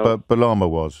Balama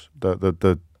was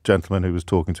the gentleman who was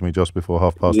talking to me just before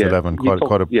 11:30,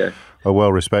 quite a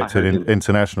well-respected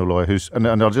international lawyer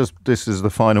this is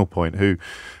the final point,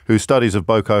 whose studies of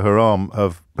Boko Haram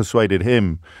have persuaded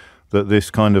him that this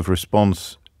kind of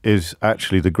response is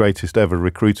actually the greatest ever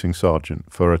recruiting sergeant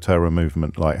for a terror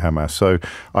movement like Hamas. So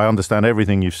I understand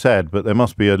everything you've said, but there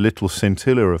must be a little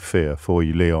scintilla of fear for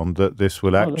you, Leon, that this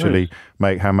will actually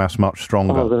make Hamas much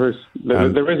stronger. There is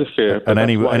a fear.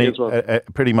 And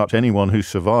pretty much anyone who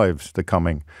survives the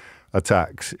coming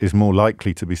attacks is more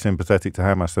likely to be sympathetic to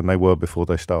Hamas than they were before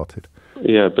they started.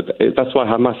 Yeah, but that's why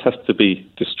Hamas has to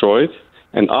be destroyed.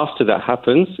 And after that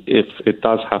happens, if it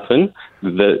does happen,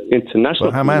 the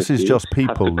international Hamas is just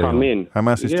people, has to come in.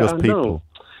 Hamas is just people.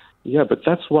 Yeah, but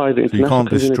that's why the international you can't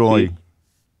destroy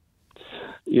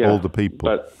all the people.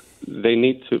 But they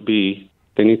need to be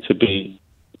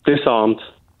disarmed,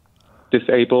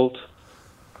 disabled,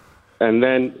 and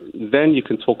then you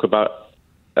can talk about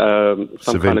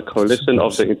some kind of coalition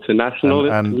of the international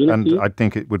community. And I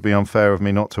think it would be unfair of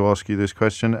me not to ask you this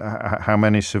question. How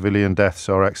many civilian deaths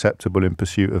are acceptable in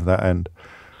pursuit of that end?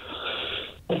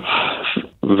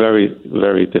 Very,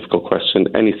 very difficult question.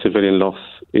 Any civilian loss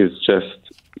is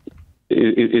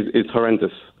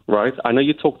horrendous, right? I know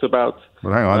you talked about...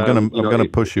 Well, hang on, I'm going to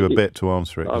push you a bit to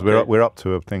answer it, because we're up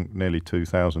to, I think, nearly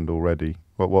 2,000 already.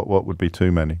 What would be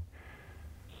too many?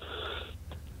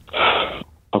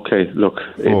 Okay, look...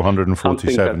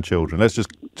 447 children. Let's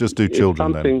just just do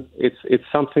children then? It's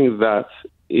something that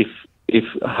if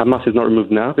Hamas is not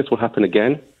removed now, this will happen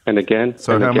again and again.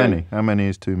 So and how again. many? How many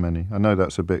is too many? I know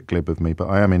that's a bit glib of me, but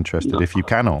I am interested if you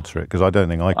can answer it, because I don't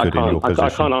think I could in your position. I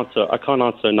can't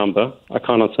answer a number. But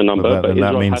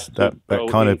that means that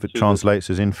kind of translates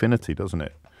as infinity, doesn't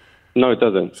it? No, it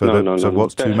doesn't. So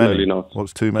what's too many? Not.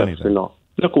 What's too many then? Not.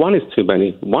 Look, one is too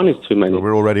many. Well,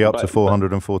 we're already up to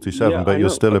 447, but you're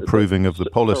still approving of the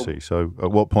policy. So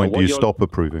at what point do you stop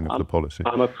approving of the policy?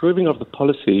 I'm approving of the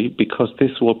policy because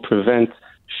this will prevent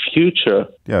future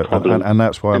problems. And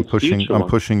that's why I'm pushing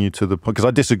you to the point, because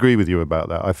I disagree with you about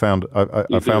that. I found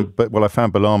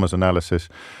Balama's analysis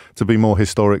to be more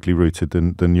historically rooted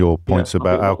than your points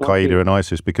about Al Qaeda and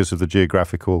ISIS, because of the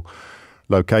geographical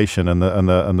location and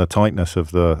the tightness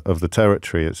of the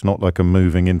territory. It's not like a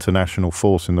moving international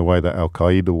force in the way that Al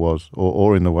Qaeda was,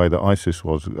 or in the way that ISIS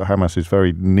was. Hamas is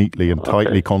very neatly and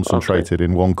tightly concentrated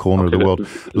in one corner of the world,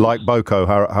 like Boko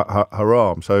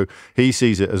Haram. So he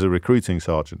sees it as a recruiting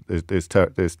sergeant. This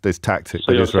tactic.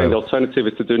 So you're saying the alternative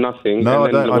is to do nothing? No,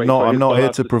 I'm not here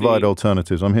to provide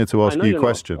alternatives. I'm here to ask you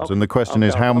questions, and the question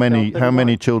is how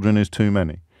many children is too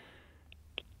many?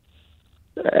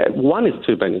 One is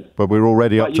too many. But we're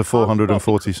already up to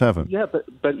 447. Yeah, but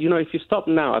if you stop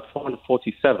now at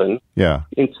 447,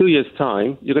 in 2 years'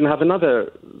 time, you're going to have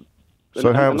another.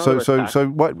 So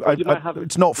what?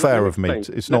 It's not fair of me.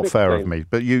 It's not fair of me.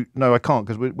 But I can't,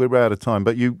 because we're out of time.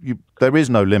 But there is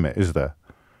no limit, is there?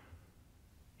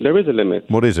 There is a limit.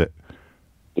 What is it?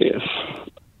 Yes,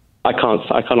 I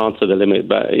can't answer the limit,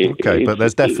 but but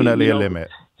there's definitely a limit.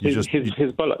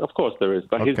 Hezbollah, of course there is,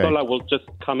 but Hezbollah will just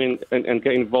come in and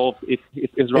get involved if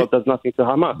Israel does nothing to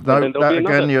Hamas. No,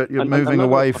 you're moving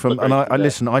away from. And I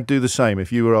listen. I'd do the same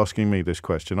if you were asking me this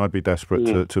question. I'd be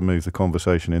desperate to move the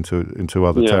conversation into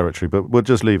other territory. But we'll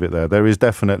just leave it there. There is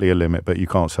definitely a limit, but you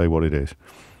can't say what it is.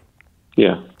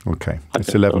 Yeah. Okay. It's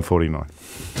 11:49.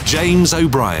 James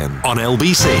O'Brien on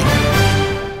LBC.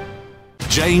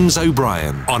 James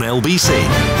O'Brien on LBC.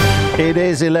 It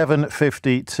is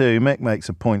 11:52. Mick makes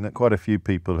a point that quite a few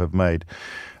people have made.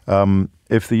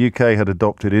 If the UK had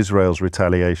adopted Israel's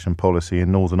retaliation policy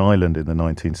in Northern Ireland in the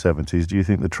 1970s, do you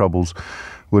think the troubles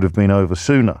would have been over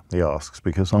sooner, he asks,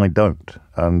 because I don't.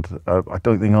 And I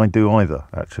don't think I do either,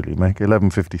 actually, Mick.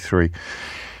 11:53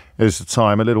 is the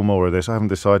time. A little more of this. I haven't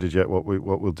decided yet what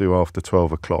we'll do after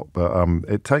 12 o'clock, but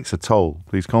it takes a toll.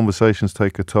 These conversations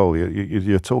take a toll.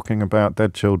 You're talking about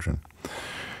dead children.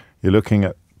 You're looking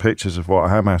at pictures of what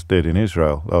Hamas did in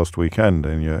Israel last weekend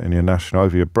in your national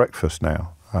over your breakfast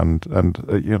now, and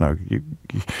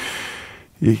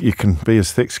you can be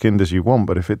as thick-skinned as you want,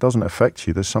 but if it doesn't affect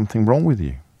you, there's something wrong with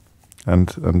you,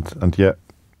 and yet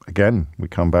again we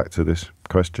come back to this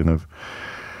question of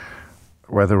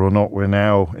whether or not we're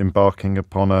now embarking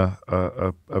upon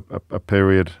a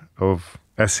period of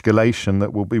escalation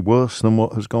that will be worse than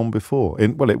what has gone before.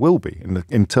 It will be.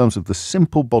 In terms of the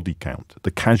simple body count,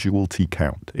 the casualty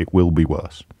count, it will be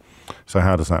worse. So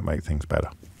how does that make things better?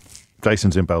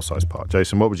 Jason's in Belsize Park.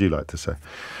 Jason, what would you like to say?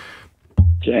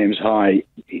 James, hi.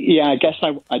 Yeah, I guess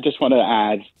I just want to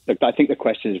add, look, I think the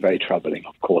question is very troubling.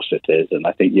 Of course it is. And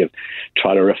I think you've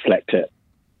tried to reflect it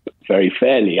very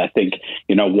fairly. I think,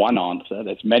 one answer,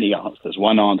 there's many answers.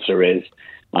 One answer is,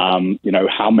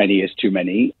 how many is too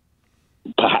many?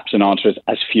 Perhaps an answer is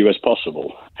as few as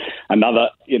possible. Another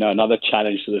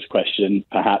challenge to this question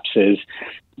perhaps is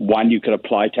one you could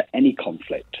apply to any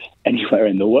conflict anywhere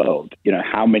in the world.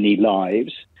 How many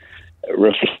lives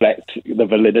reflect the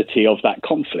validity of that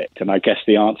conflict? And I guess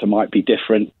the answer might be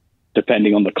different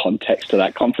depending on the context of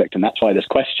that conflict, and that's why this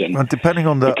question depending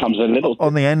on becomes a little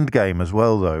on the end game as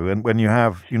well, though. And when you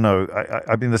have,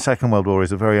 I mean, the Second World War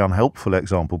is a very unhelpful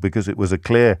example because it was a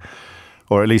clear,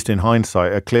 or at least in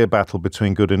hindsight, a clear battle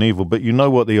between good and evil. But you know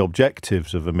what the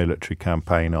objectives of a military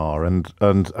campaign are, and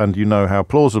you know how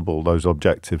plausible those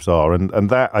objectives are, and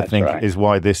that I think is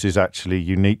why this is actually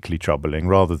uniquely troubling,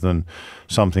 rather than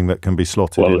something that can be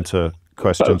slotted into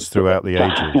questions throughout the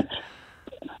ages.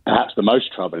 Perhaps the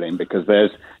most troubling, because there's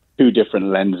two different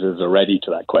lenses already to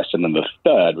that question, and the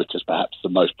third, which is perhaps the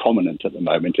most prominent at the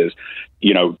moment, is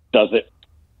does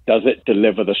it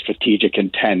deliver the strategic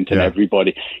intent? And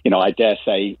everybody, I dare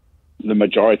say the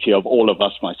majority of all of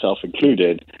us, myself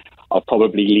included, are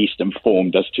probably least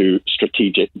informed as to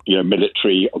strategic,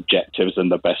 military objectives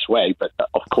and the best way. But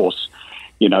of course,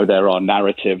 there are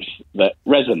narratives that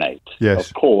resonate. Yes.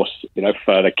 Of course,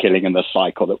 further killing in the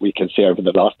cycle that we can see over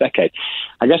the last decade.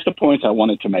 I guess the point I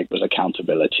wanted to make was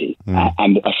accountability.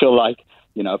 And I feel like,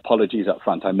 apologies up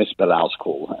front. I missed Bilal's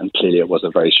call, and clearly it was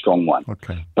a very strong one.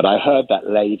 Okay. But I heard that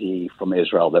lady from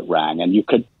Israel that rang, and you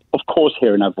could of course,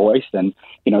 hearing her voice and,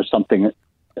 something.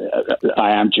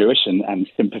 I am Jewish and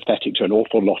sympathetic to an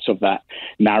awful lot of that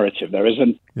narrative. There is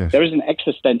an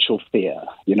existential fear.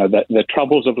 The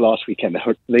troubles of last weekend,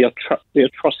 the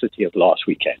atrocity of last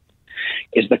weekend,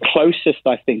 is the closest,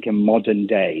 I think, in modern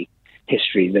day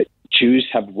history that Jews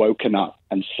have woken up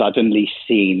and suddenly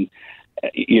seen,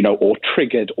 or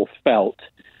triggered or felt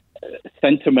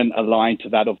sentiment aligned to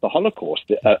that of the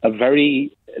Holocaust, a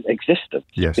very existence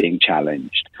being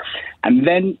challenged. And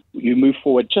then you move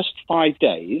forward just 5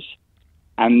 days,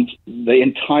 and the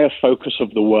entire focus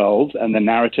of the world and the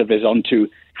narrative is onto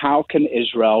how can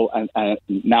Israel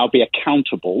now be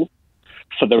accountable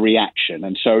for the reaction.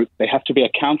 And so they have to be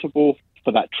accountable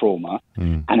for that trauma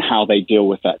and how they deal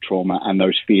with that trauma and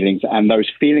those feelings. And those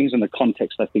feelings in the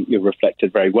context, I think you've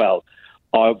reflected very well,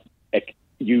 are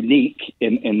unique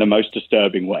in the most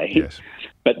disturbing way. Yes.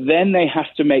 But then they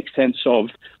have to make sense of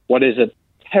what is a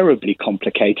terribly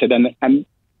complicated and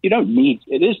you don't need,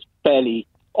 it is fairly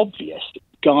obvious,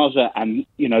 Gaza and,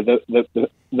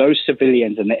 those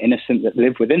civilians and the innocent that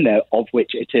live within there, of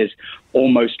which it is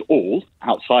almost all,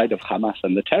 outside of Hamas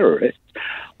and the terrorists,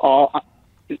 are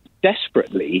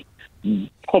desperately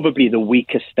probably the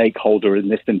weakest stakeholder in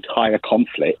this entire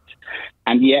conflict.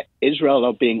 And yet Israel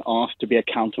are being asked to be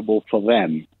accountable for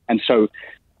them. And so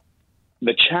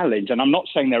the challenge, and I'm not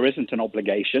saying there isn't an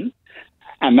obligation,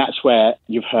 and that's where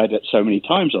you've heard it so many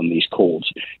times on these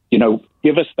calls,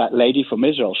 give us that lady from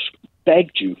Israel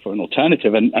begged you for an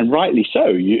alternative, and rightly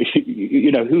so.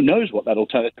 Who knows what that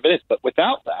alternative is? But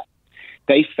without that,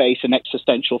 they face an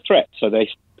existential threat.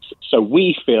 So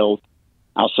we feel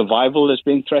our survival is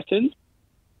being threatened,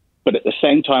 but at the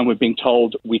same time, we're being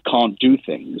told we can't do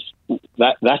things.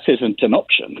 That isn't an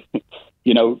option.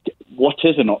 What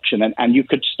is an option? And you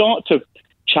could start to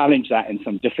challenge that in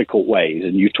some difficult ways.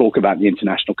 And you talk about the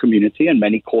international community, and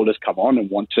many callers come on and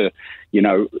want to,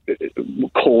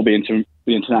 call the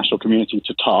international community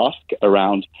to task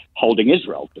around holding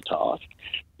Israel to task,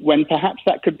 when perhaps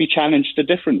that could be challenged a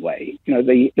different way.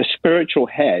 The spiritual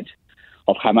head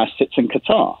of Hamas sits in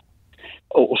Qatar,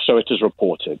 or so it is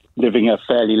reported, living a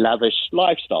fairly lavish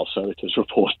lifestyle, so it is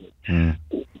reported.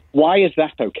 Why is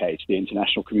that okay to the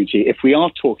international community if we are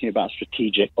talking about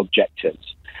strategic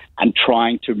objectives and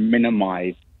trying to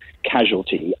minimize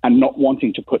casualty and not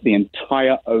wanting to put the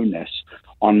entire onus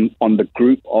on the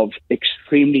group of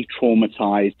extremely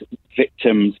traumatized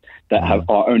victims that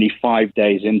are only 5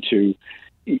 days into,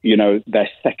 their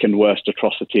second worst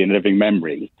atrocity in living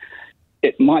memory?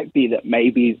 It might be that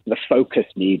maybe the focus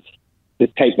needs to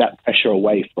take that pressure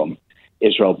away from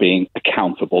Israel being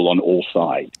accountable on all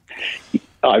sides.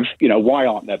 Why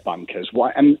aren't there bunkers?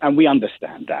 Why? And we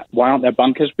understand that. Why aren't there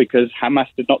bunkers? Because Hamas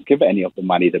did not give any of the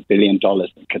money, the $1 billion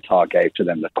that Qatar gave to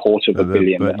them, the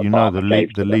 $250 million. But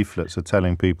the leaflets are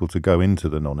telling people to go into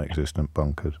the non-existent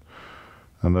bunkers,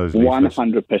 and those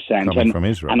 100% coming from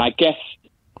Israel. And I guess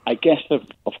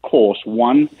of course,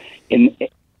 with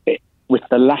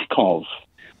the lack of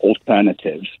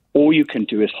alternatives, all you can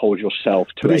do is hold yourself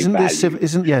to a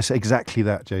value. Yes, exactly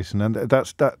that, Jason, and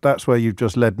that's where you've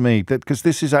just led me. Because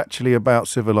this is actually about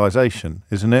civilization,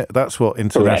 isn't it? That's what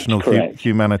international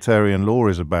humanitarian law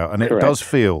is about, and it does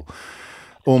feel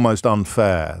almost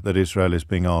unfair that Israel is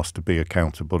being asked to be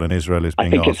accountable, and Israel is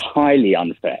being asked. I think it's highly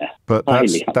unfair. But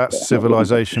that's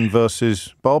civilization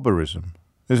versus barbarism,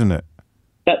 isn't it?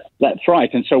 That's right.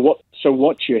 And so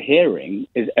what you're hearing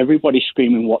is everybody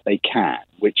screaming what they can,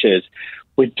 which is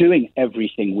we're doing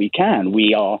everything we can.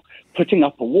 We are putting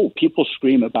up a wall. People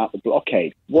scream about the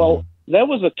blockade. Well, there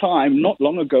was a time not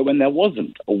long ago when there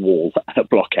wasn't a wall and a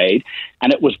blockade,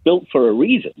 and it was built for a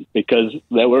reason, because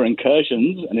there were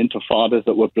incursions and intifadas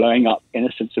that were blowing up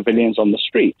innocent civilians on the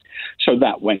street. So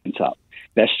that went up.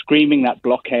 They're screaming that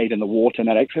blockade and the water and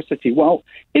electricity. Well,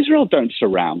 Israel don't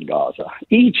surround Gaza.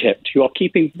 Egypt, you are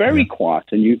keeping very quiet,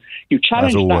 and you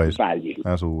challenge that value.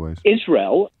 As always.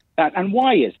 Israel, and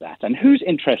why is that? And whose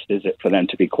interest is it for them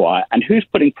to be quiet? And who's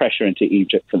putting pressure into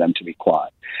Egypt for them to be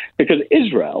quiet? Because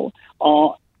Israel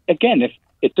are, again, if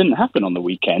it didn't happen on the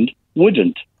weekend,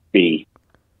 wouldn't be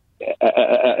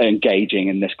engaging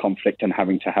in this conflict and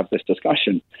having to have this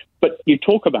discussion. But you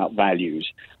talk about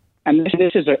values. And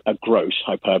this is a gross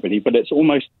hyperbole, but it's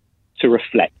almost to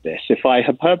reflect this. If I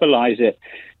hyperbolize it,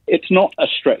 it's not a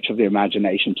stretch of the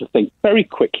imagination to think very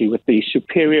quickly with the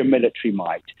superior military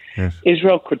might. Yes.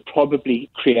 Israel could probably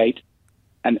create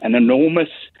an enormous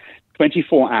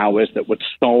 24 hours that would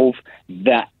solve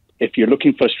that. If you're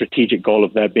looking for a strategic goal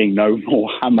of there being no more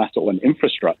Hamas or an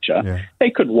infrastructure, they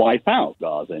could wipe out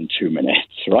Gaza in 2 minutes,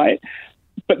 right?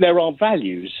 But there are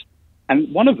values.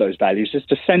 And one of those values is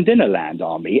to send in a land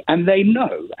army, and they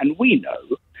know, and we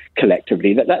know,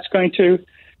 collectively, that's going to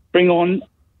bring on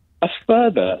a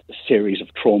further series of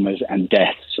traumas and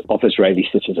deaths of Israeli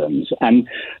citizens. And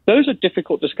those are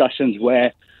difficult discussions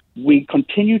where we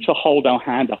continue to hold our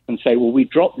hand up and say, well, we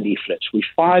dropped leaflets, we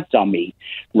fired dummy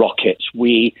rockets,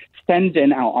 we send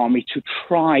in our army to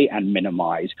try and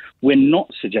minimize. We're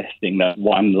not suggesting that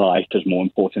one life is more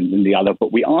important than the other,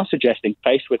 but we are suggesting,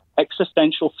 faced with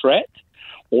existential threat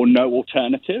or no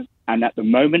alternative, and at the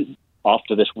moment,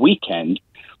 after this weekend,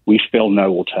 we feel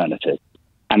no alternative.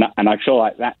 And I feel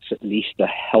like that's at least a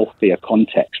healthier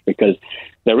context, because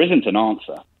there isn't an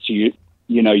answer. So you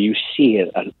see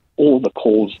it at all the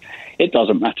calls. It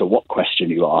doesn't matter what question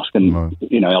you ask. And,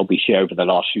 LBC over the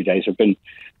last few days have been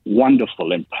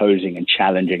wonderful in posing and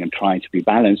challenging and trying to be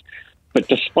balanced. But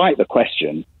despite the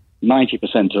question,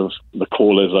 90% of the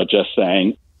callers are just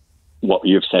saying what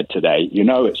you've said today.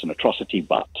 It's an atrocity,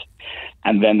 but.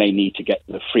 And then they need to get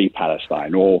the free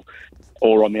Palestine. Or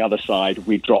on the other side,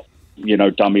 we drop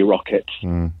dummy rockets,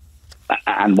 and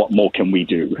what more can we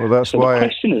do? Well, that's why the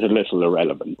question is a little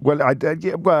irrelevant. Well, I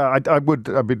would.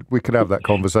 I mean, we could have that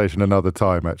conversation another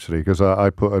time, actually, because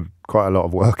I put quite a lot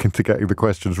of work into getting the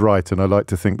questions right, and I like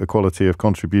to think the quality of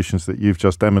contributions that you've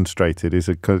just demonstrated is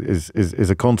a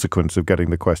consequence of getting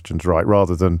the questions right,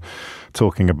 rather than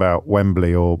talking about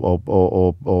Wembley or whether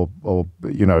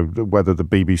the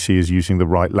BBC is using the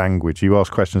right language. You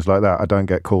ask questions like that, I don't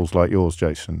get calls like yours,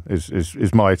 Jason.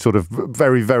 Is my sort of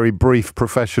very, very brief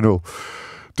professional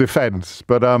defence,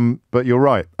 but you're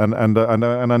right, and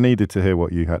I needed to hear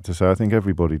what you had to say. I think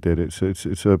everybody did. It's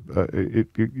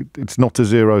not a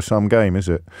zero-sum game, is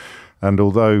it? And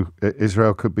although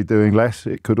Israel could be doing less,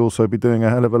 it could also be doing a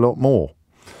hell of a lot more,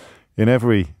 in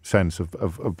every sense of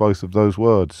both of those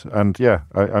words. And yeah,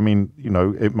 I mean,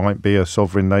 it might be a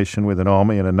sovereign nation with an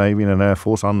army and a navy and an air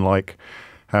force, unlike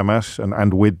Hamas,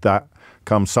 and with that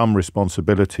comes some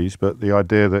responsibilities. But the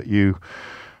idea that you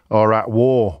are at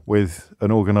war with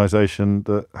an organisation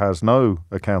that has no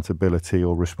accountability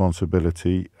or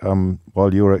responsibility,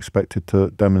 while you're expected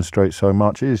to demonstrate so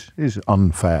much, is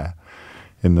unfair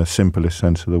in the simplest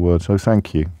sense of the word. So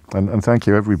thank you. And thank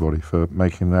you, everybody, for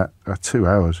making that 2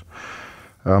 hours.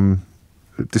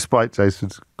 Despite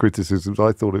Jason's criticisms,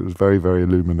 I thought it was very, very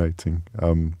illuminating,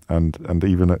 and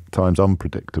even at times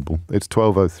unpredictable. It's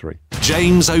 12:03.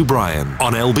 James O'Brien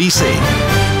on LBC.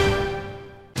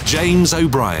 James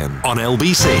O'Brien on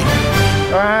LBC.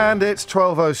 And it's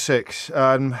 12:06.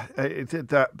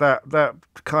 That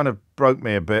kind of broke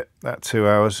me a bit, that 2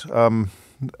 hours.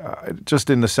 Just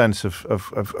in the sense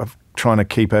of trying to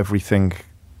keep everything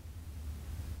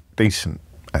decent,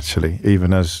 actually,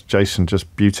 even as Jason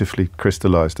just beautifully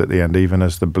crystallised at the end, even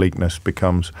as the bleakness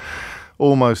becomes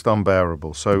almost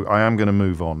unbearable. So I am going to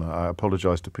move on. I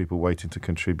apologise to people waiting to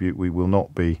contribute. We will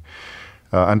not be...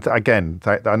 and again,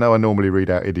 I know I normally read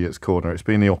out Idiot's Corner. It's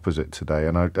been the opposite today,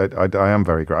 and I am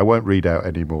very grateful. I won't read out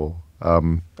any more.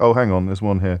 Oh, hang on, there's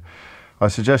one here. I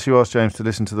suggest you ask James to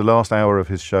listen to the last hour of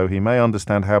his show. He may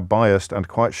understand how biased and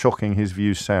quite shocking his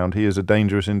views sound. He is a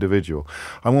dangerous individual.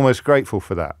 I'm almost grateful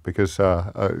for that, because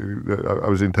I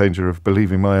was in danger of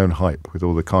believing my own hype with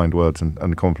all the kind words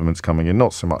and compliments coming in.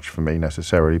 Not so much for me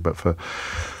necessarily, but for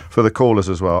the callers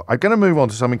as well. I'm going to move on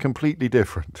to something completely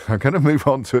different. I'm going to move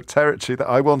on to a territory that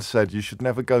I once said you should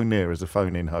never go near as a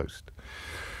phone-in host.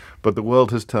 But the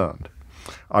world has turned.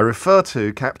 I refer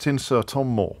to Captain Sir Tom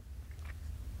Moore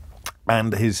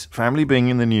and his family being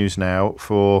in the news now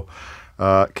for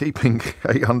keeping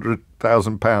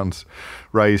 £800,000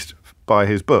 raised by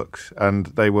his books. And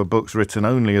they were books written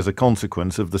only as a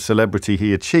consequence of the celebrity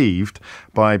he achieved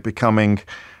by becoming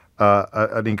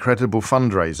an incredible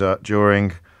fundraiser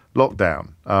during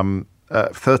lockdown.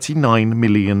 £39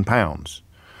 million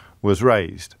was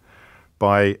raised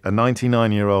by a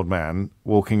 99-year-old man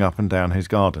walking up and down his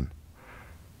garden.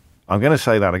 I'm going to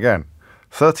say that again.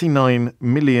 £39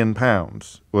 million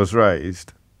was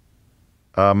raised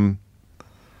by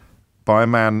a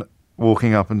man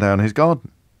walking up and down his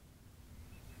garden.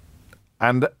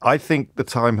 And I think the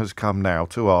time has come now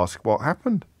to ask what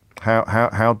happened.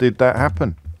 How did that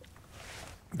happen?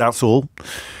 That's all.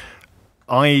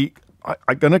 I'm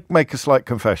going to make a slight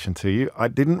confession to you. I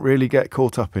didn't really get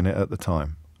caught up in it at the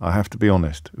time. I have to be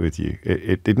honest with you.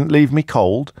 It didn't leave me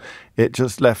cold. It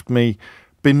just left me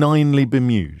benignly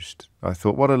bemused. I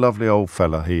thought, what a lovely old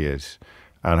fella he is,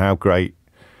 and how great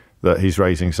that he's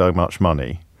raising so much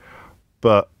money.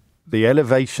 But the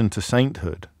elevation to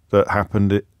sainthood that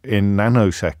happened in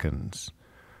nanoseconds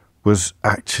was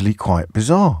actually quite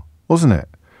bizarre, wasn't it?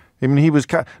 I mean, he was...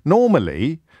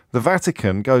 Normally, the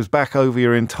Vatican goes back over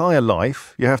your entire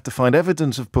life. You have to find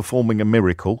evidence of performing a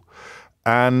miracle,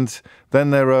 And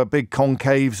then there are big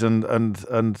concaves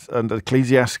and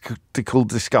ecclesiastical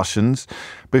discussions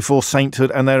before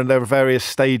sainthood, and there are various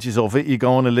stages of it. You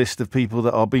go on a list of people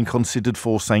that are being considered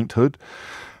for sainthood,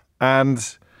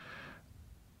 and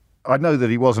I know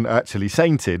that he wasn't actually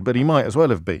sainted, but he might as well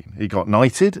have been. He got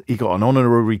knighted. He got an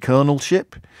honorary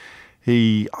colonelship.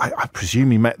 I presume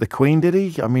he met the Queen, did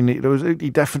he? I mean, he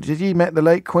definitely did. He met the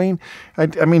late Queen.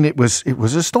 I mean, it was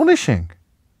astonishing.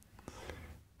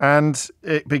 And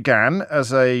it began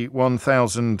as a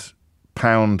 £1,000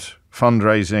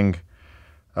 fundraising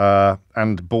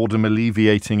and boredom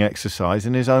alleviating exercise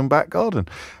in his own back garden.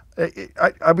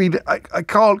 I mean, I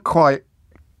can't quite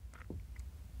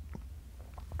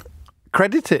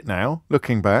credit it now,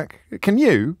 looking back. Can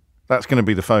you? That's going to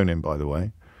be the phone in, by the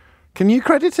way. Can you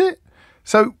credit it?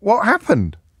 So what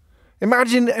happened?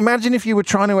 Imagine if you were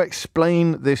trying to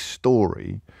explain this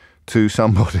story to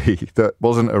somebody that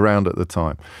wasn't around at the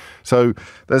time. So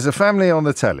there's a family on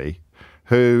the telly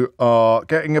who are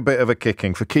getting a bit of a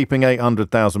kicking for keeping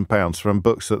 £800,000 from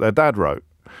books that their dad wrote.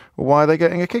 Well, why are they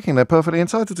getting a kicking? They're perfectly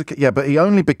entitled to. Yeah, but he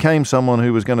only became someone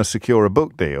who was going to secure a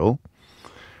book deal,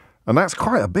 and that's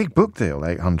quite a big book deal,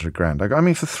 $800,000. I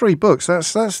mean, for 3 books,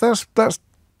 that's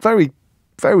very,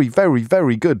 very, very,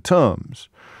 very good terms.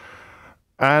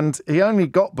 And he only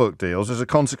got book deals as a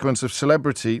consequence of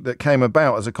celebrity that came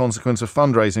about as a consequence of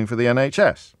fundraising for the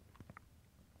NHS.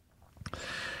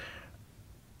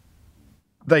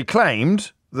 They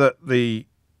claimed that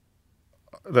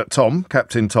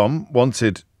Captain Tom,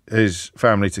 wanted his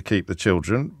family to keep the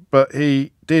children, but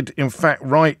he did in fact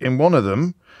write in one of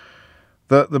them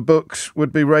that the books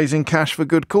would be raising cash for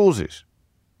good causes.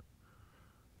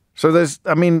 So this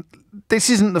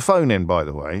isn't the phone in, by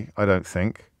the way, I don't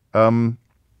think. I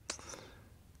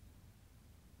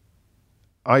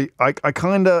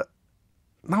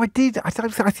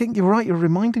think you're right. You're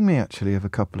reminding me actually of a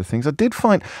couple of things. I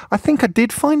think I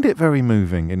did find it very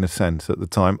moving in a sense at the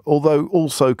time, although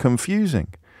also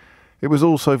confusing. It was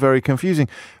also very confusing.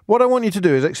 What I want you to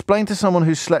do is explain to someone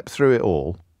who slept through it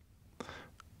all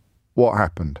what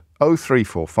happened.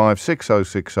 0345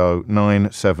 6060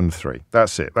 973.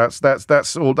 That's it.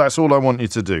 That's all I want you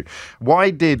to do. Why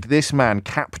did this man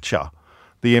capture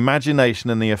the imagination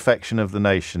and the affection of the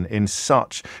nation in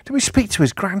such... Did we speak to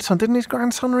his grandson? Didn't his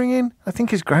grandson ring in? I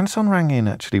think his grandson rang in,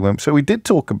 actually. So we did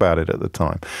talk about it at the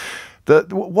time.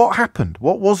 What happened?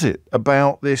 What was it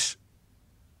about this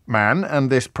man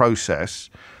and this process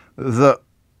that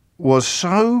was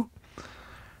so...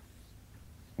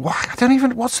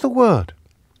 What's the word?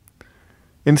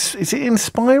 Is it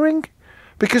inspiring?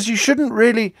 Because you shouldn't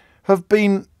really have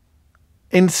been...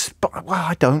 Well,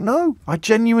 I don't know. I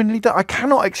genuinely don't. I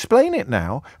cannot explain it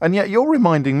now. And yet you're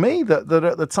reminding me that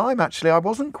at the time, actually, I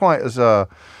wasn't quite as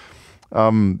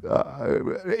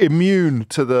immune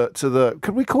to the.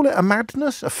 Could we call it a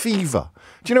madness, a fever?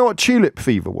 Do you know what tulip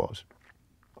fever was?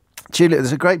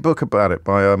 There's a great book about it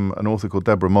by an author called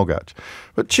Deborah Mogach.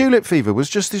 But tulip fever was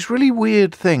just this really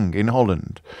weird thing in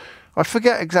Holland. I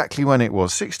forget exactly when it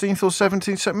was, 16th or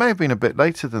 17th, so it may have been a bit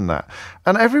later than that.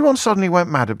 And everyone suddenly went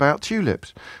mad about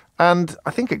tulips. And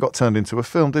I think it got turned into a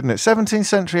film, didn't it? 17th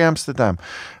century Amsterdam.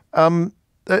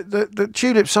 The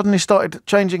tulips suddenly started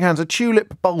changing hands. A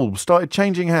tulip bulb started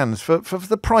changing hands for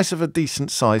the price of a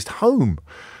decent-sized home,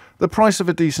 the price of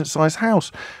a decent-sized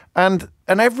house. And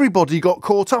everybody got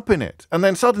caught up in it. And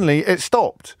then suddenly it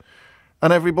stopped.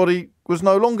 And everybody was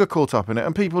no longer caught up in it.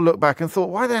 And people looked back and thought,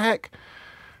 why the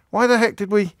heck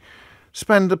did we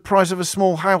spend the price of a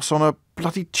small house on a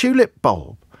bloody tulip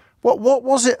bulb? What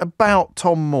was it about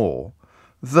Tom Moore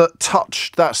that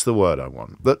touched, that's the word I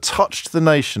want, that touched the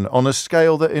nation on a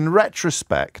scale that in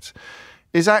retrospect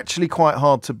is actually quite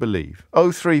hard to believe?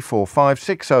 0345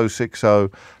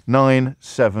 6060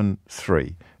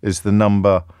 973 is the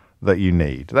number that you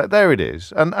need. There it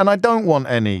is. And I don't want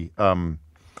any...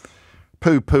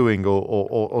 poo-pooing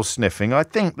or sniffing. I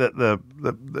think that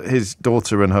his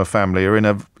daughter and her family are in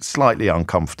a slightly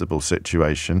uncomfortable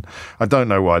situation. I don't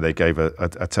know why they gave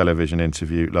a television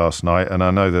interview last night, and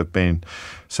I know there have been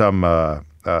some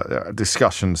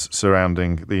discussions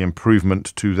surrounding the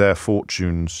improvement to their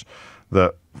fortunes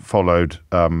that followed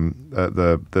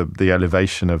the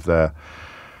elevation of their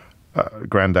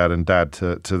granddad and dad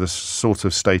to the sort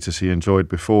of status he enjoyed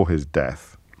before his death.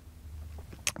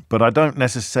 But I don't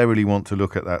necessarily want to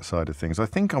look at that side of things. I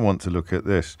think I want to look at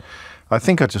this. I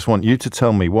think I just want you to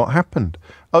tell me what happened.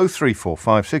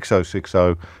 0345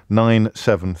 6060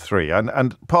 973.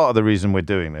 And part of the reason we're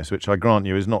doing this, which I grant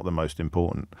you is not the most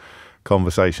important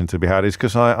conversation to be had, is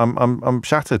because I'm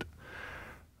shattered.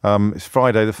 It's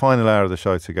Friday, the final hour of the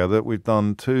show together. We've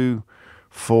done 2,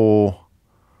 4,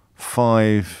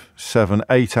 5, 7,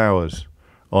 8 hours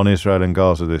on Israel and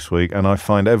Gaza this week, and I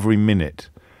find every minute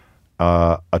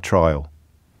a trial.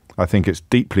 I think it's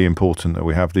deeply important that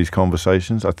we have these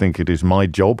conversations. I think it is my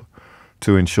job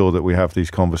to ensure that we have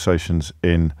these conversations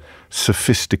in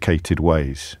sophisticated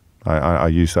ways. I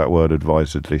use that word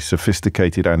advisedly,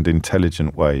 sophisticated and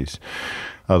intelligent ways.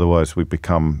 Otherwise, we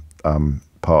become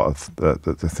part of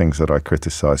the things that I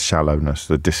criticise: shallowness,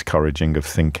 the discouraging of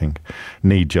thinking,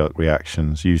 knee-jerk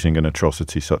reactions, using an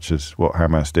atrocity such as what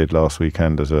Hamas did last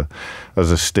weekend as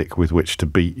a stick with which to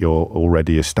beat your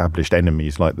already established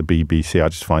enemies like the BBC. I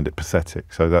just find it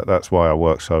pathetic. So that's why I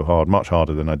work so hard, much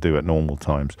harder than I do at normal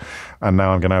times. And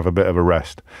now I'm going to have a bit of a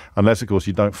rest, unless, of course,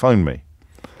 you don't phone me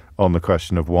on the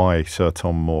question of why Sir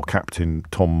Tom Moore, Captain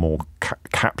Tom Moore,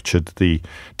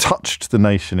 touched the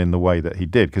nation in the way that he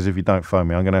did. Because if you don't phone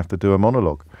me, I'm going to have to do a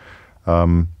monologue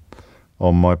on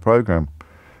my programme.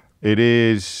 It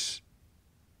is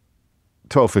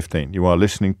 12:15. You are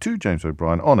listening to James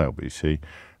O'Brien on LBC.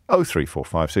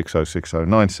 0345 6060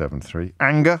 973.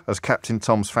 Anger as Captain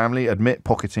Tom's family admit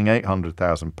pocketing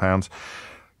 £800,000.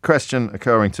 Question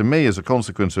occurring to me as a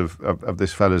consequence of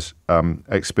this fella's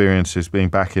experiences being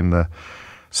back in the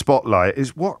spotlight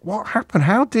is what happened?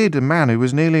 How did a man who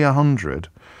was nearly 100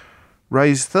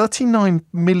 raise £39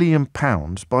 million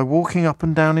by walking up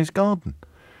and down his garden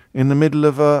in the middle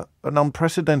of an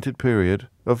unprecedented period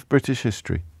of British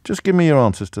history? Just give me your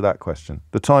answers to that question.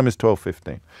 The time is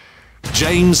 12:15.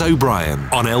 James O'Brien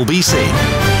on LBC.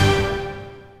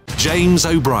 James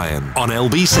O'Brien on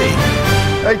LBC.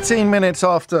 18 minutes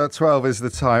after 12 is the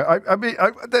time. I mean,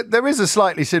 there is a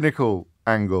slightly cynical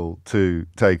angle to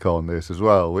take on this as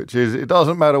well, which is it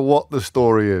doesn't matter what the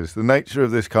story is. The nature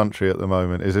of this country at the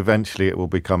moment is eventually it will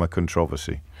become a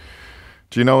controversy.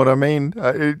 Do you know what I mean?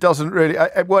 It doesn't really,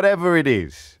 whatever it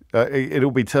is,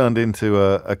 it'll be turned into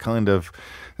a kind of,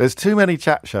 there's too many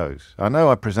chat shows. I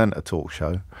know I present a talk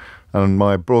show, and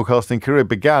my broadcasting career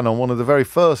began on one of the very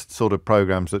first sort of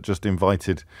programmes that just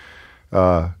invited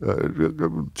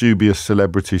dubious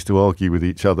celebrities to argue with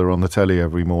each other on the telly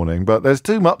every morning. But there's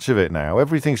too much of it now.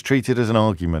 Everything's treated as an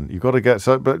argument. You've got to get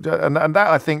so, and that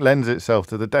I think lends itself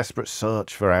to the desperate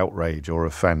search for outrage or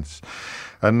offence.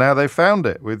 And now they found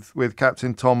it with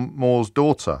Captain Tom Moore's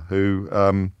daughter, who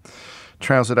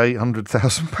trousered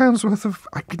 £800,000 worth of.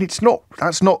 I mean,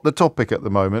 that's not the topic at the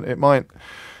moment. It might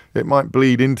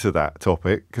bleed into that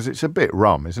topic because it's a bit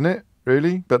rum, isn't it?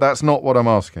 Really? But that's not what I'm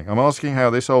asking. I'm asking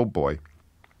how this old boy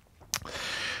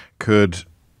could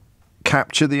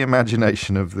capture the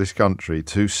imagination of this country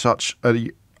to such a,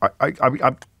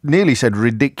 I nearly said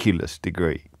ridiculous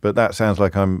degree, but that sounds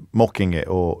like I'm mocking it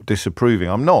or disapproving.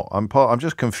 I'm not. I'm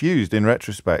just confused in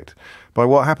retrospect by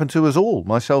what happened to us all,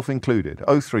 myself included.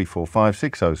 0345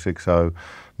 6060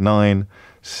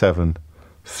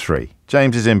 973.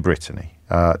 James is in Brittany.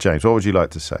 James, what would you like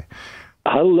to say?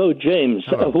 Hello, James.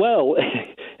 Hello. Well,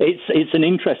 it's an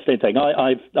interesting thing.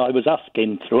 I was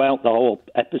asking throughout the whole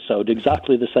episode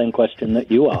exactly the same question that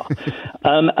you are,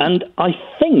 and I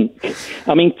think,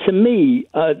 I mean, to me,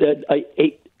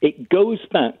 it goes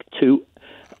back to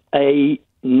a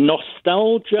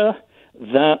nostalgia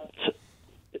that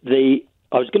I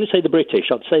was going to say the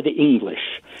British, I'd say the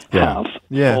English have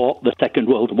for the Second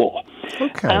World War,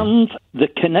 and the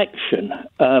connection.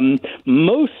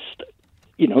 Most.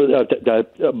 You know,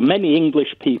 many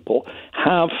English people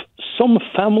have some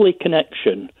family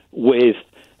connection with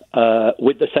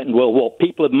the Second World War.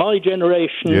 People of my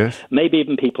generation, maybe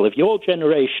even people of your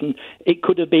generation. It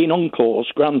could have been uncles,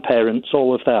 grandparents,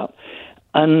 all of that.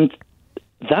 And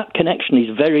that connection is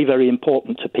very, very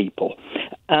important to people.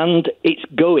 And it's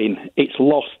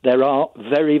lost. There are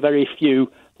very, very few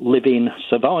living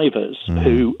survivors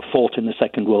who fought in the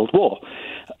Second World War.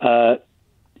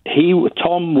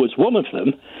 Tom was one of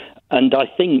them, and I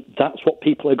think that's what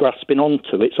people are grasping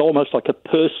onto. It's almost like a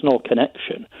personal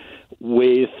connection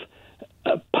with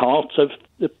part of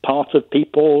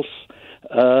people's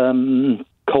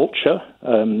culture,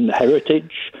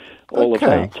 heritage, all of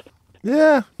that.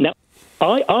 Yeah. Now,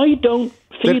 I don't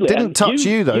feel it. Didn't touch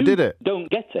you though, did it? Don't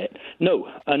get it. No.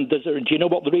 And do you know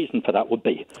what the reason for that would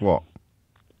be? What?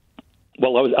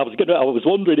 Well, I was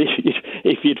wondering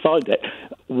if you'd find it.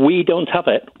 We don't have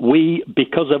it.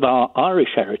 Because of our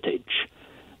Irish heritage,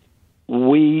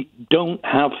 we don't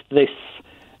have this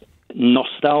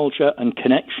nostalgia and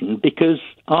connection because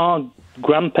our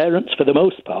grandparents, for the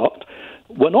most part,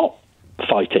 were not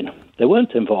fighting. They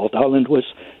weren't involved. Ireland was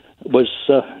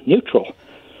neutral,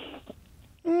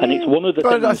 and it's one of the.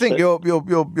 But things I think you're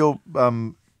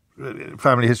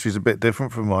family history is a bit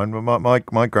different from mine. My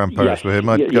grandparents were here.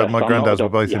 My granddads were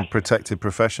both in protected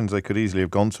professions. They could easily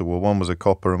have gone to war. One was a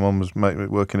copper and one was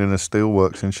working in a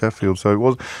steelworks in Sheffield. So it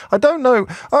was. I don't know.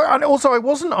 And also, I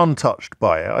wasn't untouched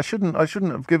by it. I shouldn't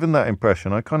have given that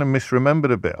impression. I kind of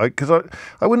misremembered a bit because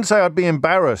I wouldn't say I'd be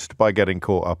embarrassed by getting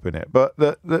caught up in it, but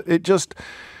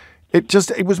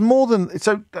it was more than...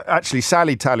 So, actually,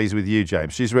 Sally tallies with you,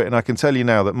 James. She's written, I can tell you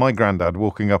now that my granddad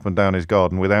walking up and down his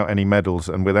garden without any medals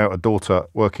and without a daughter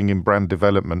working in brand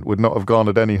development would not have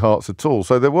garnered any hearts at all.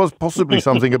 So there was possibly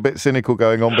something a bit cynical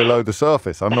going on below the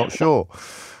surface. I'm not sure.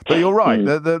 But you're right.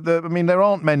 I mean, there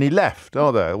aren't many left,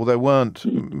 are there? Well, there weren't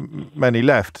many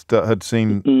left that had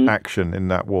seen action in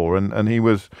that war. And he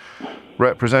was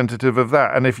representative of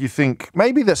that. And if you think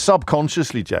maybe that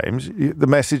subconsciously, James, the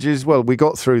message is, well, we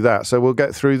got through that, so we'll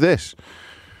get through this.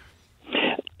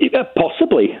 Yeah,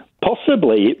 possibly,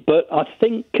 but I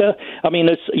think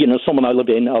as someone I live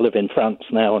in France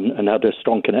now and had a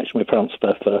strong connection with France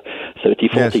for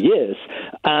 30-40 years,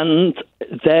 and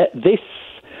this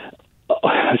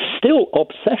still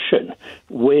obsession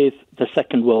with the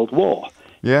Second World War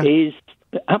is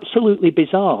absolutely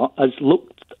bizarre as looked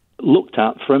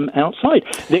at from outside.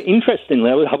 Interestingly,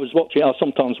 I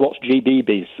sometimes watch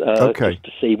GBBs just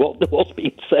to see what was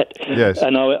being said. Yes.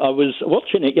 And I was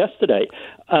watching it yesterday,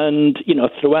 and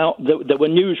throughout there were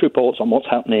news reports on what's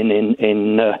happening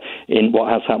in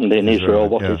what has happened in Israel,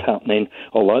 what is happening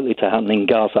or likely to happen in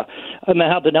Gaza, and they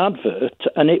had an advert,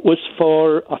 and it was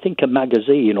for I think a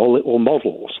magazine or little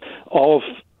models of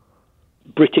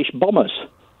British bombers.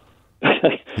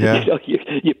 Yeah.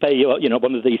 You pay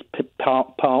one of these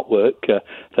part work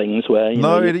things where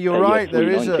you're right. There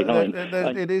is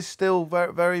it is still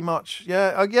very, very much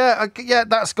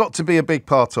that's got to be a big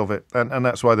part of it, and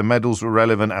that's why the medals were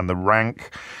relevant and the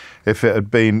rank. If it had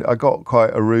been, I got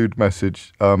quite a rude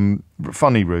message,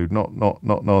 funny rude, not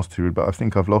nasty rude, but I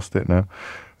think I've lost it now.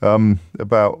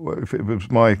 About if it was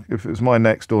my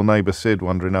next door neighbour Sid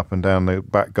wandering up and down the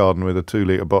back garden with a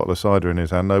 2-litre bottle of cider in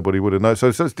his hand, nobody would have known. So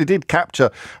it did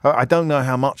capture. I don't know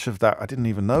how much of that. I didn't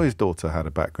even know his daughter had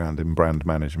a background in brand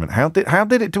management. How did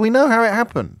it? Do we know how it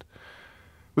happened?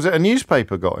 Was it a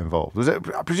newspaper got involved? Was it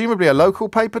presumably a local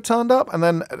paper turned up, and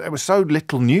then there was so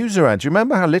little news around? Do you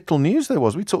remember how little news there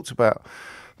was? We talked about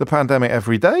the pandemic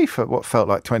every day for what felt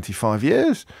like 25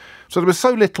 years. So there was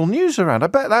so little news around. I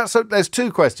bet there's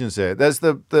two questions here. There's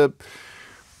the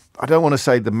I don't want to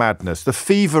say the madness, the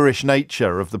feverish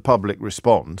nature of the public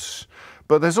response,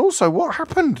 but there's also what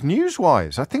happened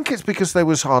news-wise. I think it's because there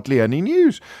was hardly any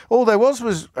news. All there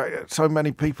was so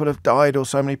many people have died or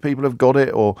so many people have got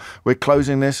it or we're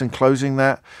closing this and closing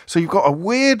that. So you've got a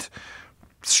weird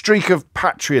streak of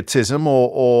patriotism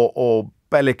or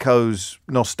bellicose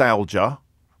nostalgia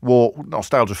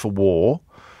for war.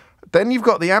 Then you've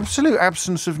got the absolute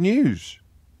absence of news,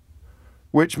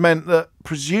 which meant that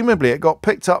presumably it got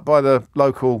picked up by the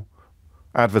local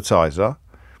advertiser,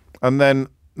 and then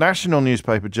national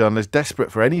newspaper journalists desperate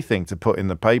for anything to put in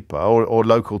the paper or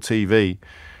local TV.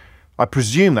 I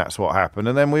presume that's what happened,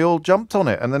 and then we all jumped on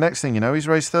it. And the next thing you know, he's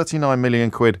raised 39 million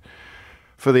quid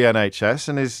for the NHS,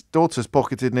 and his daughter's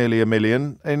pocketed nearly $1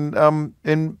 million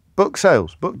in book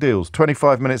sales, book deals,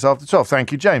 25 minutes after 12.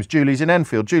 Thank you, James. Julie's in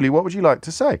Enfield. Julie, what would you like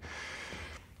to say?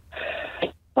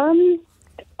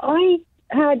 I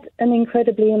had an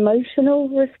incredibly emotional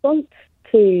response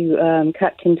to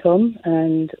Captain Tom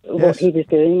and what he was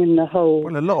doing and the whole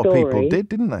Well, a lot of people did,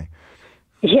 didn't they?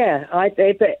 Yeah,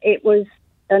 but it was,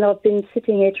 and I've been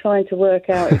sitting here trying to work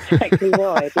out exactly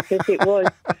why, because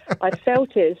I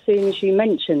felt it as soon as you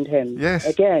mentioned him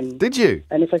again. Did you?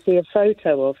 And if I see a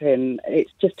photo of him,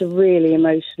 it's just a really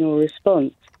emotional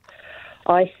response.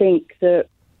 I think that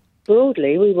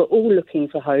broadly we were all looking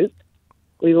for hope.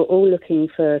 We were all looking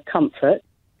for comfort.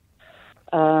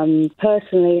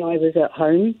 Personally, I was at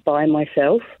home by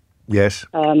myself. Yes.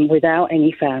 Without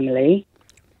any family.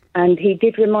 And he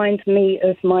did remind me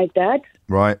of my dad.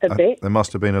 Right. A bit. There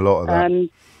must have been a lot of that.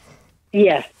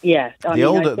 Yeah. The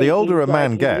older a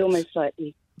man gets, almost like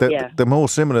the more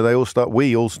similar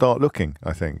we all start looking,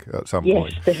 I think, at some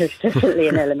point. Yes, there's definitely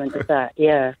an element of that,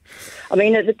 yeah. I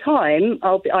mean, at the time,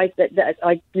 I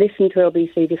listened to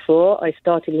LBC before. I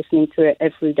started listening to it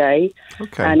every day.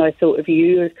 Okay. And I thought of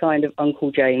you as kind of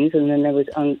Uncle James, and then there was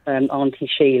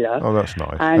Auntie Sheila. Oh, that's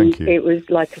nice. And thank you. It was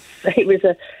I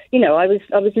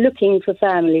was looking for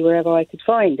family wherever I could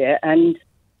find it, and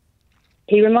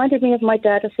he reminded me of my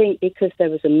dad, I think, because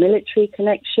there was a military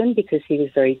connection, because he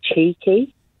was very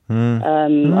cheeky.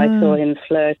 I saw him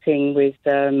flirting with,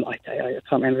 I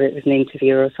can't remember, it was an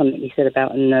interviewer or something he said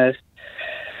about a nurse.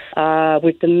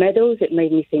 With the medals, it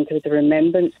made me think of the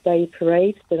Remembrance Day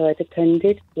parade that I'd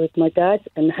attended with my dad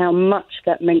and how much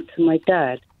that meant to my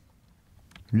dad.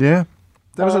 Yeah.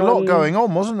 There was a lot going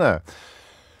on, wasn't there?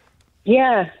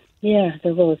 Yeah,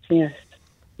 there was,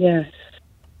 yes.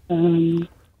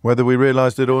 Whether we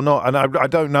realised it or not. And I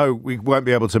don't know, we won't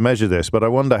be able to measure this, but I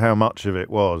wonder how much of it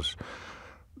was.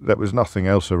 There was nothing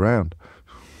else around.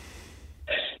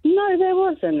 No, there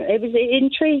wasn't. It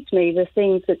intrigued me, the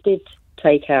things that did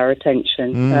take our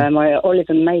attention. Olive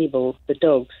and Mabel, the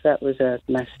dogs, that was a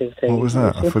massive thing. What was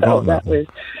that? I've forgotten that. It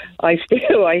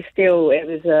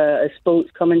was a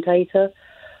sports commentator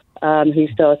who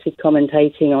started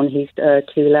commentating on his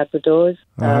 2 Labradors.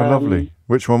 Oh, lovely.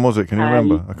 Which one was it? Can you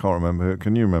remember? I can't remember.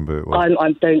 Can you remember who it was?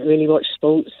 I don't really watch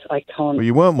sports. I can't. Well,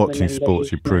 you weren't watching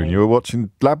sports, you prune. You were watching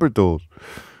Labradors.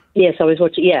 Yes, I was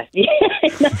watching. Yeah.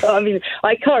 No,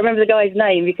 I can't remember the guy's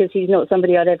name because he's not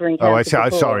somebody I'd ever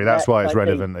encountered. Sorry. That's why it's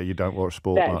relevant that you don't watch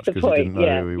sport much, because you didn't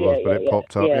know who he was. But it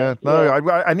popped up.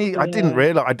 I didn't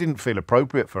realise. I didn't feel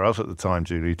appropriate for us at the time,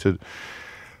 Julie, to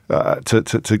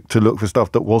look for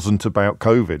stuff that wasn't about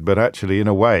COVID. But actually, in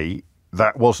a way,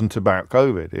 that wasn't about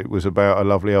COVID. It was about a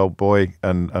lovely old boy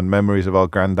and memories of our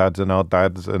granddads and our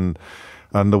dads and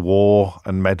the war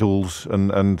and medals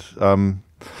and.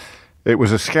 It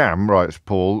was a scam, writes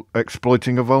Paul,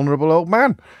 exploiting a vulnerable old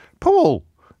man. Paul,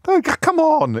 come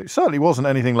on. It certainly wasn't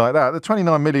anything like that. The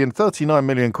 39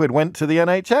 million quid went to the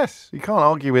NHS. You can't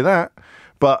argue with that.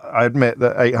 But I admit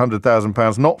that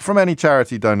 £800,000, not from any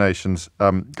charity donations,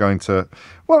 going to...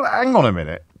 Well, hang on a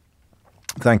minute.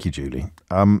 Thank you, Julie.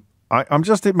 I'm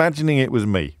just imagining it was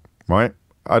me, right?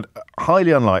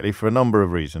 Highly unlikely for a number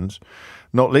of reasons,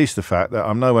 not least the fact that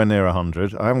I'm nowhere near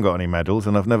 100, I haven't got any medals,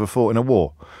 and I've never fought in a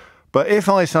war. But if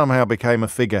I somehow became a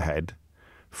figurehead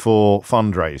for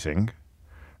fundraising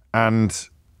and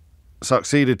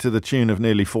succeeded to the tune of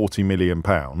nearly £40 million,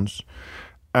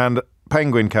 and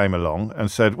Penguin came along and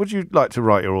said, would you like to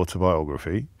write your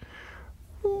autobiography?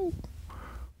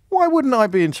 Why wouldn't I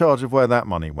be in charge of where that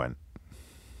money went?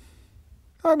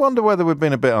 I wonder whether we've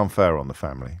been a bit unfair on the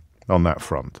family on that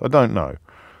front. I don't know.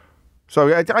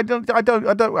 So I don't.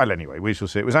 Well, anyway, we shall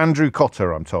see. It was Andrew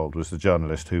Cotter, I'm told, was the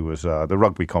journalist who was the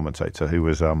rugby commentator who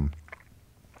was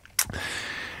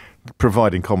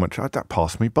providing commentary. That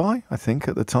passed me by, I think,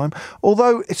 at the time.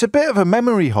 Although it's a bit of a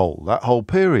memory hole, that whole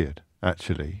period.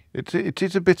 Actually, it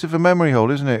is a bit of a memory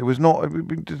hole, isn't it? It was not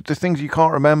the things you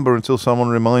can't remember until someone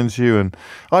reminds you. And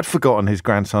I'd forgotten his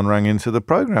grandson rang into the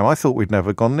programme. I thought we'd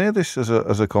never gone near this as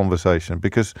a conversation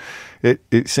because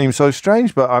it seems so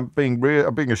strange. But I'm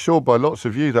being assured by lots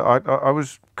of you that I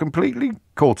was completely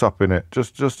caught up in it,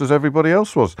 just as everybody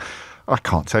else was. I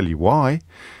can't tell you why,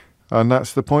 and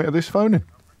that's the point of this phoning.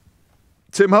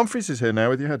 Tim Humphries is here now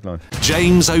with your headline.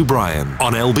 James O'Brien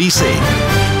on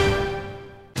LBC.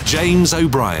 James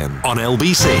O'Brien on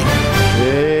LBC.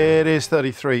 It is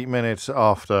 33 minutes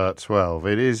after 12.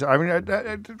 It is, I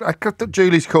thought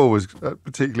Julie's call was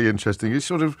particularly interesting. You're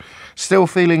sort of still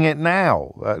feeling it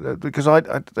now because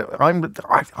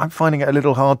I'm finding it a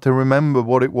little hard to remember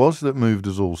what it was that moved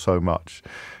us all so much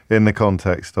in the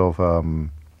context of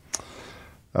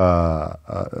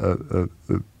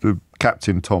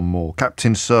Captain Tom Moore,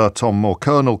 Captain Sir Tom Moore,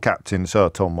 Colonel Captain Sir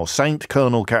Tom Moore, Saint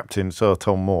Colonel Captain Sir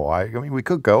Tom Moore. I mean, we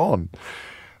could go on.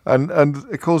 And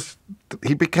of course,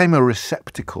 he became a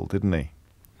receptacle, didn't he?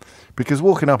 Because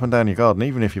walking up and down your garden,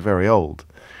 even if you're very old,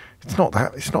 it's not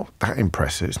that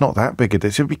impressive. It's not that big a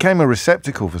deal. So he became a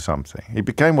receptacle for something. He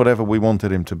became whatever we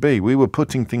wanted him to be. We were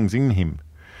putting things in him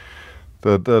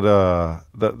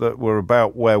that were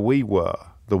about where we were,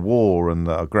 the war and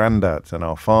our granddads and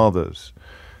our fathers.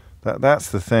 That's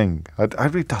the thing. It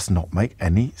really does not make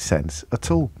any sense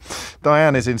at all.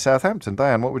 Diane is in Southampton.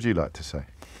 Diane, what would you like to say?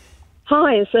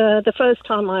 Hi, it's the first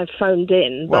time I've phoned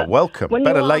in. Well, welcome.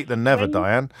 Better late than never,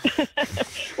 Diane.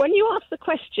 When you asked the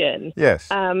question, yes,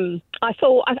 I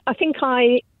thought, I think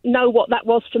I know what that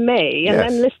was for me. And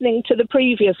then listening to the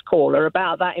previous caller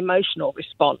about that emotional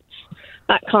response,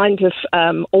 that kind of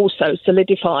also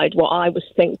solidified what I was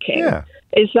thinking. Yeah.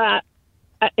 Is that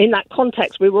in that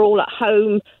context, we were all at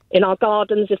home in our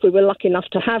gardens, if we were lucky enough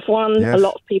to have one, yes. A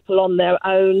lot of people on their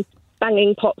own,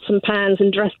 banging pots and pans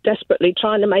and desperately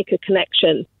trying to make a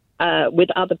connection with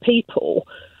other people.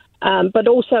 But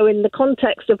also in the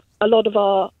context of a lot of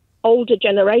our older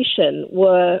generation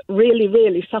were really,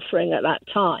 really suffering at that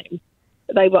time.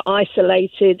 They were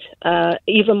isolated,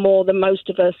 even more than most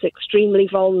of us, extremely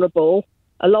vulnerable.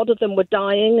 A lot of them were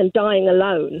dying and dying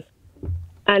alone.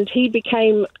 And he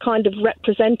became kind of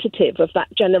representative of that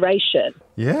generation.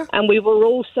 Yeah. And we were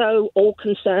also all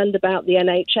concerned about the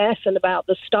NHS and about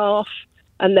the staff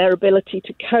and their ability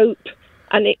to cope.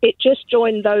 And it just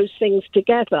joined those things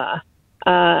together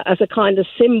as a kind of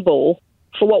symbol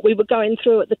for what we were going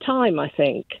through at the time, I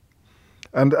think.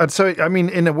 And so, I mean,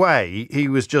 in a way, he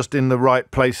was just in the right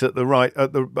place at the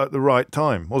right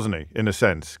time, wasn't he? In a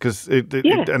sense, because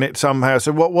it somehow.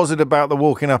 So, what was it about the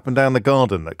walking up and down the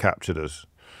garden that captured us,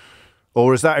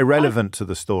 or is that irrelevant to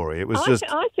the story? It was just.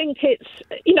 I think it's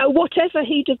whatever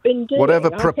he'd have been doing, whatever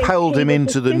propelled him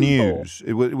into the news.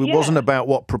 It wasn't about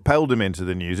what propelled him into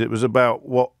the news. It was about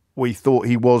what we thought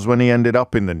he was when he ended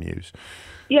up in the news.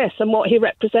 Yes, and what he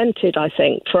represented, I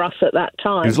think, for us at that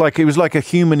time. He was like a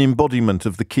human embodiment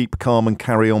of the "Keep Calm and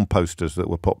Carry On" posters that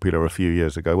were popular a few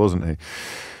years ago, wasn't he?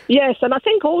 Yes, and I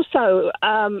think also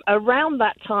around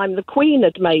that time the Queen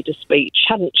had made a speech,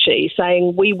 hadn't she,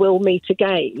 saying "we will meet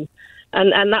again,"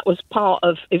 and that was part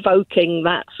of evoking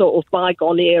that sort of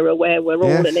bygone era where we're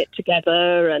all in it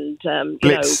together and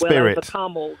we'll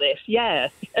overcome all this. Yeah,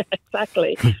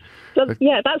 exactly. So,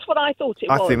 that's what I thought it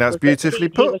was. I think that's beautifully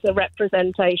put. It was a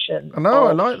representation. I know,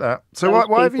 I like that. So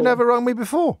why have you never rung me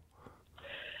before?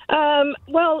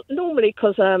 Well, normally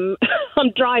because I'm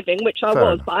driving, which I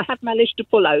was, but I have managed to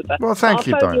pull over. Well, thank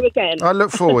you, I'll phone you again. I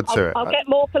look forward to it. I'll get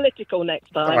more political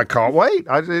next time. I can't wait.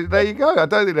 There you go. I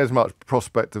don't think there's much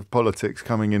prospect of politics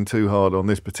coming in too hard on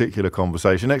this particular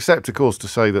conversation, except, of course, to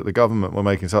say that the government were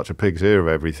making such a pig's ear of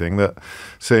everything that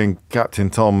seeing Captain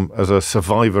Tom as a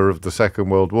survivor of the Second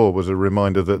World War was a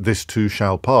reminder that this too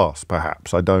shall pass,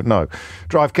 perhaps. I don't know.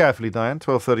 Drive carefully, Diane.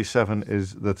 12:37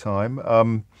 is the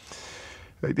time.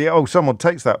 Someone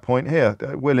takes that point here.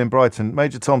 Will in Brighton.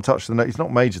 Major Tom touched the nation. It's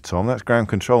not Major Tom. That's ground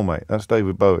control, mate. That's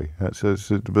David Bowie.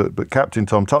 But Captain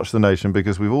Tom touched the nation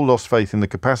because we've all lost faith in the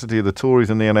capacity of the Tories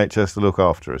and the NHS to look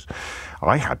after us.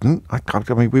 I hadn't.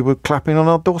 I mean, we were clapping on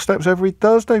our doorsteps every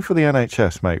Thursday for the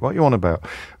NHS, mate. What are you on about?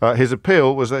 His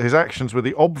appeal was that his actions were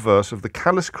the obverse of the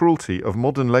callous cruelty of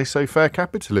modern laissez-faire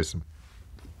capitalism.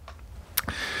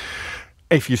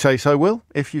 If you say so, Will.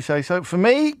 If you say so. For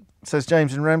me, says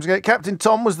James in Ramsgate, Captain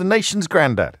Tom was the nation's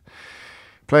granddad,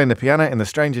 playing the piano in the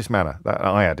strangest manner.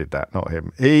 I added that, not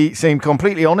him. He seemed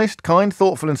completely honest, kind,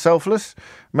 thoughtful and selfless.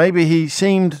 Maybe he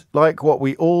seemed like what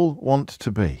we all want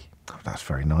to be. Oh, that's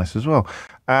very nice as well.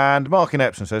 And Mark in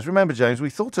Epsom says, remember, James, we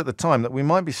thought at the time that we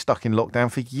might be stuck in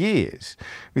lockdown for years.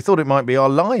 We thought it might be our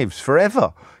lives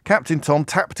forever. Captain Tom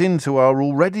tapped into our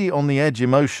already on the edge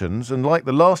emotions and, like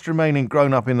the last remaining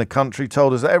grown-up in the country,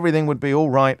 told us that everything would be all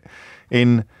right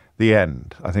in the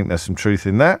end. I think there's some truth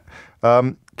in that.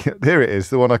 Here it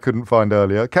is, the one I couldn't find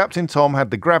earlier. Captain Tom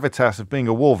had the gravitas of being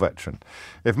a war veteran.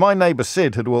 If my neighbour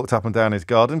Sid had walked up and down his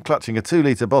garden clutching a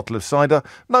 2-litre bottle of cider,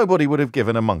 nobody would have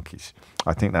given a monkeys.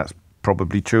 I think that's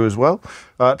probably true as well.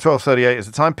 12:38 is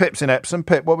the time. Pip's in Epsom.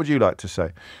 Pip, what would you like to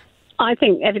say? I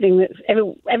think everything that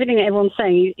everyone's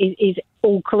saying is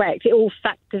all correct. It all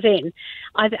factors in.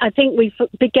 I think we've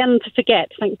begun to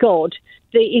forget, thank God,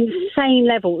 the insane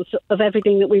levels of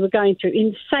everything that we were going through,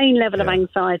 insane level of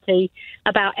anxiety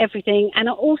about everything. And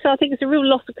also, I think it's a real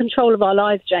loss of control of our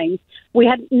lives, James. We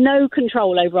had no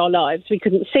control over our lives. We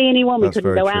couldn't see anyone. We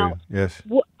couldn't go out. Yes.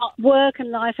 Work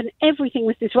and life and everything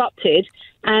was disrupted.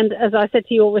 And as I said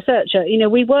to your researcher,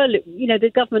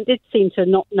 the government did seem to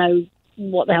not know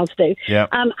what the hell to do. Yeah.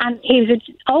 And he was an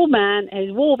old man, he's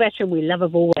a war veteran. We love a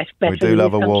war veteran. We do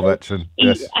love a war veteran.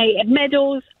 Yes. He had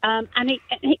medals, and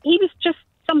he was just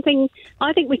something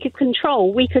I think we could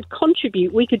control. We could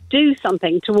contribute. We could do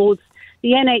something towards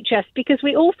the NHS because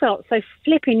we all felt so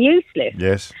flipping useless.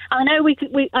 Yes. I know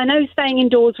I know staying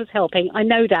indoors was helping. I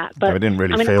know that, but it didn't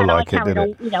really feel like it, did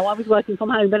it? I was working from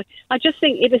home, but I just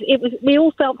think it was. We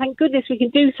all felt, thank goodness, we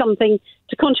could do something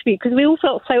to contribute because we all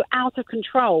felt so out of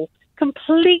control.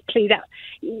 Completely,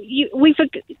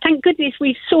 thank goodness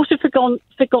we've sort of forgotten.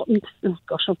 Oh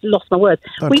gosh, I've lost my words.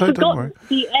 We forgot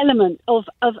the element of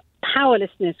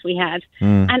powerlessness we had,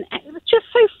 and it was just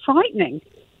so frightening.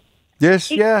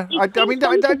 Yes, I mean,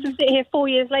 to sit here 4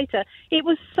 years later, it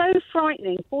was so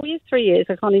frightening. 4 years, 3 years,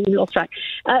 I can't even lost track.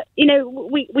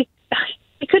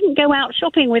 We couldn't go out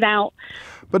shopping without.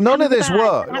 But none of this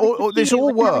works. This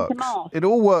all works. It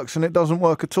all works and it doesn't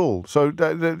work at all. So,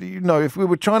 if we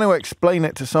were trying to explain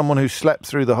it to someone who slept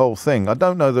through the whole thing, I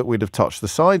don't know that we'd have touched the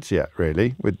sides yet,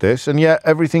 really, with this. And yet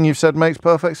everything you've said makes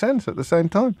perfect sense at the same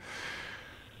time.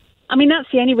 I mean, that's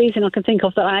the only reason I can think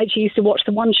of that I actually used to watch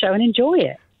the One Show and enjoy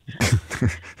it.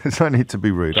 There's no need to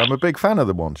be rude. I'm a big fan of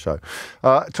the One Show.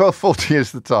 12:40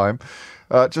 is the time.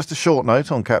 Just a short note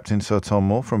on Captain Sir Tom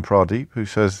Moore from Pradeep, who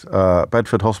says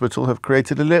Bedford Hospital have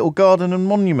created a little garden and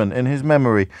monument in his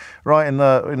memory, right in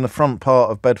the front part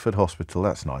of Bedford Hospital.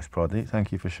 That's nice, Pradeep.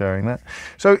 Thank you for sharing that.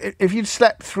 So, if you'd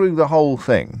slept through the whole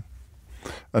thing,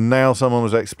 and now someone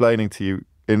was explaining to you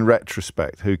in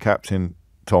retrospect who Captain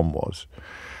Tom was,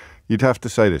 you'd have to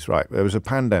say this, right? There was a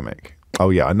pandemic. Oh,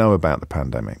 yeah, I know about the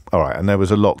pandemic. All right, and there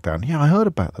was a lockdown. Yeah, I heard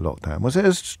about the lockdown. Was it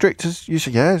as strict as you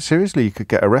said? Yeah, seriously, you could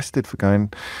get arrested for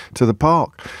going to the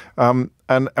park. And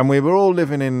we were all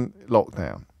living in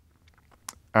lockdown.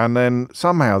 And then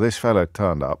somehow this fellow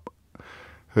turned up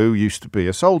who used to be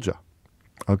a soldier.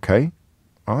 Okay,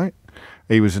 all right.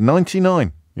 He was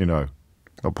 99, you know,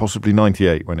 or possibly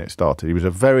 98 when it started. He was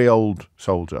a very old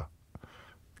soldier,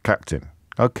 captain.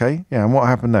 Okay, yeah, and what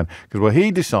happened then? Because,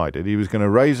 he decided he was going to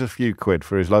raise a few quid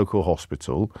for his local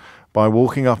hospital by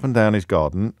walking up and down his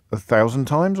garden 1,000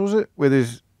 times, was it? With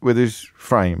his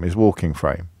frame, his walking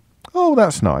frame. Oh,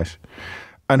 that's nice.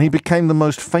 And he became the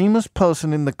most famous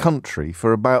person in the country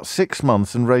for about 6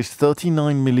 months and raised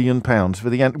 £39 million for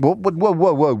the end.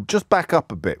 Whoa, just back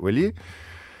up a bit, will you?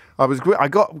 I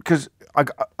got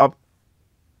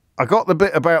the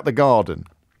bit about the garden.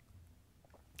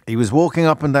 He was walking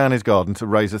up and down his garden to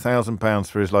raise £1,000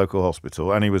 for his local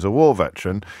hospital, and he was a war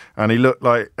veteran, and he looked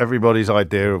like everybody's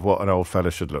idea of what an old fella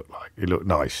should look like. He looked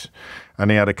nice. And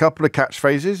he had a couple of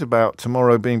catchphrases about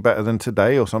tomorrow being better than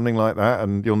today or something like that,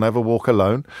 and you'll never walk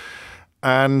alone.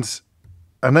 And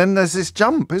then there's this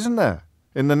jump, isn't there,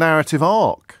 in the narrative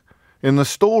arc, in the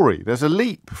story. There's a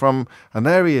leap from, and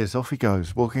there he is, off he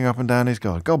goes, walking up and down his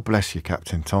garden. God bless you,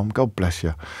 Captain Tom, God bless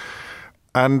you.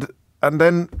 And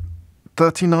then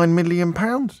 £39 million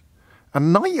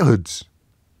and knighthoods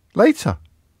later.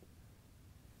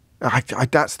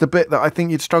 That's the bit that I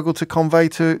think you'd struggle to convey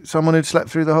to someone who'd slept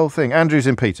through the whole thing. Andrew's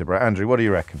in Peterborough. Andrew, what do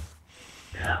you reckon?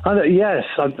 Yes,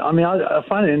 I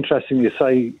find it interesting you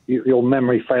say your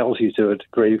memory fails you to a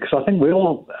degree, because I think we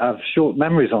all have short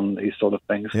memories on these sort of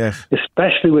things, yes,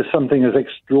 especially with something as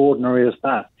extraordinary as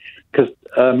that. Because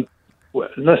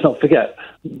let's not forget,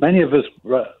 many of us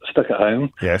were stuck at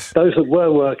home. Yes. Those that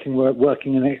were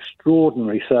working in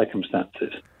extraordinary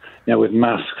circumstances, you know, with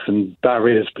masks and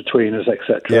barriers between us,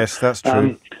 etc. Yes, that's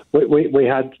true. We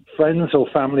had friends or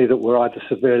family that were either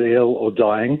severely ill or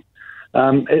dying.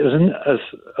 It was,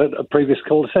 as a previous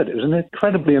caller said, it was an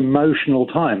incredibly emotional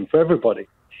time for everybody.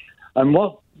 And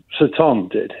what Sir Tom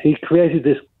did, he created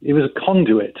this, he was a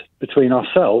conduit between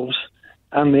ourselves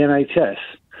and the NHS.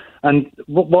 And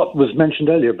what was mentioned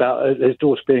earlier about his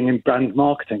daughter being in brand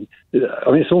marketing,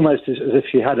 I mean, it's almost as if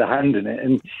she had a hand in it.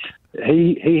 And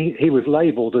he was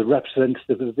labelled a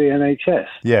representative of the NHS.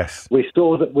 Yes. We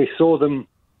saw them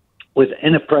with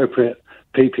inappropriate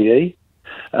PPE.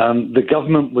 The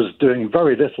government was doing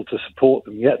very little to support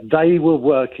them, yet they were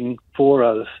working for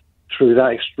us through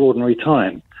that extraordinary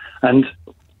time. And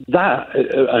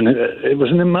it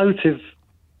was an emotive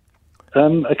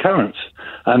occurrence,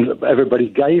 and everybody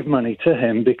gave money to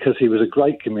him because he was a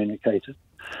great communicator.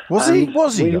 Was he?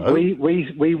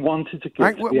 We wanted to give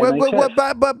to the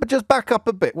NHS. But just back up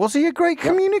a bit. Was he a great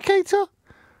communicator?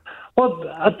 Well,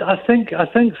 I think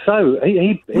so.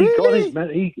 He really? got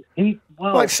his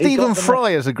like Stephen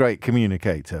Fry is a great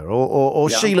communicator, or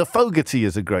Sheila Fogarty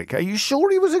is a great. Are you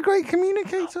sure he was a great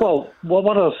communicator? Well,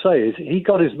 what I'll say is he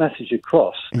got his message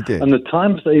across. He did. And the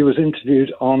times that he was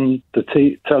interviewed on the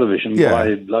television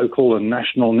by local and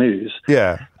national news,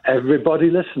 everybody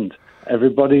listened.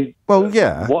 Everybody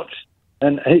watched,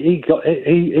 and he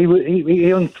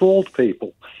enthralled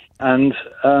people. And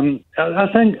I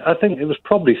think it was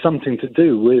probably something to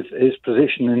do with his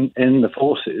position in the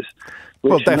forces.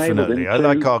 Well, definitely.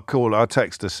 Like our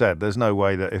texter said, there's no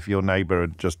way that if your neighbour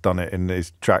had just done it in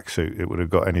his tracksuit, it would have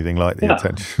got anything like the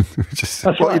attention.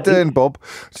 What are you doing, Bob?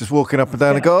 Just walking up and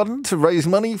down the garden to raise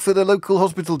money for the local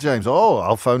hospital, James. Oh,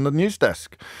 I'll phone the news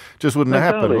desk. Just wouldn't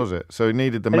have happened, was it? So he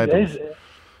needed the medals.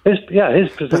 His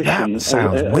position. But that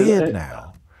sounds weird now.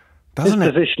 Doesn't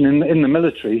his position in the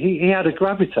military, he had a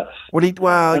gravitas.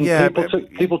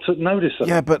 People took notice of it.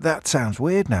 Yeah, but that sounds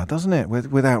weird now, doesn't it?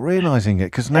 Without realising it,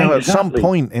 because now at some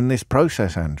point in this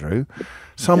process, Andrew,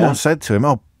 someone said to him,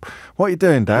 "Oh, what are you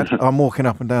doing, Dad?" "I'm walking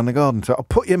up and down the garden." So I'll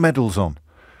put your medals on.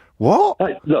 What?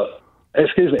 Hey, look.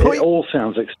 Excuse me, it all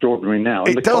sounds extraordinary now.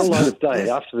 And the cold light of day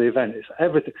after the event, it's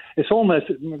everything. It's almost,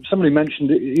 you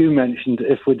mentioned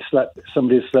if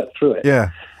somebody had slept through it. Yeah.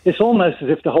 It's almost as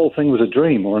if the whole thing was a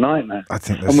dream or a nightmare. I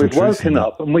think and we've woken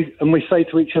up and we say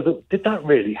to each other, did that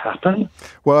really happen?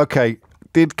 Well, okay.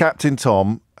 Did Captain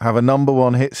Tom have a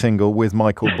 #1 hit single with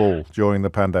Michael Ball during the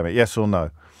pandemic? Yes or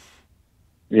no?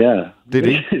 Yeah. Did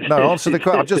he? No, answer the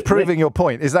question. I'm just proving your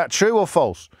point. Is that true or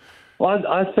false? Well,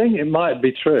 I think it might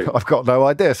be true. I've got no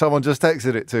idea. Someone just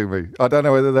texted it to me. I don't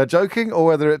know whether they're joking or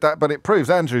whether but it proves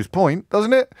Andrew's point,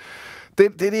 doesn't it?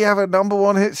 Did he have a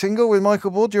 #1 hit single with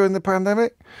Michael Ball during the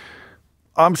pandemic?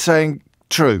 I'm saying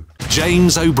true.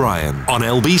 James O'Brien on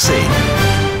LBC.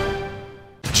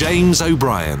 James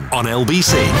O'Brien on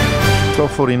LBC.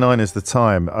 12:49 is the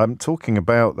time. I'm talking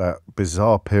about that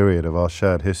bizarre period of our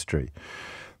shared history.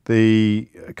 The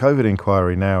COVID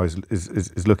inquiry now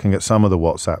is looking at some of the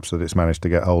WhatsApps that it's managed to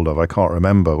get hold of. I can't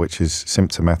remember, which is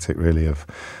symptomatic really of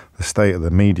the state of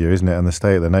the media, isn't it, and the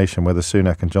state of the nation, whether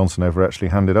Sunak and Johnson ever actually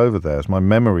handed over theirs. My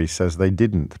memory says they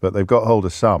didn't, but they've got hold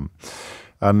of some.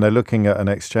 And they're looking at an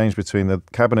exchange between the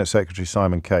Cabinet Secretary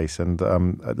Simon Case and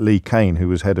Lee Kane, who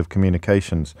was head of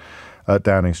communications at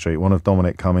Downing Street, one of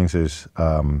Dominic Cummings's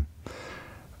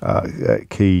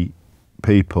key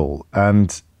people.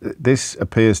 And this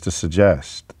appears to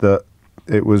suggest that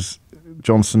it was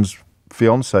Johnson's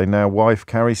fiancée, now wife,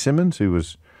 Carrie Symonds, who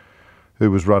was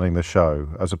running the show,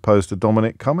 as opposed to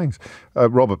Dominic Cummings.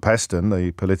 Robert Peston, the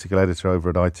political editor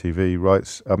over at ITV,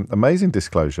 writes amazing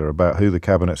disclosure about who the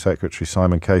Cabinet Secretary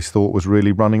Simon Case thought was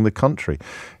really running the country.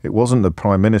 It wasn't the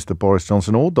Prime Minister Boris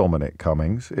Johnson or Dominic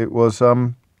Cummings. It was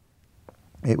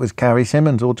Carrie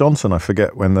Symonds or Johnson, I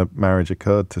forget when the marriage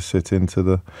occurred, to sit into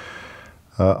the...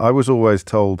 I was always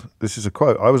told, this is a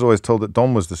quote, I was always told that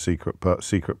Don was the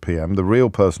secret PM. The real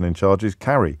person in charge is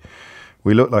Carrie.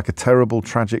 We look like a terrible,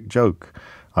 tragic joke.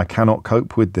 I cannot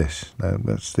cope with this.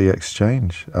 That's the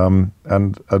exchange. And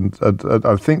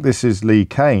I think this is Lee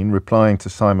Kane replying to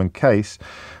Simon Case.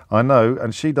 I know,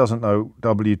 and she doesn't know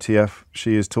WTF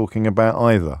she is talking about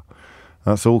either.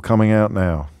 That's all coming out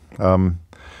now.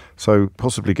 So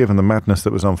possibly given the madness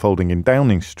that was unfolding in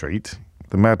Downing Street,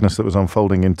 the madness that was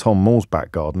unfolding in Tom Moore's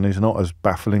back garden is not as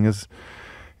baffling as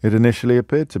it initially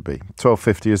appeared to be.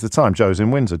 12:50 is the time. Joe's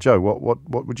in Windsor. Joe,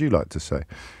 what would you like to say?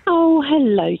 Oh,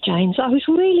 hello, James. I was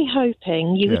really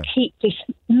hoping you would keep this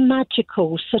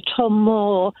magical Sir Tom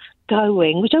Moore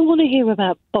going. We don't want to hear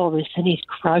about Boris and his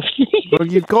cronies. Well,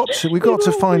 we've got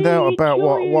to find out about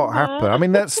what happened. I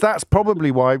mean, that's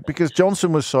probably why, because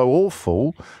Johnson was so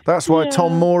awful. That's why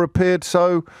Tom Moore appeared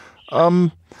so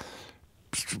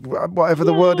whatever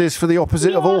the word is for the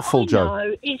opposite of awful, Joe.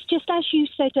 No, it's just as you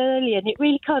said earlier, and it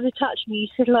really kind of touched me. You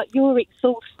said, like, you're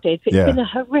exhausted. It's been a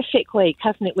horrific week,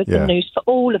 hasn't it, with the news for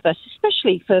all of us,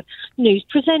 especially for news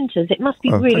presenters. It must be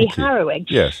really harrowing.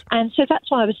 Yes. And so that's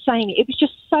why I was saying it was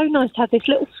just so nice to have this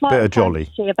little flight bit of jolly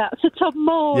about Sir Tom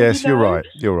Moore. Yes, you know? you're right.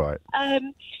 You're right.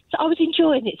 So I was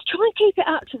enjoying it. Try and keep it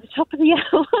up to the top of the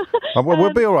hour.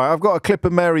 We'll be all right. I've got a clip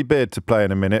of Mary Beard to play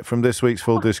in a minute from this week's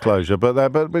Full Disclosure, but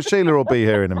Sheila will be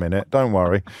here in a minute. Don't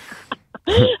worry.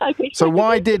 Okay, so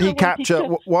why did he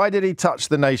why did he touch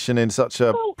the nation in such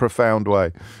a profound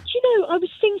way? You know, I was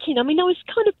thinking, I was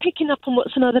kind of picking up on what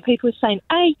some other people were saying.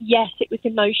 A, yes, it was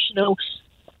emotional.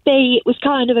 B, it was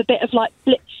kind of a bit of like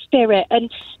blitz spirit. And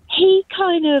he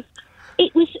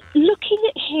it was looking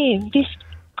at him, this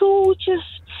gorgeous,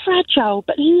 fragile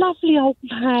but lovely old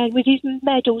man with his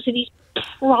medals and his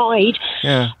pride.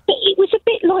 Yeah. But it was a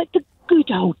bit like the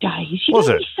good old days. You was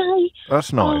know it? What you say?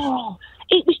 That's nice. Oh,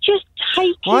 it was just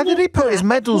taking. Why did he put his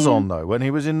medals on though when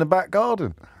he was in the back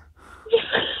garden?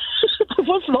 I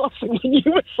was laughing when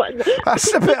you were saying that.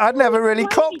 That's a bit. I'd never really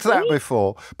clocked that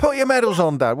before. Put your medals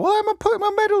on, Dad. Why am I putting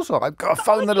my medals on? I've got to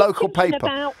phone the local paper.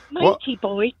 About matey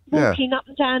boy walking up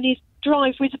and down his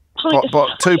drive with a pint of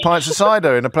 2 pints of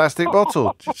cider in a plastic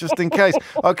bottle, just in case.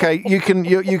 Okay, you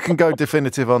can go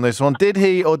definitive on this one. Did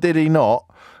he or did he not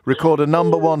record a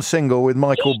 #1 single with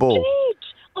Michael Ball? He did.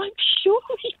 I'm sure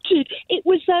he did. It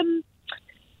was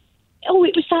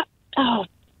it was that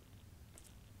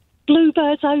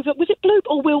Bluebirds Over. Was it Blue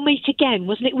or We'll Meet Again?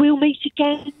 Wasn't it We'll Meet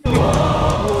Again? Walk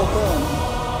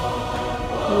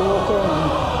on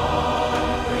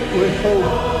with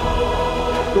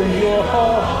hope in your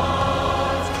heart.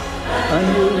 And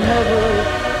you'll never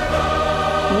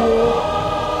walk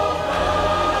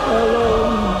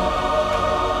alone.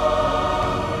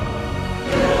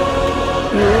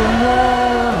 You'll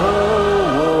never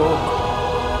walk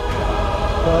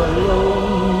alone.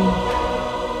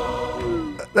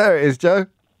 There it is, Joe.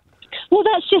 Well,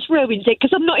 that's just ruined it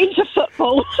because I'm not into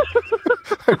football.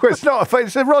 It's not.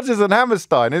 It's Rodgers and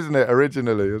Hammerstein, isn't it,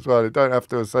 originally as well? You don't have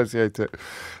to associate it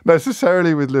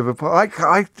necessarily with Liverpool.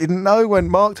 I didn't know when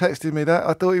Mark texted me that.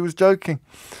 I thought he was joking.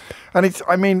 And there's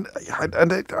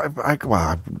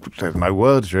no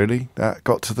words really. That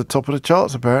got to the top of the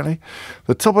charts apparently,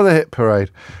 the top of the hit parade.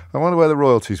 I wonder where the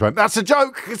royalties went. That's a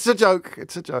joke. It's a joke.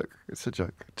 It's a joke. It's a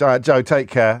joke. Joe, take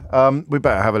care. We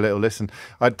better have a little listen.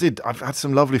 I've had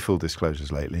some lovely Full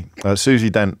Disclosures lately. Susie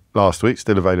Dent last week,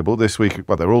 still available this week.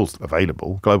 Well, they're all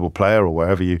available. Global Player or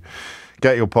wherever you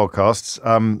get your podcasts.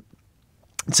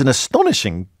 it's an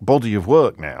astonishing body of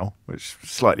work now, which is a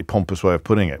slightly pompous way of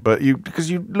putting it. But because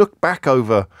you look back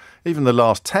over even the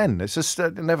last 10, it's just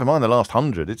never mind the last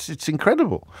 100. It's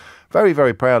incredible. Very,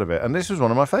 very proud of it. And this was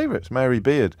one of my favourites, Mary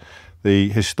Beard, the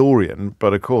historian.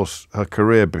 But of course, her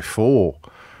career before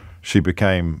she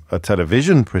became a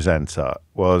television presenter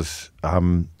was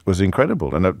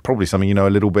incredible, and probably something you know a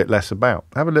little bit less about.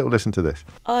 Have a little listen to this.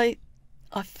 I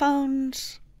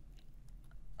found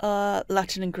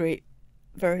Latin and Greek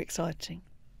very exciting.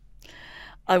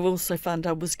 I also found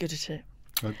I was good at it.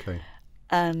 Okay.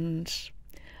 And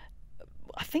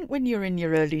I think when you're in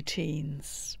your early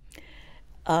teens,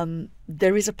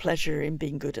 there is a pleasure in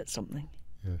being good at something.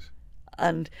 Yes.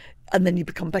 And then you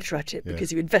become better at it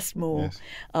because you invest more,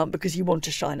 because you want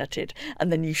to shine at it,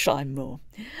 and then you shine more.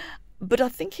 But I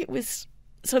think it was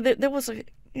so there was a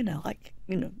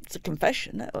it's a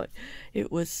confession.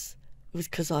 It was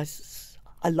because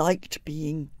I liked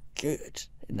being good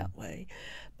in that way,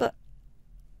 but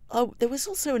there was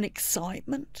also an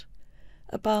excitement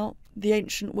about the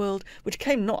ancient world, which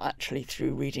came not actually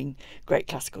through reading great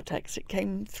classical texts. It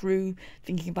came through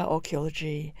thinking about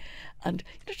archaeology and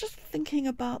just thinking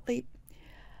about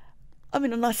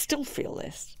and I still feel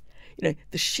this,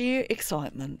 the sheer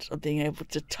excitement of being able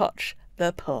to touch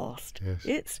the past.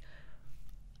 Yes.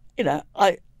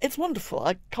 It's wonderful.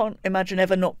 I can't imagine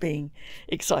ever not being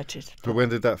excited. But when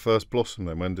did that first blossom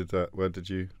then? Where did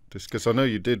you... Because I know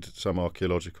you did some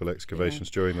archaeological excavations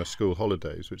during the school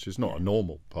holidays, which is not a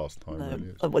normal pastime,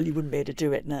 really. Well, you wouldn't be able to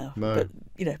do it now. No.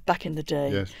 But, back in the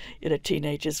day,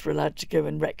 teenagers were allowed to go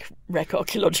and wreck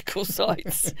archaeological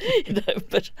sites,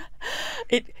 But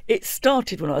it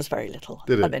started when I was very little.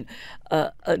 Did it? I mean,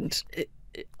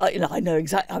 I know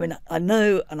exactly... I mean, I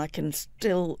know, and I can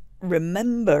still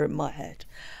remember in my head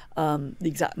the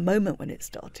exact moment when it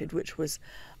started, which was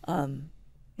when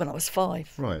I was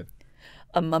 5. Right.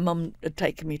 And my mum had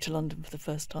taken me to London for the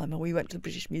first time, and we went to the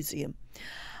British Museum.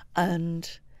 And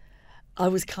I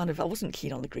wasn't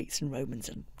keen on the Greeks and Romans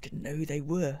and didn't know who they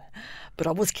were, but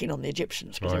I was keen on the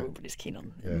Egyptians because everybody's keen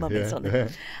on mummies, aren't they?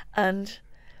 And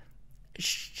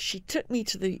she took me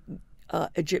to the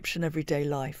Egyptian Everyday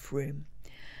Life room,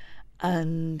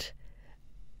 and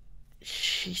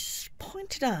she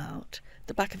pointed out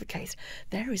the back of a case.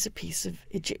 There is a piece of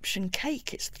Egyptian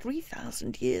cake. It's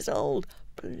 3,000 years old.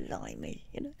 Blimey,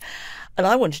 And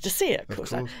I wanted to see it, of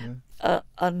course.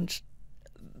 And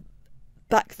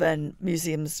back then,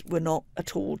 museums were not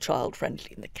at all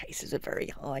child-friendly, and the cases are very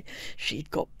high. She'd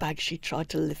got bags. She tried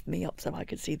to lift me up so I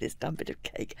could see this damn bit of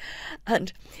cake.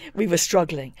 And we were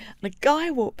struggling. And a guy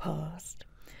walked past,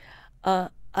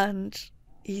 and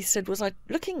he said, was I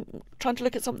trying to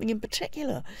look at something in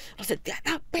particular? I said,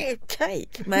 that bit of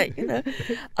cake, mate,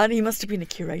 And he must have been a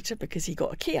curator because he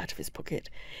got a key out of his pocket.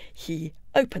 He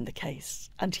opened the case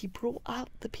and he brought out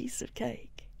the piece of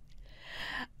cake.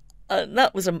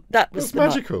 That was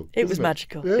magical. It was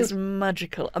magical. Yeah. It was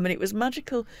magical. I mean, it was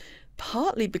magical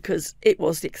partly because it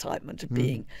was the excitement of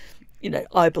being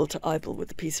eyeball to eyeball with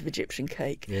a piece of Egyptian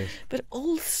cake. Yes. But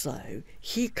also,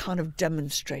 he kind of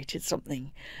demonstrated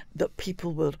something that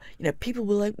people will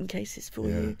open cases for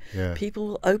you. Yeah. People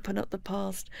will open up the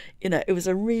past. It was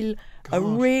a real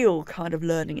kind of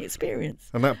learning experience.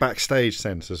 And that backstage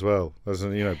sense as well, as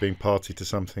being party to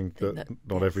something that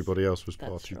not everybody else was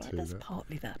party to. That's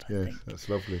partly that, I think. Yes, that's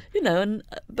lovely.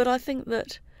 But I think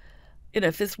that,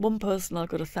 if there's one person I've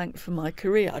got to thank for my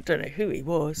career, I don't know who he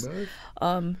was.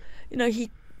 No.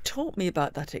 He taught me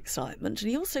about that excitement,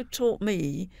 and he also taught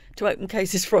me to open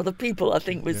cases for other people. I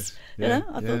think was, I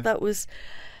thought that was,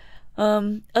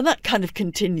 and that kind of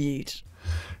continued.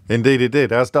 Indeed it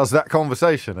did, as does that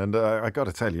conversation. And I got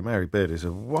to tell you, Mary Beard is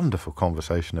a wonderful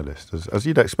conversationalist, as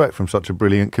you'd expect from such a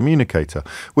brilliant communicator,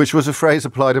 which was a phrase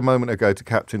applied a moment ago to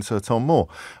Captain Sir Tom Moore.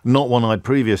 Not one I'd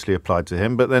previously applied to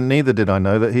him, but then neither did I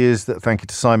know that he is, thank you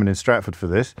to Simon in Stratford for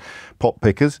this, Pop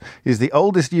Pickers, is the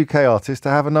oldest UK artist to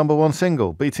have a #1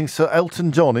 single, beating Sir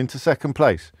Elton John into second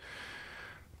place.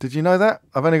 Did you know that?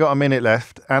 I've only got a minute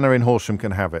left. Anna in Horsham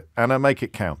can have it. Anna, make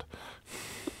it count.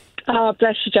 Oh,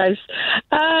 bless you, James.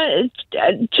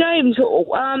 James,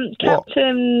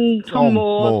 Captain Tom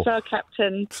Moore, Sir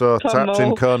Captain Tom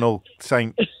Moore. Colonel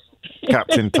Saint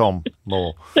Captain Tom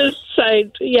Moore.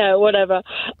 Saint, whatever.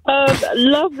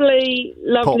 Lovely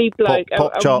bloke.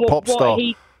 Pop star.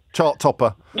 Chart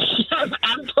topper.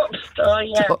 And pop star,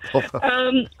 yeah.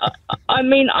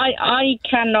 I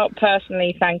cannot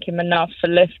personally thank him enough for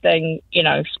lifting,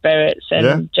 spirits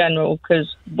in general,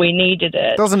 because we needed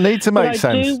it. Doesn't need to make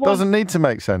sense. Doesn't need to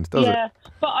make sense, does it? Yeah,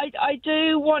 but I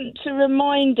do want to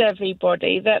remind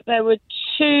everybody that there were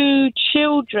 2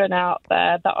 children out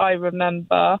there that I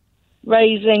remember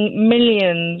raising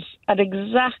millions at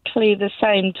exactly the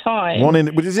same time.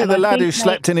 Is it the lad who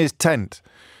slept in his tent?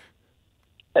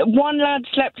 One lad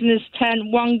slept in his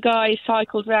tent. One guy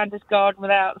cycled around his garden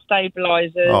without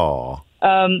stabilisers.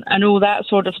 And all that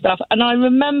sort of stuff. And I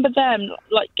remember them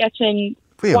getting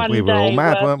we were all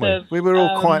mad, weren't we? We were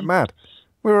all quite mad.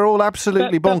 We were all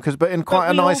absolutely bonkers, but in quite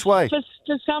a nice way.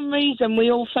 For some reason,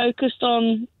 we all focused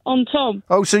on Tom.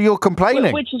 Oh, so you're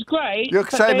complaining? Which is great. You're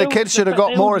saying the kids should have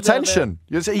got more attention.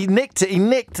 He nicked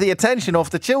the attention off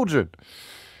the children.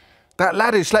 That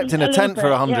lad who slept in a tent for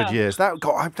 100 years. That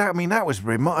was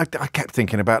I kept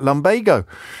thinking about Lumbago.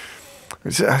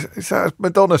 It's that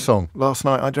Madonna song. Last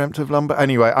night I dreamt of Lumbago.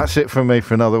 Anyway, that's it from me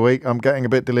for another week. I'm getting a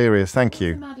bit delirious. Thank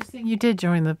you. What's the maddest thing you did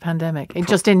during the pandemic?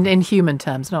 Just in human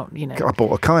terms, not, I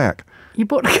bought a kayak. You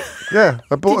bought a Yeah,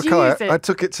 I bought a kayak. Use it? I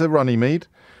took it to Runnymede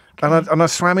and I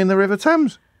swam in the River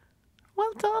Thames.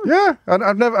 Well done. Yeah, I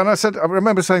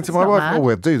remember saying to my wife, mad.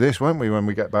 we'll do this, won't we, when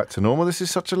we get back to normal? This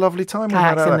is such a lovely time.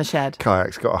 Kayak's in the shed.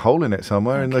 Kayak's got a hole in it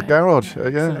somewhere in the garage.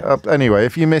 Anyway,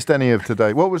 if you missed any of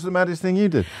today, what was the maddest thing you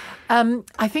did?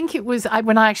 I think it was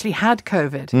when I actually had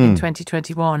COVID in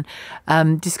 2021,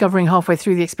 discovering halfway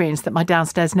through the experience that my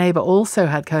downstairs neighbour also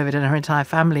had COVID in her entire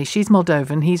family. She's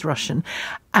Moldovan, he's Russian.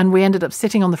 And we ended up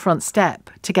sitting on the front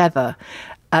step together,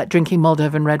 drinking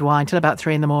Moldovan red wine till about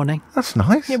 3 a.m. That's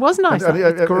nice. It was nice.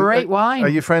 It's great wine. Are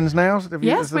you friends now?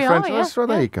 Yes, we are. Yes, well,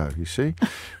 there you go, you see.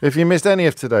 If you missed any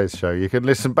of today's show, you can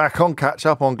listen back on Catch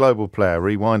Up on Global Player,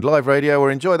 Rewind Live Radio,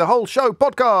 or enjoy the whole show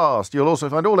podcast. You'll also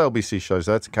find all LBC shows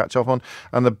there to catch up on,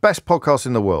 and the best podcasts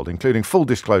in the world, including Full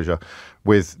Disclosure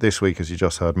with this week, as you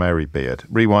just heard, Mary Beard.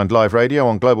 Rewind Live Radio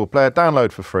on Global Player.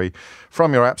 Download for free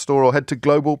from your app store or head to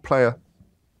globalplayer.com.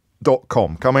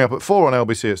 Coming up at 4 on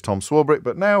LBC, it's Tom Swarbrick,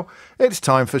 but now it's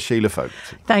time for Sheila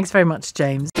Fogarty. Thanks very much,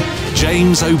 James.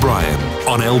 James O'Brien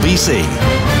on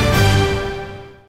LBC.